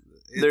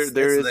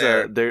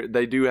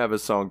 They do have a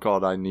song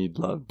called I Need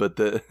Love, but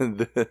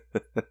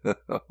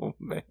oh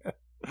man.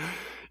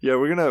 Yeah,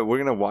 we're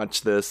gonna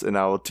watch this, and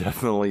I will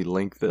definitely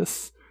link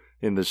this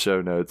in the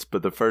show notes.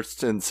 But the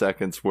first 10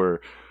 seconds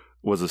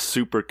was a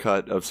super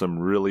cut of some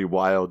really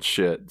wild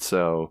shit.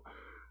 So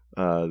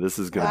this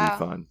is gonna be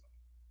fun.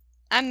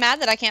 I'm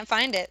mad that I can't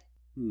find it.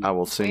 I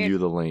will send you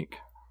the link.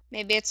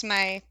 Maybe it's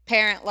my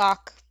parent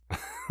lock.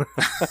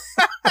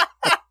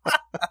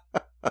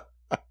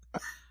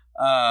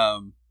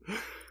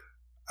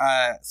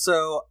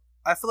 So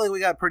I feel like we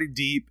got pretty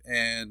deep,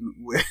 and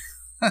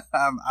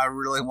I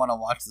really want to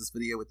watch this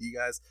video with you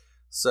guys.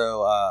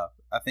 So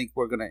I think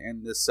we're going to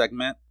end this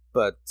segment.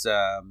 But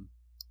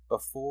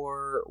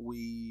before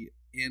we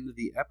end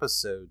the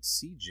episode,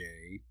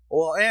 CJ,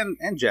 well,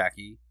 and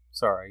Jackie,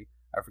 sorry,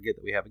 I forget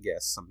that we have a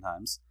guest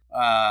sometimes.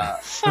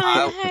 Fine,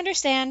 I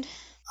understand.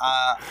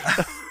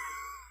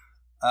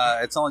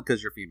 It's only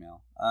because you're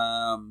female.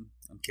 I'm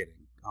kidding.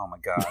 Oh my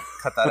god,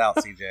 cut that out,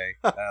 CJ.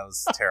 That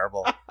was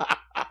terrible.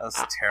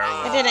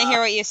 I didn't hear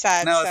what you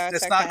said. No, so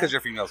it's okay. not because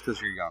you're female. It's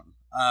because you're young.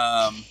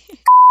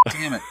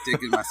 Damn it,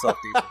 digging myself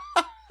deeper.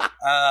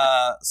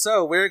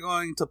 So we're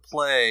going to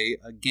play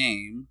a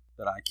game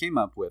that I came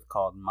up with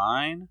called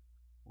Mine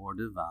or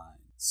Divine.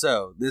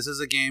 So this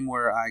is a game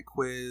where I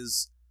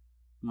quiz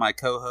my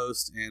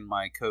co-host and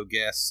my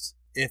co-guest.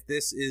 If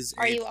this is,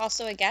 are you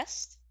also a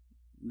guest?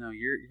 No,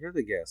 you're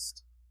the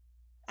guest.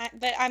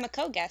 But I'm a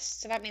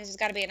co-guest, so that means there's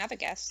got to be another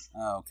guest.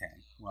 Oh, okay.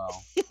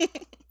 Well,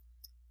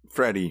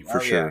 Freddie, for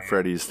sure. Yeah.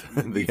 Freddie's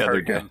the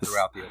other guest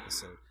throughout the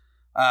episode.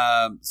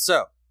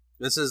 So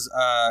this is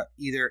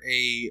either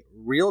a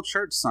real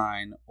church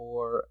sign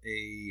or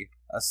a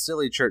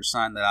silly church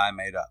sign that I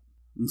made up.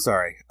 I'm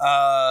sorry.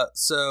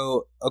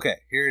 So okay,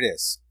 here it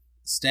is.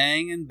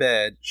 Staying in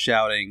bed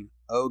shouting,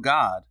 "Oh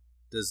God,"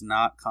 does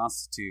not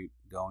constitute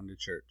going to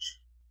church.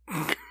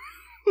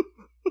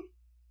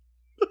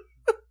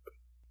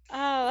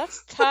 Oh,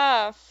 that's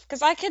tough.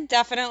 Because I could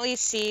definitely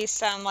see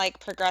some, like,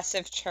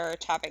 progressive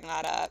church having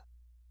that up.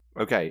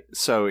 Okay,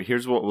 so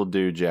here's what we'll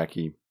do,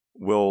 Jackie.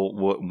 We'll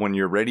when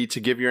you're ready to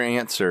give your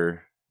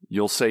answer,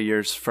 you'll say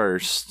yours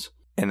first,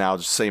 and I'll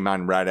just say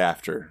mine right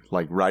after.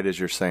 Like, right as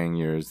you're saying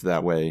yours.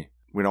 That way,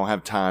 we don't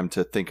have time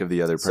to think of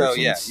the other person's.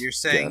 So, yeah, you're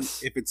saying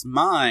if it's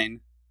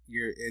mine,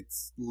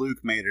 it's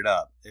Luke made it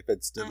up. If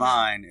it's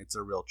divine, it's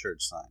a real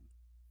church sign.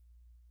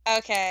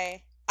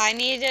 Okay. I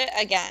need it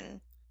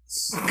again.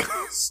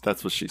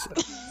 That's what she said.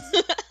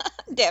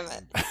 Damn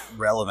it.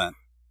 Relevant.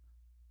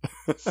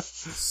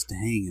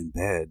 Staying in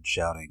bed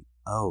shouting,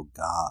 "Oh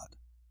God,"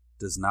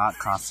 does not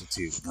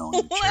constitute going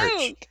to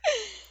church.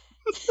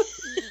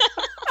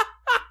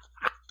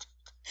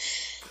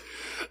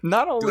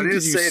 Not only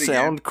did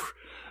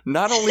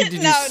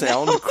you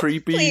sound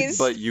creepy, please.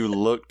 But you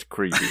looked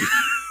creepy.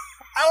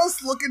 I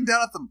was looking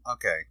down at them.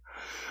 Okay.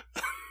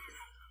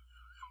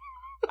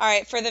 All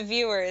right, for the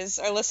viewers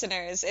or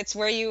listeners, it's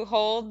where you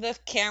hold the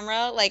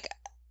camera like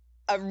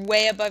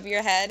way above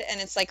your head, and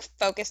it's like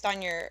focused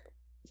on your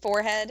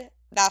forehead.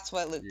 That's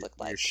what Luke looked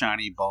like. Your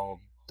shiny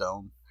bald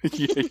dome.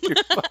 Yeah,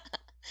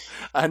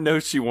 I know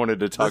she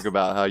wanted to talk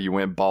about how you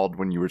went bald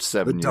when you were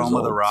 7 years old. The Dome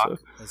of the Rock,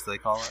 as they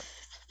call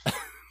it.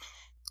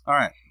 All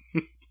right.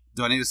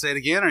 Do I need to say it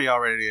again, or are y'all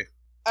ready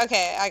to?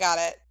 Okay, I got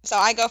it. So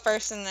I go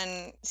first, and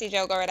then CJ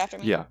will go right after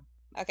me? Yeah.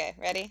 Okay,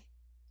 ready?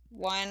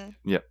 1,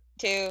 Yep.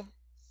 2,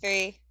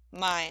 3,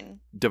 mine.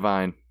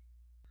 Divine.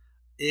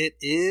 It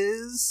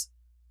is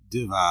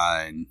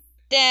divine.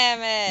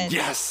 Damn it.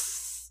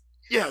 Yes.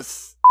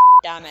 Yes.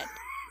 Damn it.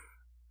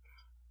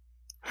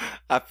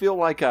 I feel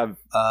like I've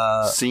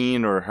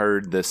seen or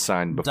heard this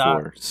sign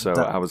before, so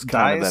I was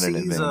kind of at an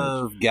advantage.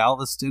 Diocese of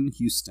Galveston,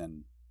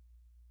 Houston.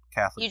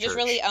 Catholic You just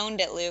Church. really owned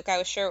it, Luke. I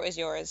was sure it was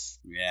yours.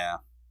 Yeah.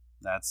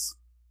 That's...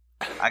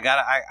 I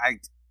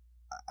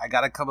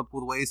gotta come up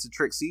with ways to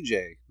trick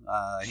CJ.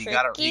 He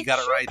got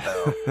it right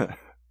though.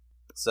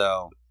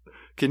 So,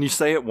 can you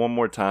say it one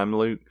more time,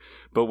 Luke?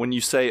 But when you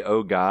say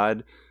 "Oh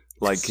God,"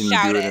 like, can you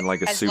do it in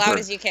like a as super? Loud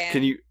as you can.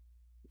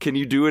 Can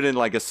you do it in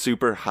like a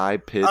super high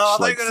pitched,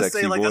 like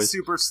sexy say like voice?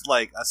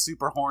 a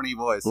super horny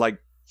voice, like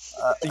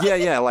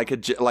yeah, like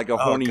a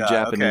horny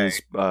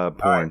Japanese porn. All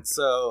right,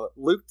 so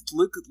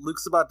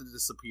Luke's about to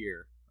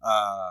disappear,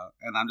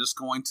 and I'm just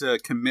going to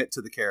commit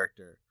to the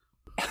character.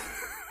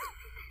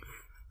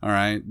 All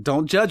right,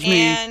 don't judge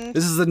me. And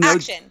this is a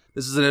action.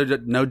 This is a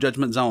no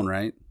judgment zone,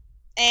 right?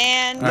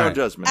 And no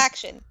judgment.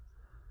 Action.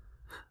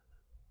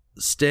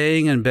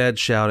 Staying in bed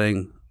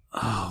shouting,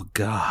 "Oh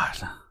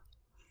God,"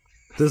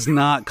 does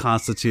not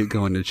constitute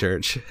going to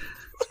church.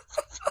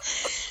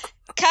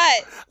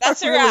 Cut.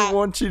 That's a wrap.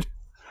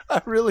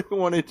 I really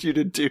wanted you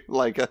to do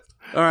like a.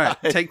 All right,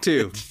 take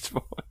 2.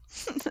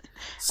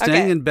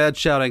 Staying in bed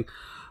shouting,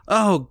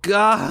 "Oh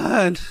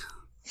God,"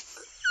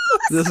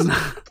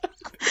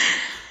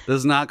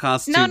 does not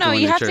constitute. No,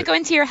 going you to have church. to go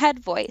into your head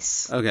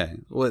voice. Okay,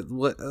 what?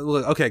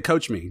 Okay,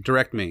 coach me,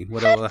 direct me.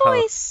 Head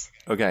voice.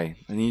 Okay,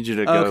 I need you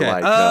to go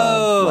like.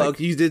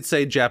 Okay, you did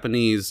say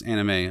Japanese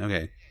anime.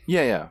 Okay.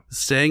 Yeah.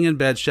 Staying in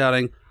bed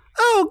shouting,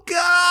 "Oh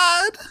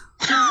God,"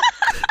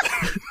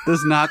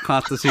 does not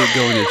constitute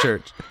going to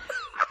church.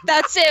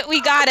 That's it.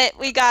 We got it.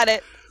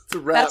 It's a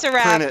wrap. That's a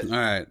wrap. All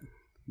right,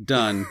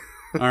 done.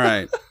 All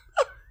right.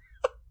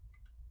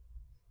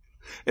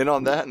 And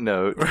on that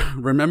note,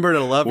 remember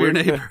to love your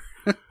neighbor.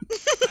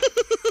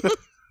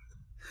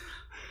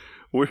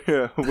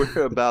 We're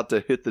about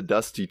to hit the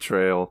dusty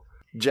trail.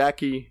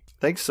 Jackie,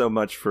 thanks so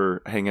much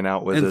for hanging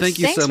out with us. And thank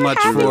you so much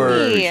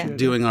for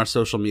doing our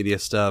social media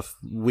stuff.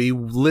 We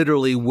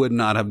literally would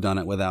not have done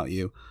it without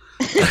you.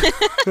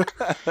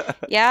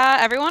 Yeah,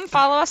 everyone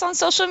follow us on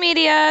social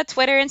media,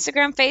 Twitter,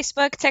 Instagram,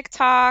 Facebook,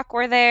 TikTok.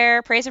 We're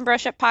there. Praise and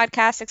Broship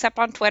Podcast, except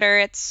on Twitter.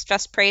 It's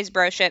just Praise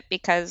Broship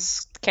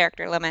because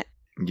character limit.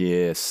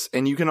 Yes.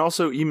 And you can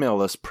also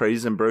email us,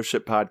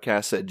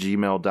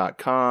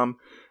 praiseandbroshipodcast@gmail.com.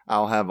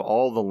 I'll have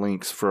all the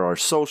links for our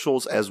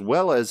socials as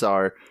well as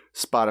our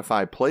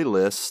Spotify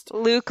playlist.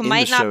 Luke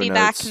might not be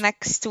back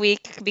next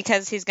week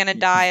because he's going to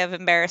die of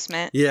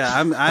embarrassment. Yeah,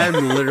 I'm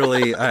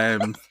literally,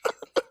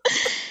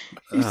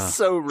 He's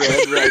so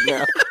red right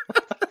now.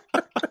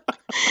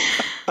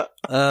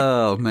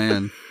 Oh,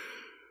 man.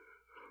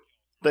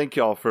 Thank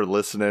y'all for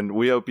listening.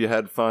 We hope you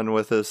had fun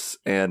with us,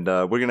 and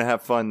we're going to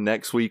have fun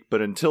next week.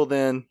 But until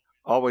then,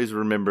 always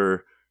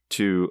remember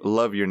to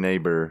love your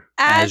neighbor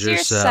as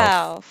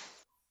yourself.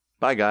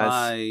 Bye, guys.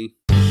 Bye.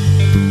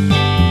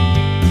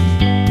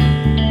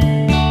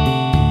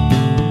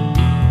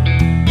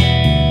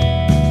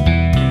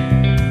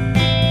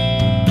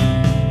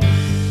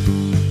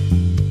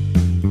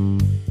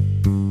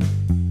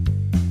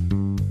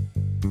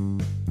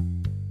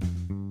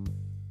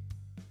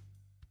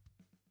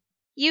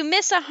 You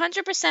miss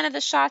 100% of the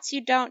shots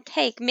you don't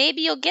take.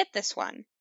 Maybe you'll get this one.